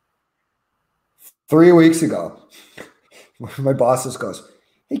 3 weeks ago, my boss just goes,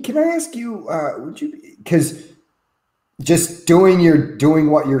 hey, can I ask you, would you, because just doing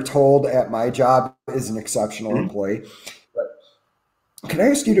what you're told at my job is an exceptional employee. But can I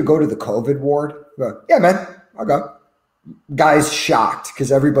ask you to go to the COVID ward? I go, yeah, man, I'll go. Guy's shocked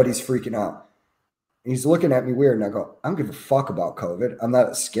because everybody's freaking out. He's looking at me weird, and I go, I don't give a fuck about COVID. I'm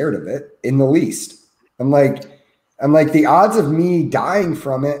not scared of it in the least. I'm like, the odds of me dying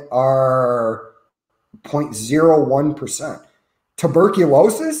from it are 0.01%.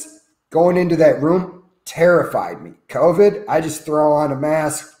 Tuberculosis, going into that room, terrified me. COVID, I just throw on a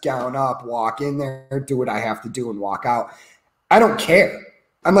mask, gown up, walk in there, do what I have to do, and walk out. I don't care.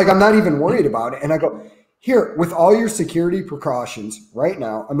 I'm like, I'm not even worried about it. And I go, here, with all your security precautions right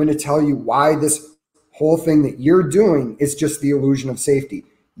now, I'm going to tell you why this whole thing that you're doing is just the illusion of safety.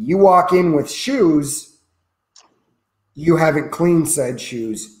 You walk in with shoes, you haven't cleaned said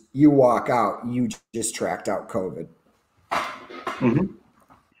shoes. You walk out, you just tracked out COVID. Mm-hmm.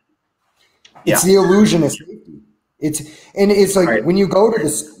 It's the illusion of safety. It's like right. when you go to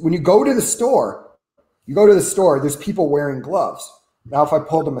the store, there's people wearing gloves. Now, if I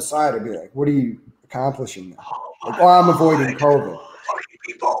pulled them aside, I'd be like, what are you accomplishing? Like, oh, I'm avoiding COVID.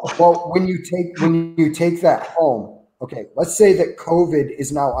 Well, when you take that home, okay, let's say that COVID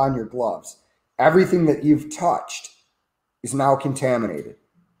is now on your gloves. Everything that you've touched is now contaminated.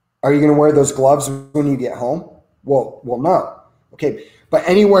 Are you going to wear those gloves when you get home? Well, no. Okay, but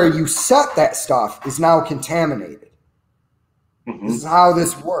anywhere you set that stuff is now contaminated. Mm-hmm. This is how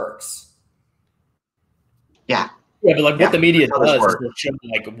this works. Yeah. Yeah, but like what the media does is they'll show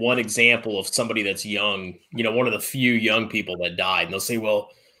like one example of somebody that's young, one of the few young people that died, and they'll say, well,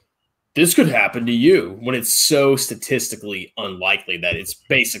 this could happen to you, when it's so statistically unlikely that it's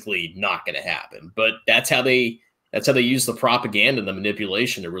basically not going to happen. But that's how they use the propaganda and the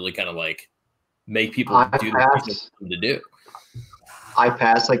manipulation to really kind of like make people do what they want to do. I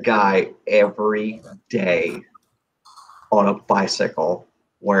pass a guy every day on a bicycle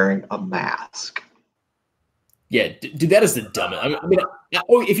wearing a mask. Yeah, dude, that is the dumbest. I mean,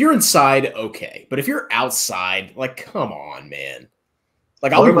 if you're inside, okay, but if you're outside, like, come on, man.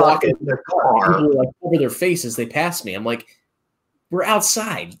 Like, I'll be walking in their car, people are like over their faces, they pass me. I'm like, we're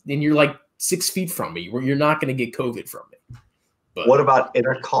outside, and you're like 6 feet from me. You're not going to get COVID from me. But what about in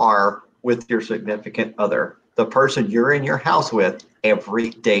a car with your significant other, the person you're in your house with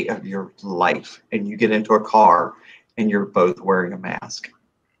every day of your life, and you get into a car and you're both wearing a mask?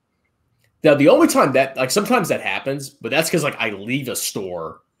 Now, the only time that, like, sometimes that happens, but that's because, like, I leave a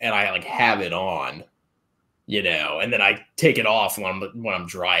store and I, like, have it on, and then I take it off when I'm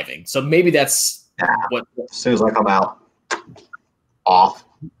driving. So maybe that's what. As soon as I come out, off.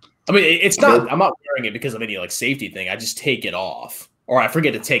 I mean, it's not. I'm not wearing it because of any, like, safety thing. I just take it off, or I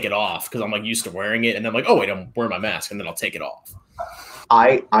forget to take it off because I'm, like, used to wearing it, and then I'm like, oh wait, I'm wearing my mask, and then I'll take it off.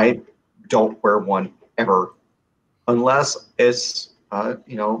 I don't wear one ever, unless it's. I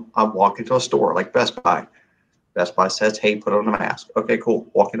walk into a store like Best Buy. Best Buy says, hey, put on a mask. Okay, cool.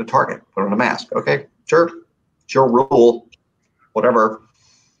 Walk into Target, put on a mask. Okay, sure. It's your rule. Whatever.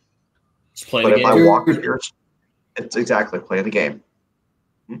 Just play but the if game. I walk in here, it's exactly playing the game.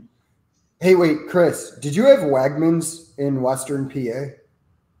 Hey, wait, Chris, did you have Wegmans in Western PA?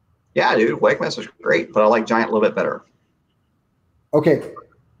 Yeah, dude. Wegmans is great, but I like Giant a little bit better. Okay.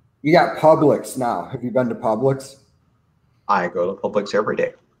 You got Publix now. Have you been to Publix? I go to Publix every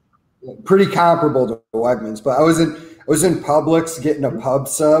day. Pretty comparable to Wegmans, but I was in Publix getting a pub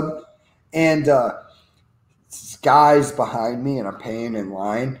sub, and this guy's behind me, and I'm paying in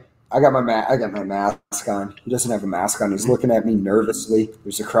line. I got my mask on. He doesn't have a mask on. He's looking at me nervously.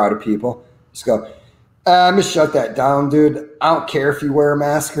 There's a crowd of people. Just go, I'm gonna shut that down, dude. I don't care if you wear a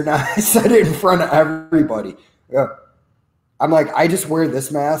mask or not. I said it in front of everybody. Yeah. I'm like, I just wear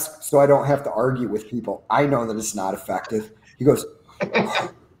this mask so I don't have to argue with people. I know that it's not effective. He goes,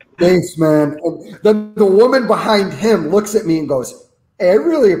 thanks, man. And then the woman behind him looks at me and goes, hey, I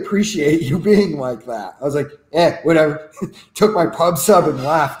really appreciate you being like that. I was like, whatever. Took my pub sub and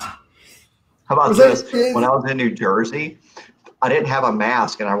left. How about this? When I was in New Jersey, I didn't have a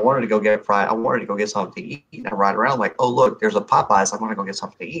mask, and I wanted to go get something to eat. And I ride around like, oh, look, there's a Popeyes. I want to go get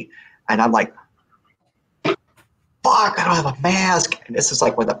something to eat. And I'm like, fuck, I don't have a mask. And this is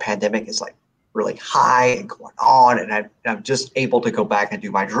like when the pandemic is like really high and going on. And I'm just able to go back and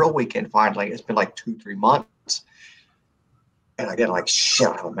do my drill weekend finally. It's been like 2-3 months. And I get like, shit,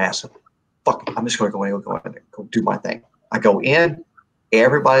 I don't have a mask. Fuck it, I'm just going to go do my thing. I go in,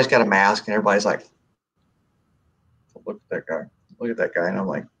 everybody's got a mask, and everybody's like, look at that guy. Look at that guy. And I'm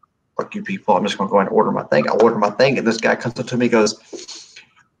like, fuck you people. I'm just going to go and order my thing. I order my thing. And this guy comes up to me and goes,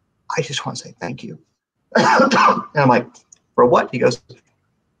 I just want to say thank you. And I'm like, for what? He goes,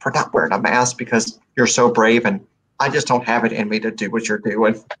 for not wearing a mask because you're so brave and I just don't have it in me to do what you're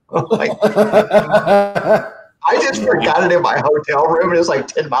doing. Like, I I just forgot it in my hotel room, and it was like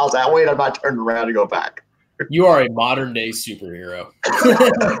 10 miles that way, and I'm not turning around to go back. You are a modern day superhero.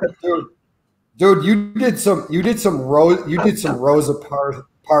 Dude, you did some Rosa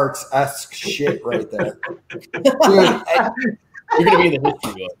Parks-esque shit right there. Dude, you're gonna be in the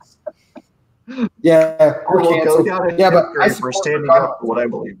history books. Yeah, we're canceled. But we're standing up for what I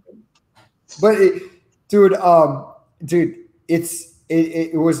believe in. But dude,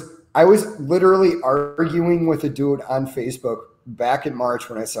 it was. I was literally arguing with a dude on Facebook back in March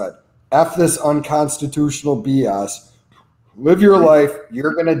when I said, "F this unconstitutional BS. Live your life.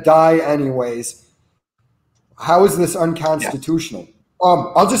 You're gonna die anyways. How is this unconstitutional?"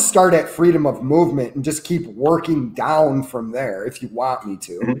 Yeah. I'll just start at freedom of movement and just keep working down from there if you want me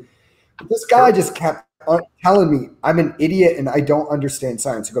to. Mm-hmm. This guy just kept telling me I'm an idiot and I don't understand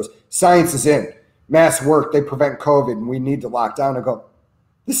science. He goes, "Science is in. Mass work. They prevent COVID and we need to lock down." I go,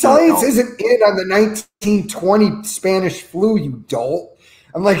 "The science isn't in on the 1920 Spanish flu, you dolt."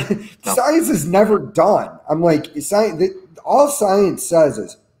 I'm like, science is never done. I'm like, all science says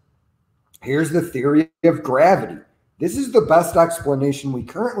is, here's the theory of gravity. This is the best explanation we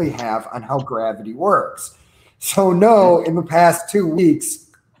currently have on how gravity works. So no, in the past 2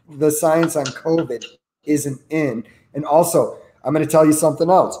 weeks, the science on COVID isn't in. And also, I'm going to tell you something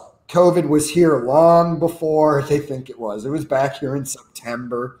else. COVID was here long before they think it was. It was back here in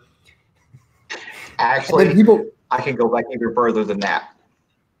September. Actually, I can go back even further than that.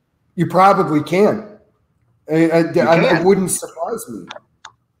 You probably can. It wouldn't surprise me.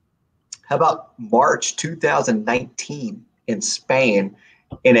 How about March 2019 in Spain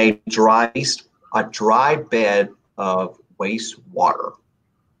in a dry bed of wastewater?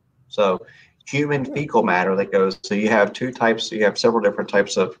 So human fecal matter that goes, so you have several different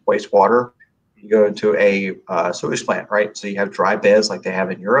types of wastewater. You go into a sewage plant, right? So you have dry beds like they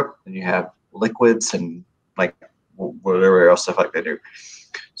have in Europe, and you have liquids and like whatever else stuff like they do.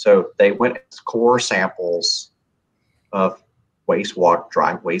 So they went core samples of wastewater,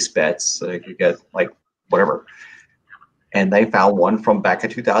 dry waste beds, so they could get like whatever. And they found one from back in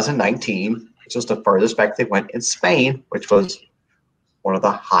 2019, which was the furthest back they went in Spain, which was one of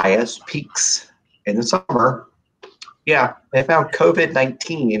the highest peaks in the summer. Yeah, they found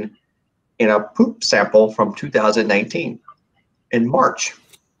COVID-19 in a poop sample from 2019 in March.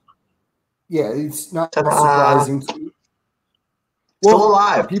 Yeah, it's not surprising. Still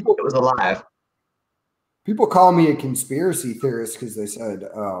alive. It was alive. People call me a conspiracy theorist because they said,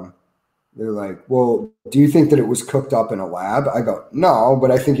 they're like, "Well, do you think that it was cooked up in a lab?" I go, "No, but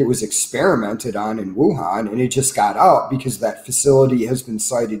I think it was experimented on in Wuhan and it just got out because that facility has been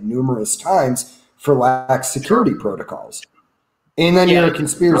cited numerous times for lax security protocols." And then you're a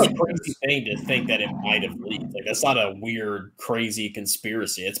conspiracy theorist. It's a crazy thing to think that it might have leaked. Like, that's not a weird, crazy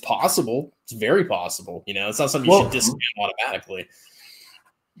conspiracy. It's possible. It's very possible. You know, it's not something you should discount automatically.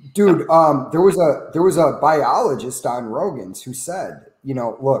 Dude, there was a biologist on Rogan's who said, you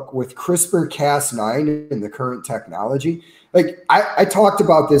know, look, with CRISPR-Cas9 and the current technology, like I talked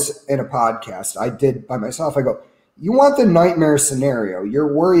about this in a podcast I did by myself. I go, you want the nightmare scenario.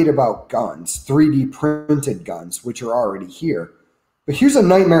 You're worried about guns, 3D printed guns, which are already here. But here's a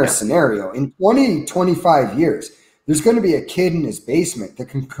nightmare scenario. In 20, 25 years, there's going to be a kid in his basement that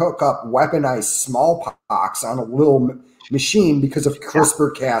can cook up weaponized smallpox on a little machine because of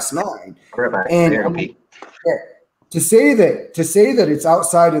CRISPR-Cas9. And to say that it's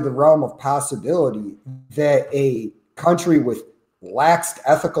outside of the realm of possibility that a country with laxed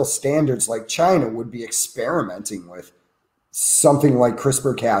ethical standards like China would be experimenting with something like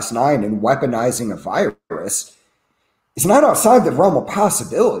CRISPR-Cas9 and weaponizing a virus is not outside the realm of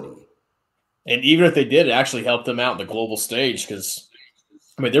possibility. And even if they did, it actually helped them out in the global stage because,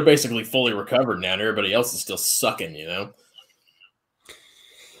 I mean, they're basically fully recovered now and everybody else is still sucking, you know?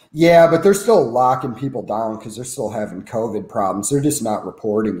 Yeah, but they're still locking people down because they're still having COVID problems. They're just not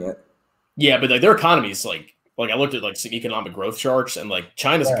reporting it. Yeah, but like their economy's like I looked at like some economic growth charts and like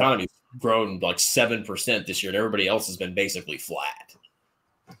China's economy's grown like 7% this year and everybody else has been basically flat.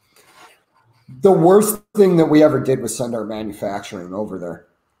 The worst thing that we ever did was send our manufacturing over there.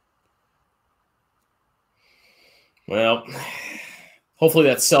 Well, hopefully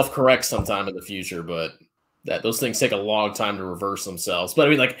that self-corrects sometime in the future, but those things take a long time to reverse themselves. But I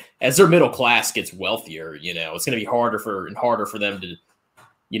mean, like as their middle class gets wealthier, you know, it's going to be harder for them to,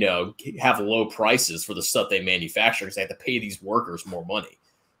 you know, have low prices for the stuff they manufacture because they have to pay these workers more money.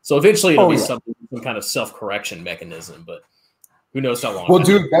 So eventually it'll be some kind of self-correction mechanism, but who knows how long. Well,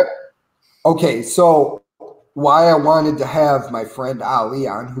 dude, okay, so why I wanted to have my friend Ali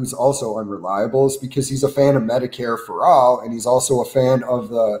on, who's also unreliable, is because he's a fan of Medicare for All, and he's also a fan of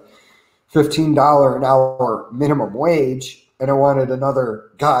the $15 an hour minimum wage, and I wanted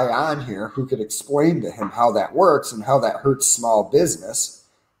another guy on here who could explain to him how that works and how that hurts small business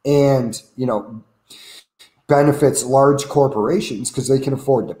and, you know, benefits large corporations because they can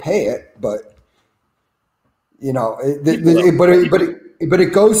afford to pay it. But, you know, but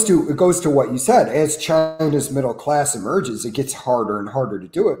it goes to what you said. As China's middle class emerges, it gets harder and harder to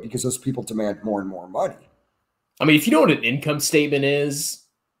do it because those people demand more and more money. I mean, if you know what an income statement is,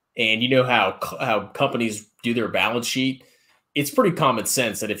 and you know how companies do their balance sheet, it's pretty common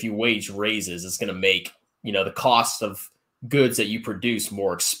sense that if you wage raises, it's going to make, you know, the cost of goods that you produce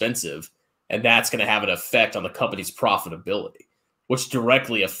more expensive, and that's going to have an effect on the company's profitability, which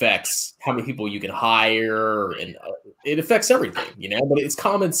directly affects how many people you can hire, and it affects everything, you know. But it's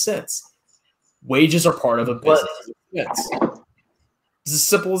common sense. Wages are part of a business. It's as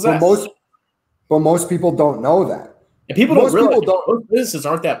simple as that. But most people don't know that. And people don't realize most businesses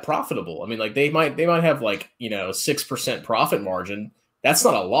aren't that profitable. I mean, like they might have like, you know, 6% profit margin. That's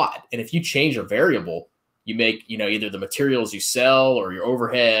not a lot. And if you change a variable, you make, you know, either the materials you sell or your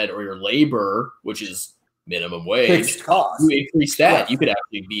overhead or your labor, which is minimum wage, fixed cost. You increase that, you could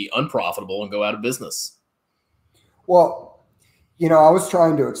actually be unprofitable and go out of business. Well, you know, I was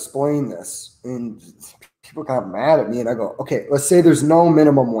trying to explain this and people got mad at me, and I go, okay, let's say there's no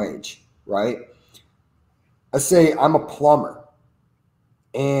minimum wage, right? I say I'm a plumber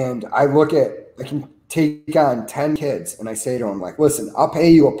and I can take on 10 kids and I say to them, like, listen, I'll pay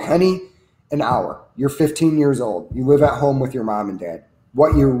you a penny an hour. You're 15 years old. You live at home with your mom and dad.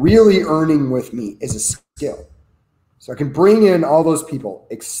 What you're really earning with me is a skill. So I can bring in all those people,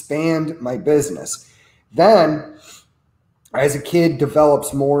 expand my business. Then as a kid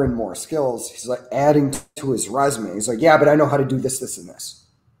develops more and more skills, he's like adding to his resume. He's like, yeah, but I know how to do this, this, and this.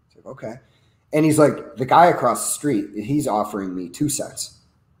 It's like, okay. And he's like, the guy across the street, he's offering me 2 cents.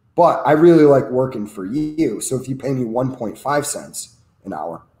 But I really like working for you. So if you pay me 1.5 cents an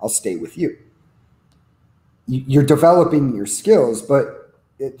hour, I'll stay with you. You're developing your skills, but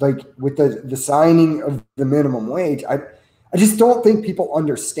like with the signing of the minimum wage, I just don't think people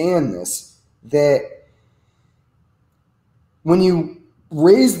understand this, that when you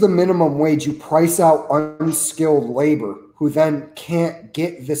raise the minimum wage, you price out unskilled labor who then can't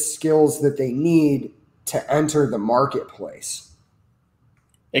get the skills that they need to enter the marketplace.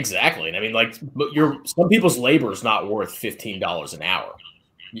 Exactly. And I mean, like, some people's labor is not worth $15 an hour.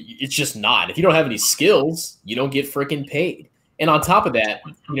 It's just not. If you don't have any skills, you don't get freaking paid. And on top of that,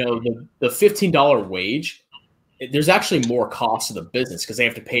 you know, the $15 wage, there's actually more cost to the business because they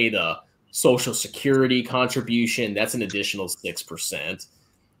have to pay the Social Security contribution. That's an additional 6%.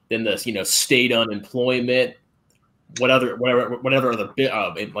 Then the, you know, state unemployment, whatever other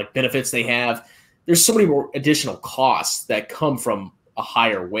like benefits they have. There's so many more additional costs that come from a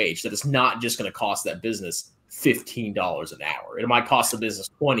higher wage that it's not just going to cost that business $15 an hour. It might cost the business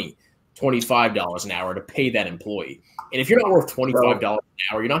 $20, $25 an hour to pay that employee. And if you're not worth $25 an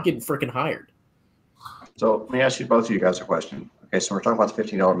hour, you're not getting freaking hired. So let me ask you, both of you guys, a question. Okay, so we're talking about the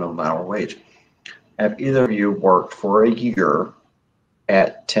 $15 minimum hour wage. Have either of you worked for a year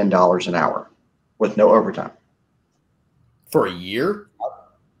at $10 an hour with no overtime? For a year?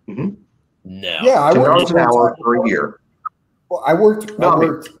 Mm-hmm. No. Yeah, I worked $10 an hour for a year. Well, I worked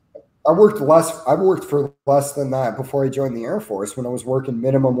for less than that before I joined the Air Force. When I was working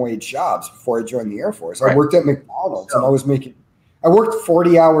minimum wage jobs before I joined the Air Force, right. I worked at McDonald's and I worked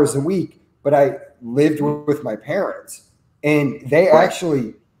 40 hours a week, but I lived with my parents. And they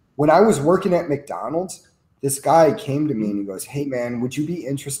actually, when I was working at McDonald's, this guy came to me and he goes, hey man, would you be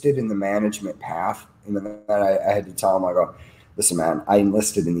interested in the management path? And then I had to tell him, I go, listen man, I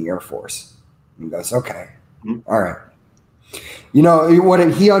enlisted in the Air Force. And he goes, okay, all right. You know,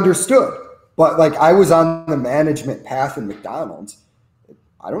 he understood, but like I was on the management path in McDonald's.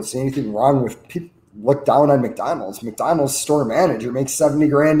 I don't see anything wrong with people look down on McDonald's. McDonald's store manager makes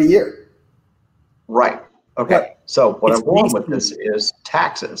 $70,000 a year. Right. Okay. So what I'm going with this is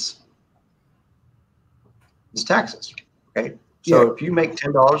taxes. It's taxes. Okay. So if you make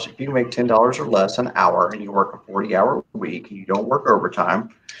 $10 or less an hour and you work a 40-hour week and you don't work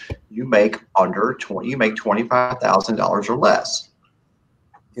overtime, you make $25,000 or less.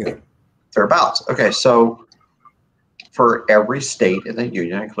 Yeah. Thereabouts. Okay. So for every state in the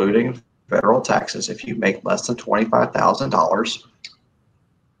union, including federal taxes, if you make less than $25,000,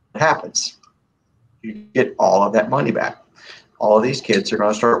 what happens? You get all of that money back. All of these kids are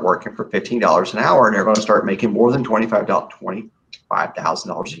going to start working for $15 an hour, and they're going to start making more than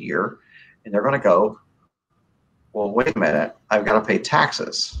 $25,000 a year. And they're going to go, well, wait a minute, I've got to pay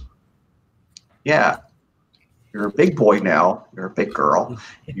taxes. Yeah. You're a big boy now. You're a big girl.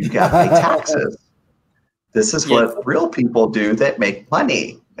 You got to pay taxes. This is what real people do that make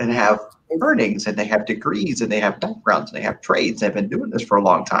money and have earnings, and they have degrees, and they have backgrounds, and they have trades. They've been doing this for a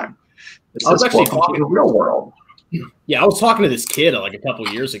long time. This I was is actually talking to the real world. Yeah, I was talking to this kid like a couple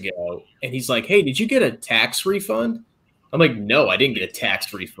of years ago, and he's like, "Hey, did you get a tax refund?" I'm like, "No, I didn't get a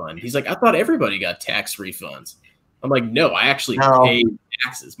tax refund." He's like, "I thought everybody got tax refunds." I'm like, "No, I actually paid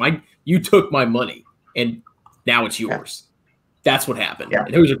taxes. You took my money, and now it's yours." That's what happened. Yeah.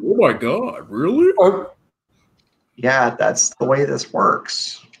 And he was like, "Oh my god, really?" Yeah, that's the way this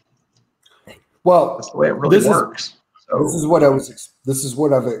works. Well, that's the way it really works. So this is what I was. This is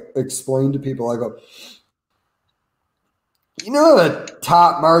what I've explained to people. I go, you know what the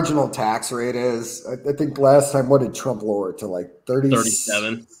top marginal tax rate is? I think last time, what did Trump lower it to, like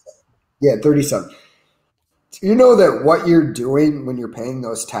 37? Yeah, 37. Do you know that what you're doing when you're paying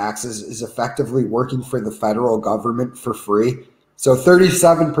those taxes is effectively working for the federal government for free? So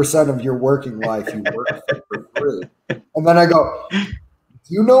 37% of your working life you work for free. And then I go, do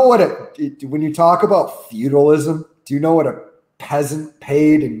you know what when you talk about feudalism, do you know what a peasant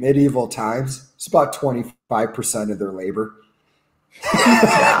paid in medieval times? It's about 25% of their labor.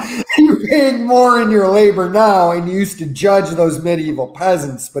 You're paying more in your labor now, and you used to judge those medieval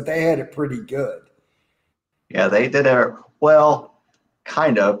peasants, but they had it pretty good. Yeah, they did it well.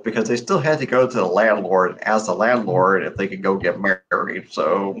 Kind of, because they still had to go to the landlord as the landlord if they could go get married.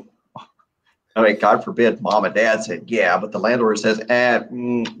 So, I mean, God forbid mom and dad said, yeah, but the landlord says,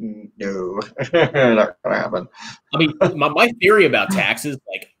 no, not going to happen. I mean, my theory about taxes,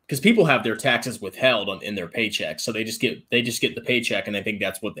 like, because people have their taxes withheld in their paycheck. So they just get the paycheck and they think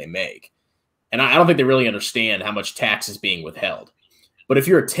that's what they make. And I don't think they really understand how much tax is being withheld. But if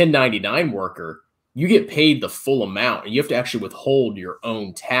you're a 1099 worker, you get paid the full amount, and you have to actually withhold your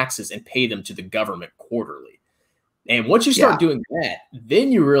own taxes and pay them to the government quarterly. And once you start doing that, then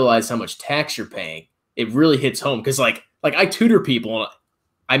you realize how much tax you're paying. It really hits home because like I tutor people, and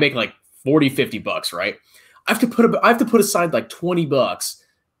I make like $40-50, right? I have to put aside like $20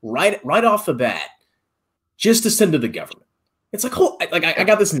 right off the bat just to send to the government. It's like, I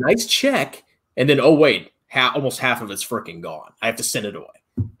got this nice check, and then oh wait, almost half of it's freaking gone. I have to send it away,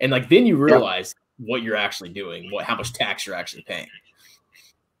 and like then you realize what you're actually doing, how much tax you're actually paying.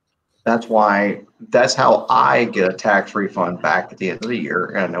 That's how I get a tax refund back at the end of the year.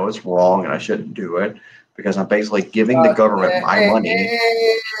 And I know it's wrong and I shouldn't do it because I'm basically giving the government my money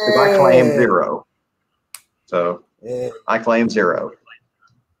because I claim zero. So I claim zero.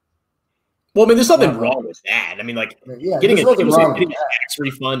 Well, I mean, there's nothing wrong with that. I mean, like getting a tax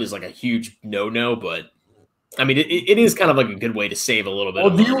refund is like a huge no-no, but I mean, it is kind of like a good way to save a little bit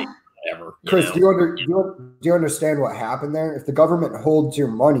of money. Chris, do you understand what happened there? If the government holds your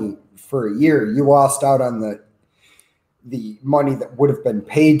money for a year, you lost out on the money that would have been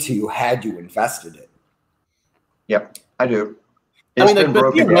paid to you had you invested it. Yep, I do. It's been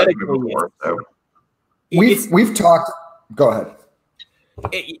broken down before, so we've talked. Go ahead.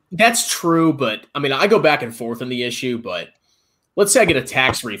 That's true, but I mean, I go back and forth on the issue. But let's say I get a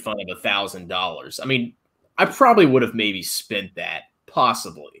tax refund of $1,000. I mean, I probably would have maybe spent that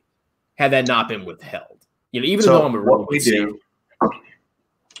possibly had that not been withheld. You know, even though I'm a what we do.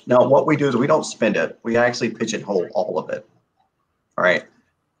 Now, what we do is we don't spend it. We actually pigeonhole all of it. All right.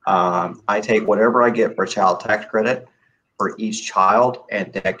 I take whatever I get for child tax credit for each child,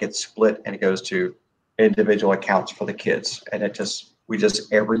 and that gets split and it goes to individual accounts for the kids. And we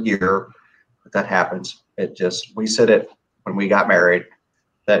just every year that happens, we said it when we got married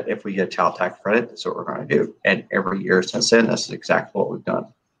that if we get child tax credit, that's what we're going to do. And every year since then, that's exactly what we've done.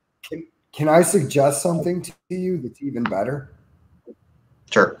 Can I suggest something to you that's even better?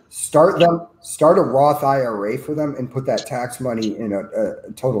 Sure. Start a Roth IRA for them and put that tax money in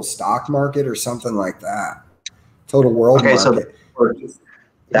a total stock market or something like that. Total world market. So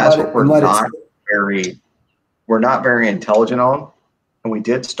that's what we're not very intelligent on. And we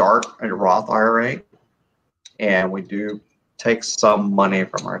did start a Roth IRA, and we do take some money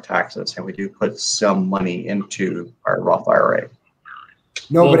from our taxes, and we do put some money into our Roth IRA.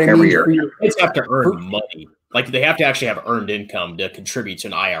 No, but every year, kids have to earn money. Like they have to actually have earned income to contribute to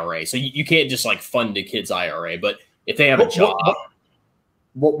an IRA. So you can't just like fund a kid's IRA. But if they have a job,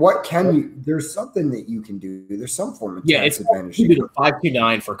 what can you? There's something that you can do. There's some form of tax advantage. You do the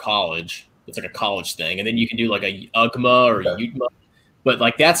 529 for college. It's like a college thing, and then you can do like a UGMA or a UTMA. But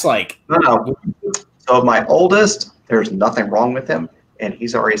like that's like no. So my oldest, there's nothing wrong with him, and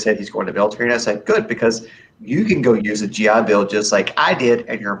he's already said he's going to military. And I said, good, because you can go use a GI Bill just like I did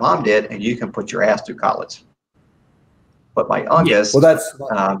and your mom did, and you can put your ass through college. But my youngest, well, that's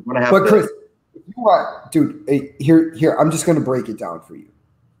I'm going to have but Chris, you want, dude, here, I'm just going to break it down for you.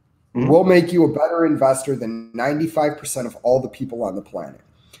 Mhm. We'll make you a better investor than 95% of all the people on the planet.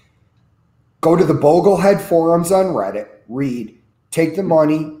 Go to the Boglehead forums on Reddit, read, take the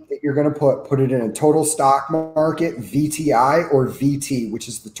money that you're going to put it in a total stock market, VTI or VT, which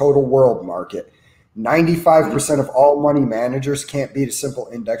is the total world market. 95% of all money managers can't beat a simple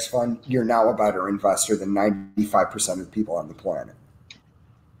index fund. You're now a better investor than 95% of the people on the planet.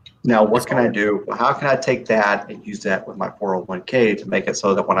 Now, what can I do? How can I take that and use that with my 401k to make it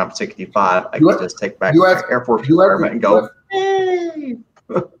so that when I'm 65, I can just take back my Air Force retirement and go, hey.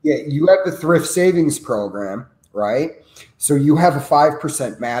 Yeah, you have the thrift savings program, right? So you have a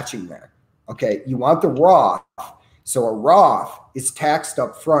 5% matching there. Okay, you want the Roth. So a Roth is taxed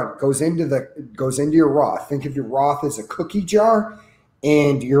up front, goes into your Roth. Think of your Roth as a cookie jar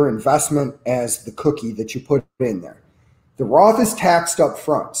and your investment as the cookie that you put in there. The Roth is taxed up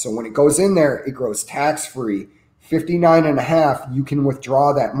front. So when it goes in there, it grows tax-free. 59.5, you can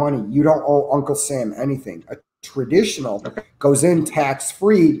withdraw that money. You don't owe Uncle Sam anything. A traditional goes in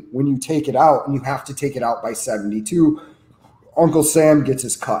tax-free when you take it out, and you have to take it out by 72. Uncle Sam gets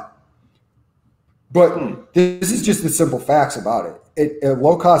his cut. But this is just the simple facts about it.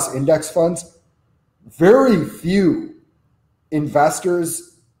 Low-cost index funds, very few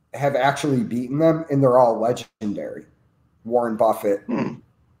investors have actually beaten them, and they're all legendary. Warren Buffett,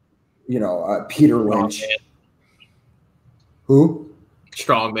 Peter Lynch. Who?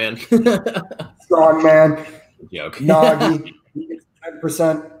 Strongman. Strongman. Joke. Naugy.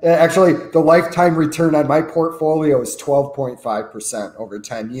 10%. Actually, the lifetime return on my portfolio is 12.5% over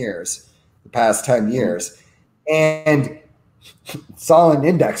 10 years, the past 10 years. And it's all in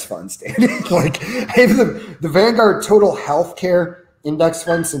index funds, Dan. Like, I have the Vanguard Total Healthcare Index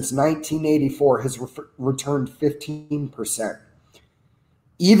Fund since 1984 has returned 15%.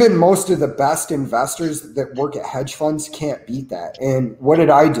 Even most of the best investors that work at hedge funds can't beat that. And what did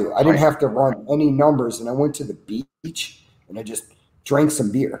I do? I didn't have to run any numbers, and I went to the beach and I just drank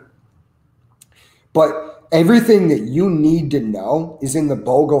some beer. But everything that you need to know is in the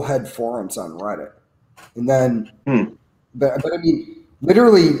Boglehead forums on Reddit. And then, but I mean,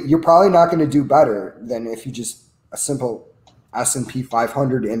 literally, you're probably not going to do better than if you just a simple S&P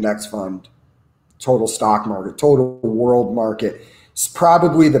 500 index fund, total stock market, total world market. It's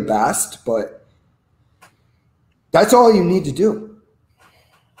probably the best, but that's all you need to do.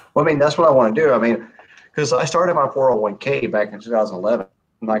 Well, I mean, that's what I want to do. I mean, because I started my 401k back in 2011.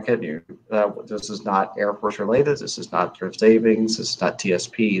 I'm not kidding you. This is not Air Force related. This is not thrift savings. This is not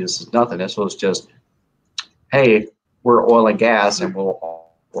TSP. This is nothing. This was just, hey, we're oil and gas and we'll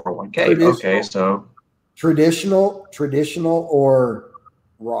 401k. Okay, so. Traditional or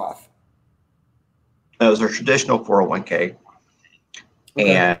Roth? Those are traditional 401k.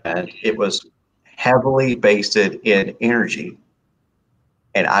 Okay. And it was heavily based in energy.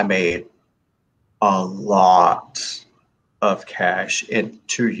 And I made a lot of cash in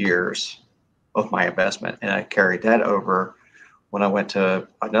 2 years of my investment. And I carried that over when I went to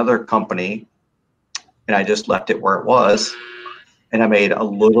another company and I just left it where it was. And I made a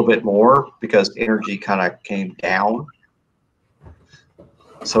little bit more because energy kind of came down.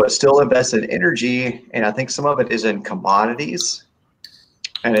 So it's still invested in energy. And I think some of it is in commodities.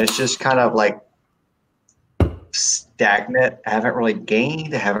 And it's just kind of like stagnant. I haven't really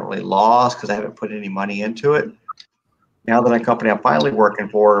gained. I haven't really lost because I haven't put any money into it. Now that a company I'm finally working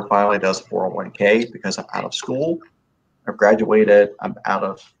for finally does 401k because I'm out of school. I've graduated. I'm out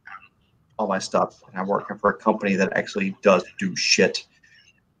of all my stuff. And I'm working for a company that actually does do shit.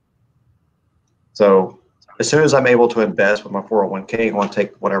 So as soon as I'm able to invest with my 401k, I want to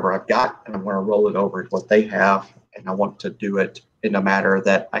take whatever I've got and I want to roll it over to what they have. And I want to do it in a manner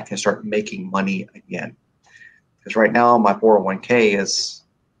that I can start making money again. Because right now my 401k is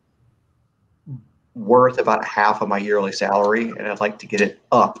worth about half of my yearly salary, and I'd like to get it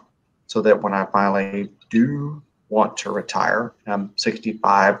up so that when I finally do want to retire, I'm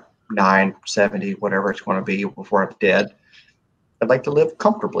 65, 9, 70, whatever it's going to be before I'm dead, I'd like to live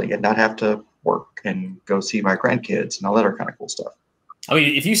comfortably and not have to work and go see my grandkids and all that other kind of cool stuff. I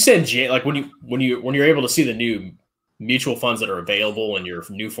mean, if you send like when you're able to see the new mutual funds that are available in your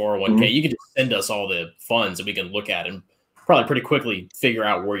new 401k, you can just send us all the funds that we can look at and probably pretty quickly figure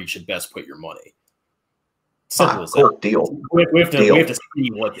out where you should best put your money. Simple as that. Deal. We have to see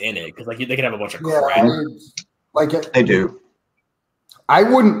what's in it because like they can have a bunch of crap. They do. I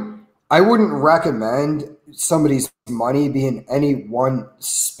wouldn't recommend somebody's money being any one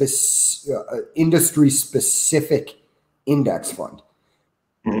industry specific index fund.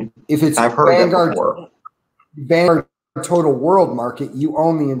 If it's I've heard that before. Vanguard total world market, you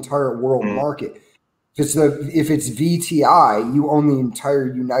own the entire world market. If it's VTI, you own the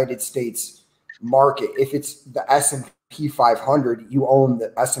entire United States market. If it's the S&P 500, you own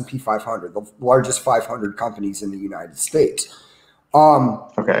the S&P 500, the largest 500 companies in the United States.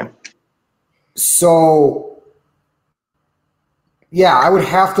 Okay. So, yeah, I would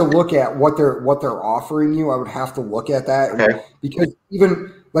have to look at what they're offering you. I would have to look at that, okay. Because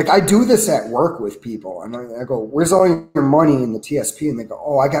even like I do this at work with people, and I go, "Where's all your money in the TSP?" And they go,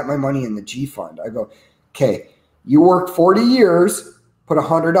 "Oh, I got my money in the G fund." I go, "Okay, you worked 40 years, put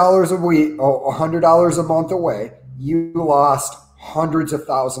 $100 a week, $100 a month away. You lost hundreds of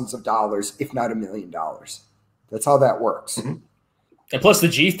thousands of dollars, if not $1 million. That's how that works." Mm-hmm. And plus, the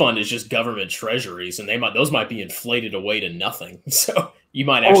G fund is just government treasuries, and those might be inflated away to nothing. So you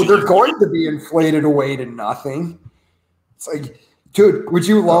might actually. Oh, they're going to be inflated away to nothing. It's like, dude, would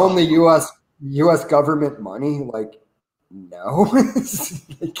you loan the U.S. government money? Like, no.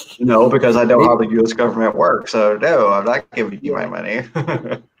 Like, no, because I know how the U.S. government works. So no, I'm not giving you my money.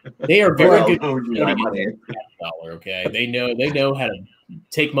 They are very good. Money. Dollar, okay, they know how to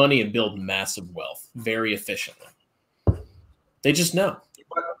take money and build massive wealth very efficiently. They just know.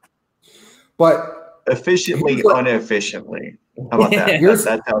 But efficiently, inefficiently. How about that?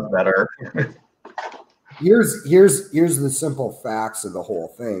 That sounds better. Here's the simple facts of the whole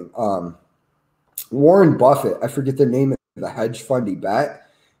thing. Warren Buffett, I forget the name of the hedge fund he bet,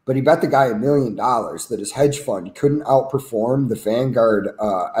 but he bet the guy $1 million that his hedge fund couldn't outperform the Vanguard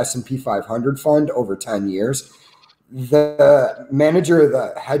S&P 500 fund over 10 years. The manager of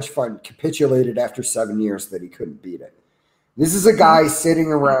the hedge fund capitulated after 7 years that he couldn't beat it. This is a guy sitting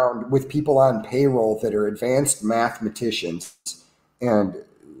around with people on payroll that are advanced mathematicians and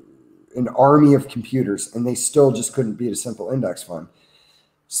an army of computers, and they still just couldn't beat a simple index fund.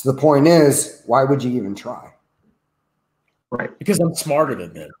 So the point is, why would you even try? Right. Because I'm smarter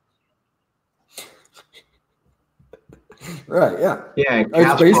than them. Right, yeah. Yeah, and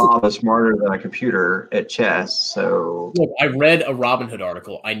Kasparov is smarter than a computer at chess. So look, I read a Robinhood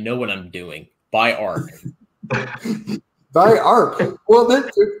article. I know what I'm doing. Buy ARK. Buy ARK. Well,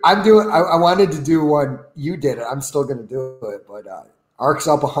 I wanted to do one. You did it. I'm still going to do it, but ARK's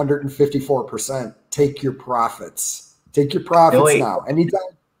up 154%. Take your profits. Take your profits now. Anytime.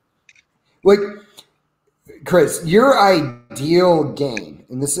 Like, Chris, your ideal gain,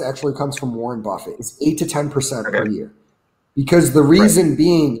 and this actually comes from Warren Buffett, is 8 to 10% per year. Because the reason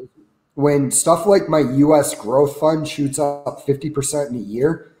being, when stuff like my U.S. growth fund shoots up 50% in a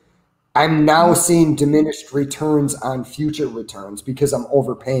year, I'm now seeing diminished returns on future returns because I'm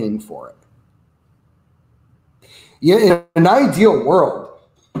overpaying for it. Yeah, in an ideal world,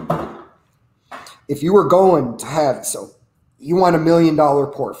 if you were going to have, so you want $1 million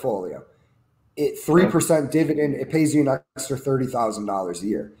portfolio, 3% dividend, it pays you an extra $30,000 a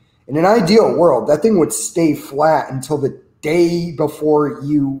year. In an ideal world, that thing would stay flat until the day before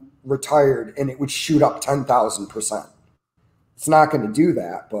you retired, and it would shoot up 10,000%. It's not going to do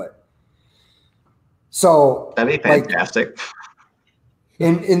that, but so that'd be fantastic.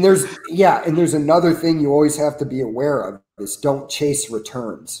 And there's another thing you always have to be aware of is don't chase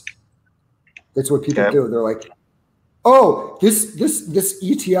returns. That's what people do. They're like, oh, this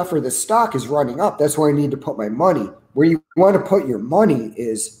ETF or this stock is running up. That's where I need to put my money. Where you want to put your money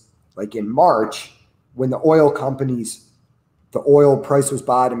is like in March when the oil price was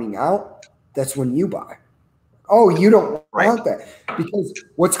bottoming out. That's when you buy. Oh, you don't want that, because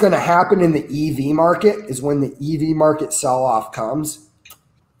what's going to happen in the EV market is when the EV market sell-off comes,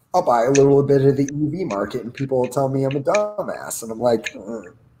 I'll buy a little bit of the EV market and people will tell me I'm a dumbass. And I'm like, all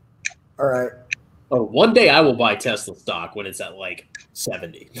right. Oh, one day I will buy Tesla stock when it's at like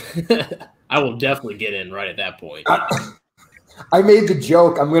 70. I will definitely get in right at that point. I made the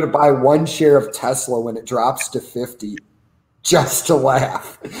joke, I'm going to buy 1 share of Tesla when it drops to 50. Just to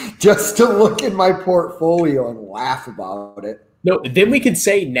laugh, just to look at my portfolio and laugh about it. No, then we can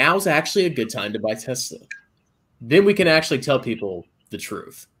say now's actually a good time to buy Tesla. Then we can actually tell people the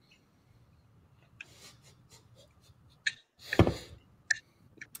truth.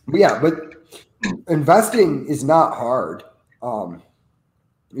 Yeah, but investing is not hard. You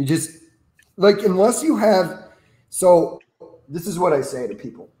just unless you have. So this is what I say to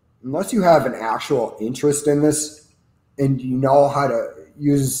people: unless you have an actual interest in this, and you know how to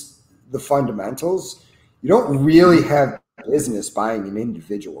use the fundamentals, you don't really have business buying an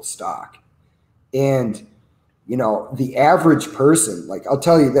individual stock. And, the average person, like, I'll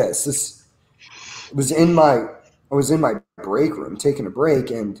tell you this was I was in my break room taking a break,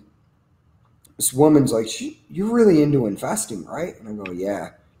 and this woman's like, you're really into investing, right? And I go, yeah.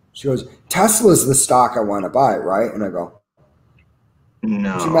 She goes, Tesla's the stock I want to buy, right? And I go,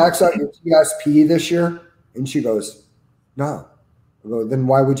 No. did you max out your TSP this year? And she goes, no. I go, then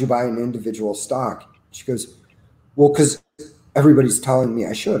why would you buy an individual stock? She goes, well, because everybody's telling me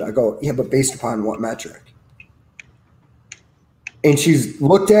I should. I go, yeah, but based upon what metric? And she's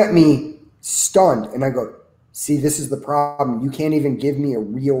looked at me stunned. And I go, see, this is the problem. You can't even give me a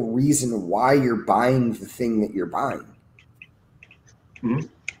real reason why you're buying the thing that you're buying. Mm-hmm.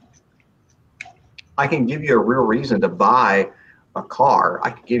 I can give you a real reason to buy a car. I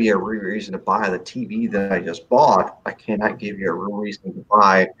can give you a real reason to buy the TV that I just bought. I cannot give you a real reason to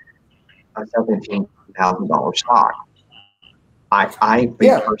buy a $17,000 stock.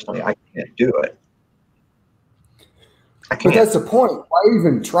 Personally, I can't do it. I can't. But that's the point. Why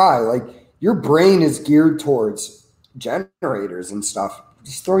even try? Like, your brain is geared towards generators and stuff.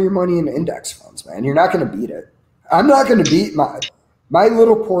 Just throw your money into index funds, man. You're not going to beat it. I'm not going to beat my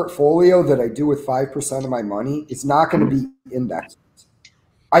little portfolio that I do with 5% of my money is not going to be index funds.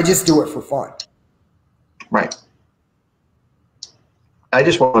 I just do it for fun. Right. I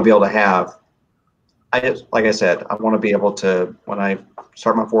just want to be able to have, like I said, I want to be able to, when I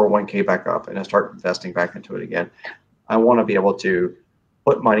start my 401k back up and I start investing back into it again, I want to be able to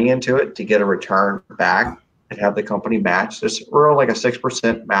put money into it to get a return back and have the company match. This we're like a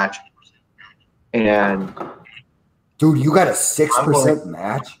 6% match. And dude, you got a 6%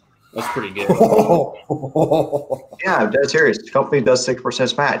 match? That's pretty good. Yeah, I'm dead serious. The company does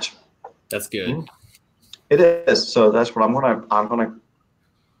 6% match. That's good. It is. So that's what I'm gonna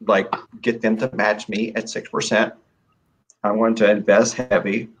like get them to match me at 6%. I'm going to invest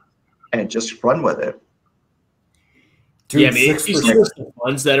heavy and just run with it. Dude, yeah, I mean, the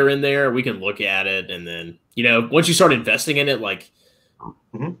funds that are in there, we can look at it, and then once you start investing in it, like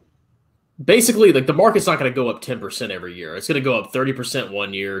basically, like the market's not going to go up 10% every year. It's going to go up 30%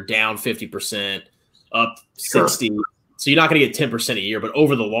 one year, down 50%, up 60. So you're not going to get 10% a year, but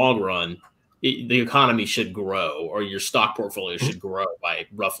over the long run, the economy should grow, or your stock portfolio should grow by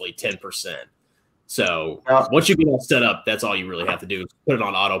roughly 10%. So once you get all set up, that's all you really have to do. Put it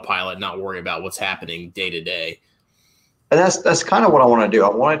on autopilot, not worry about what's happening day to day. And that's kind of what I want to do. I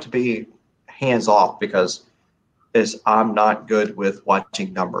want it to be hands off because I'm not good with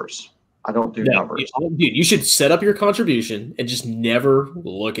watching numbers. I don't do numbers. Dude, you should set up your contribution and just never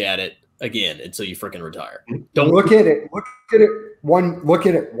look at it again until you freaking retire. Don't look at it. Look at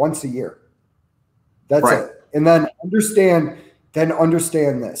it once a year. That's it. And then understand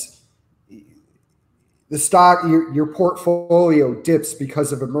this. The stock, your portfolio dips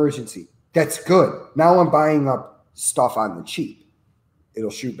because of emergency. That's good. Now I'm buying up stuff on the cheap.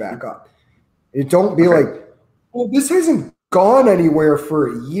 It'll shoot back up. It don't be like, well, this hasn't gone anywhere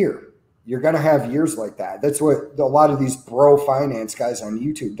for a year. You're going to have years like that. That's what a lot of these bro finance guys on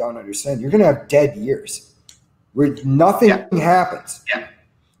YouTube don't understand. You're going to have dead years where nothing happens. Yeah.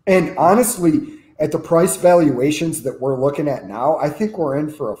 And honestly, at the price valuations that we're looking at now, I think we're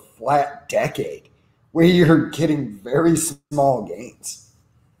in for a flat decade where you're getting very small gains.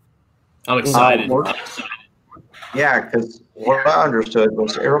 I'm excited. Yeah, because what I understood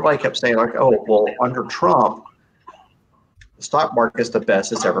was everybody kept saying like, oh, well, under Trump, the stock market's the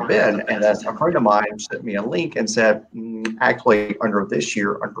best it's ever been. And then a friend of mine sent me a link and said, actually, under this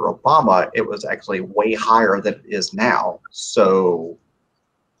year, under Obama, it was actually way higher than it is now. So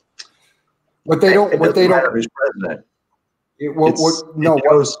what matters?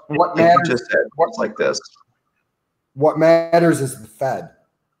 What's like this? What matters is the Fed.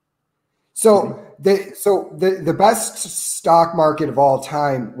 So the best stock market of all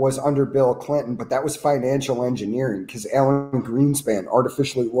time was under Bill Clinton, but that was financial engineering because Alan Greenspan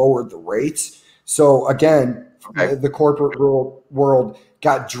artificially lowered the rates. So again, the corporate world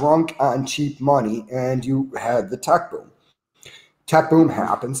got drunk on cheap money, and you had the tech boom. Tech boom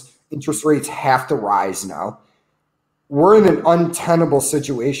happens. Interest rates have to rise now. We're in an untenable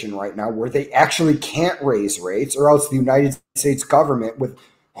situation right now where they actually can't raise rates, or else the United States government with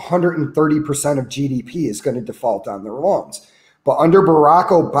 130% of GDP is going to default on their loans. But under Barack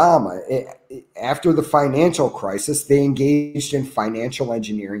Obama, after the financial crisis, they engaged in financial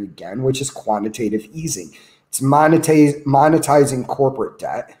engineering again, which is quantitative easing. It's monetizing corporate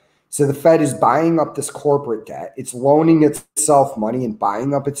debt. So the Fed is buying up this corporate debt. It's loaning itself money and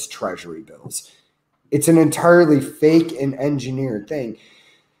buying up its treasury bills. It's an entirely fake and engineered thing.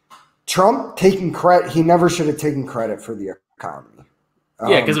 Trump taking credit, he never should have taken credit for the economy.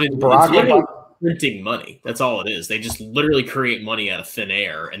 Yeah, because it's literally printing money. That's all it is. They just literally create money out of thin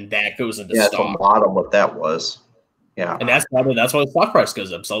air, and that goes into stock. That's a lot of what that was. Yeah, and that's why the stock price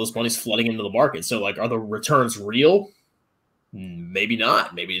goes up. So all this money's flooding into the market. So, like, are the returns real? Maybe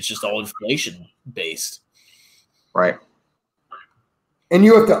not. Maybe it's just all inflation based. Right. And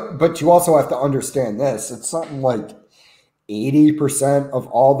you have to, but you also have to understand this. It's something like 80% of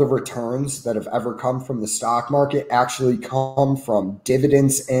all the returns that have ever come from the stock market actually come from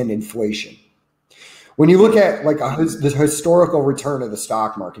dividends and inflation. When you look at like the historical return of the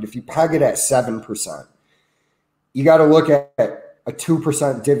stock market, if you peg it at 7%, you got to look at a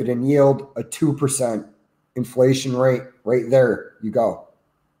 2% dividend yield, a 2% inflation rate. Right there you go.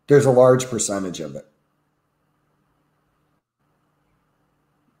 There's a large percentage of it.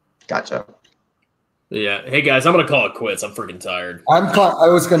 Gotcha. Yeah. Hey guys, I'm gonna call it quits. I'm freaking tired. I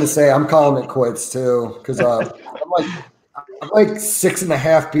was gonna say I'm calling it quits too because I'm like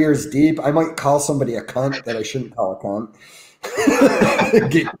 6.5 beers deep. I might call somebody a cunt that I shouldn't call a cunt.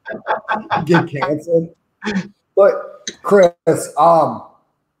 get canceled. But Chris,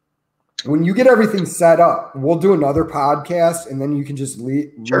 when you get everything set up, we'll do another podcast, and then you can just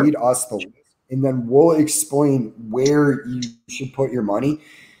read us the list, and then we'll explain where you should put your money,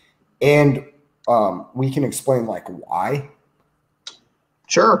 and we can explain like why.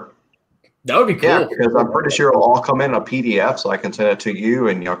 Sure. That would be cool. Yeah, because I'm pretty sure it'll all come in a PDF, so I can send it to you,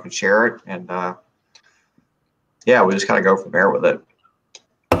 and y'all can share it. And yeah, we just kind of go from there with it.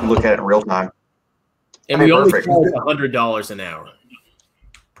 Look at it in real time. And we only charge $100 an hour.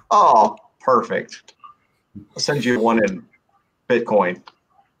 Oh, perfect. I'll send you one in Bitcoin.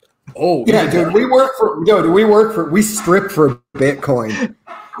 Oh yeah, dude, we strip for Bitcoin.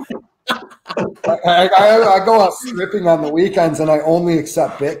 I go out stripping on the weekends, and I only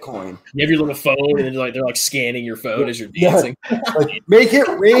accept Bitcoin. You have your little phone, and they're like scanning your phone as you're dancing. Yeah. Like, make it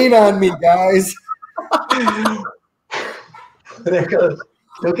rain on me, guys. There it goes.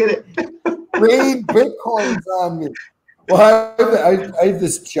 Look at it. Rain Bitcoins on me. Well, I have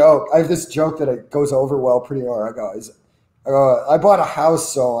this joke. I have this joke that goes over well pretty well. I go, I bought a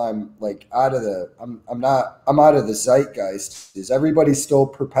house, so I'm like out of the. I'm out of the zeitgeist. Is everybody still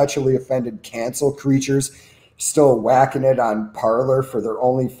perpetually offended cancel creatures, still whacking it on Parler for their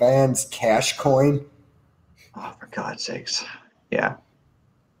OnlyFans cash coin? Oh, for God's sakes! Yeah,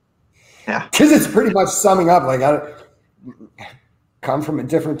 yeah. Because it's pretty much summing up. Like I come from a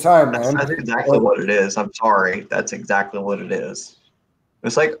different time, man. That's exactly what it is. I'm sorry. That's exactly what it is.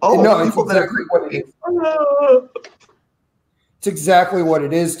 It's like, oh, no, people it's exactly what it is. It's exactly what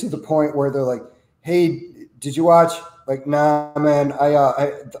it is, to the point where they're like, hey, did you watch? Like, nah, man,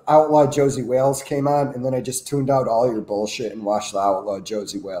 I Outlaw Josie Wales came on, and then I just tuned out all your bullshit and watched the Outlaw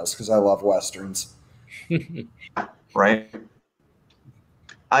Josie Wales because I love Westerns. Right.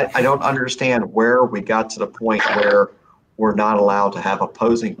 I don't understand where we got to the point where we're not allowed to have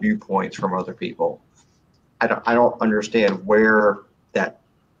opposing viewpoints from other people. I don't understand where that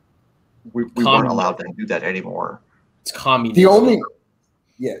we weren't allowed to do that anymore. It's communism.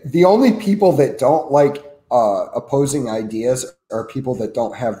 The only people that don't like opposing ideas are people that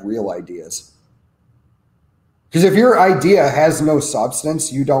don't have real ideas. Because if your idea has no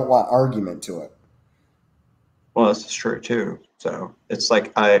substance, you don't want argument to it. Well, this is true too. So it's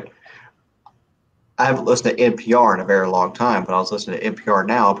like I haven't listened to NPR in a very long time, but I was listening to NPR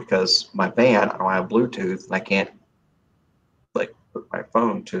now because my van, I don't have Bluetooth, and I can't like put my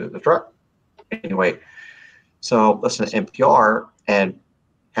phone to the truck. Anyway, so listen to NPR, and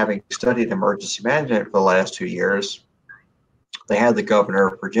having studied emergency management for the last 2 years, they had the governor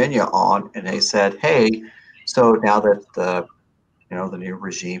of Virginia on, and they said, "Hey, so now that the new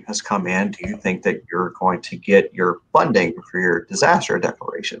regime has come in, do you think that you're going to get your funding for your disaster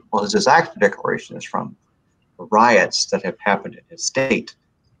declaration?" Well, his disaster declaration is from the riots that have happened in his state,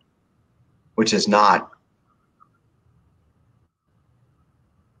 which is not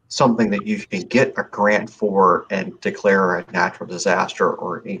something that you can get a grant for and declare a natural disaster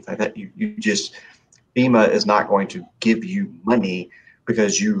or anything like that. You just, FEMA is not going to give you money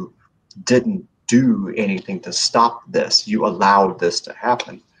because you didn't do anything to stop this. You allowed this to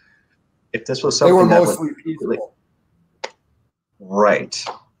happen. If this was something they were that mostly was peaceful. Right,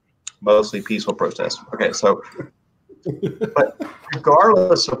 mostly peaceful protest. Okay, so, but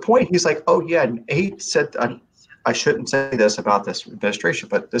regardless of the point, he's like, oh yeah, and he said, I shouldn't say this about this administration,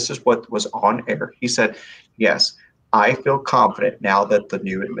 but this is what was on air. He said, yes, I feel confident now that the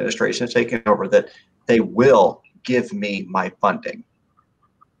new administration has taken over that they will give me my funding.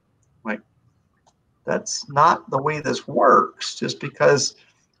 Like, that's not the way this works. Just because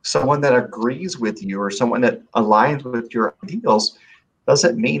someone that agrees with you or someone that aligns with your ideals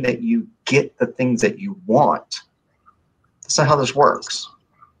doesn't mean that you get the things that you want. That's not how this works.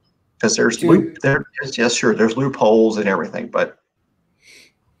 Because there's loopholes and everything, but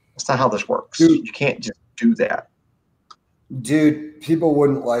that's not how this works. You can't just do that. Dude, people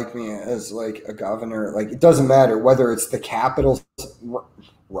wouldn't like me as like a governor. Like, it doesn't matter whether it's the Capitol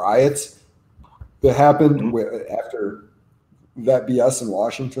riots that happened after that BS in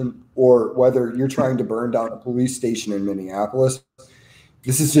Washington, or whether you're trying to burn down a police station in Minneapolis.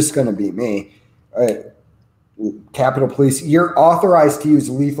 This is just going to be me. Capitol Police, you're authorized to use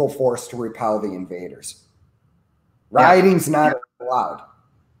lethal force to repel the invaders. Rioting's not allowed.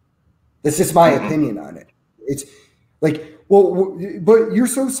 That's just my opinion on it. It's like, well, but you're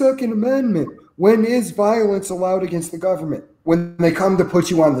so Second Amendment. When is violence allowed against the government? When they come to put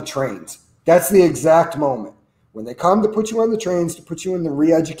you on the trains. That's the exact moment. When they come to put you on the trains, to put you in the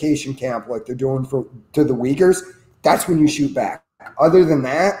re-education camp like they're doing to the Uyghurs, that's when you shoot back. Other than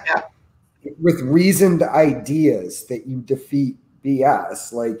that, with reasoned ideas that you defeat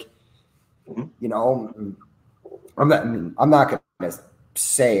BS, like, you know, I'm not going to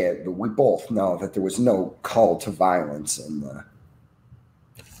say it, but we both know that there was no call to violence in the.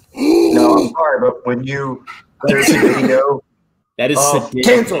 No, I'm sorry, but when there's a video that is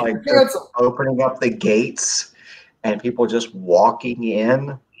cancel, opening up the gates and people just walking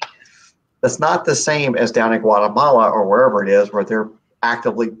in, that's not the same as down in Guatemala or wherever it is, where they're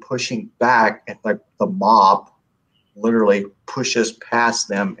actively pushing back and like the mob literally pushes past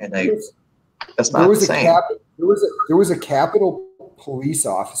them, and that's not the same. There was a Capitol Police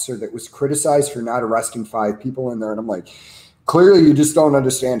officer that was criticized for not arresting 5 people in there, and I'm like, clearly you just don't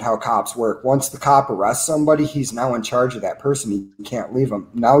understand how cops work. Once the cop arrests somebody, he's now in charge of that person. He can't leave them.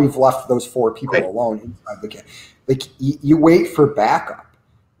 Now you've left those 4 people alone inside the camp. Like, you wait for backup.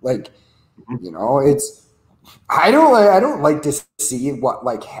 Like, you know, it's. I don't like to see what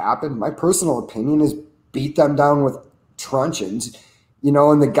like happened. My personal opinion is beat them down with truncheons, you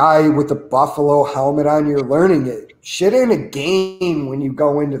know, and the guy with the buffalo helmet on, you're learning it. Shit ain't a game when you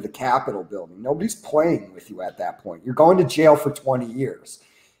go into the Capitol building. Nobody's playing with you at that point. You're going to jail for 20 years.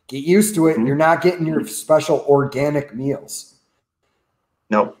 Get used to it. You're not getting your special organic meals.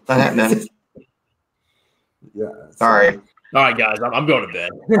 Nope, not happening. Yeah. Sorry. All right, guys, I'm going to bed.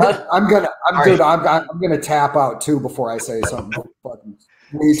 I'm gonna tap out too before I say something fucking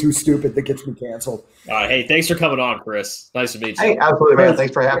way too stupid that gets me canceled. All right, hey, thanks for coming on, Chris. Nice to meet you. Hey, absolutely, man.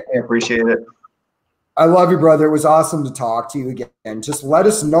 Thanks for having me. I appreciate it. I love you, brother. It was awesome to talk to you again. Just let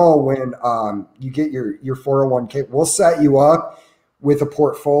us know when you get your 401k. We'll set you up with a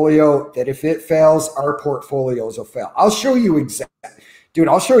portfolio that if it fails, our portfolios will fail. I'll show you exactly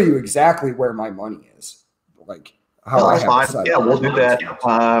where my money is. Like. That's fine. Yeah, we'll do that.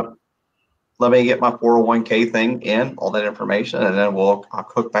 Let me get my 401k thing in, all that information, and then I'll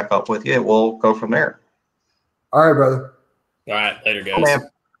hook back up with you. We'll go from there. All right, brother. All right, later, guys. Oh, man.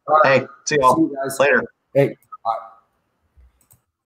 Hey, see y'all. See you guys later. Hey.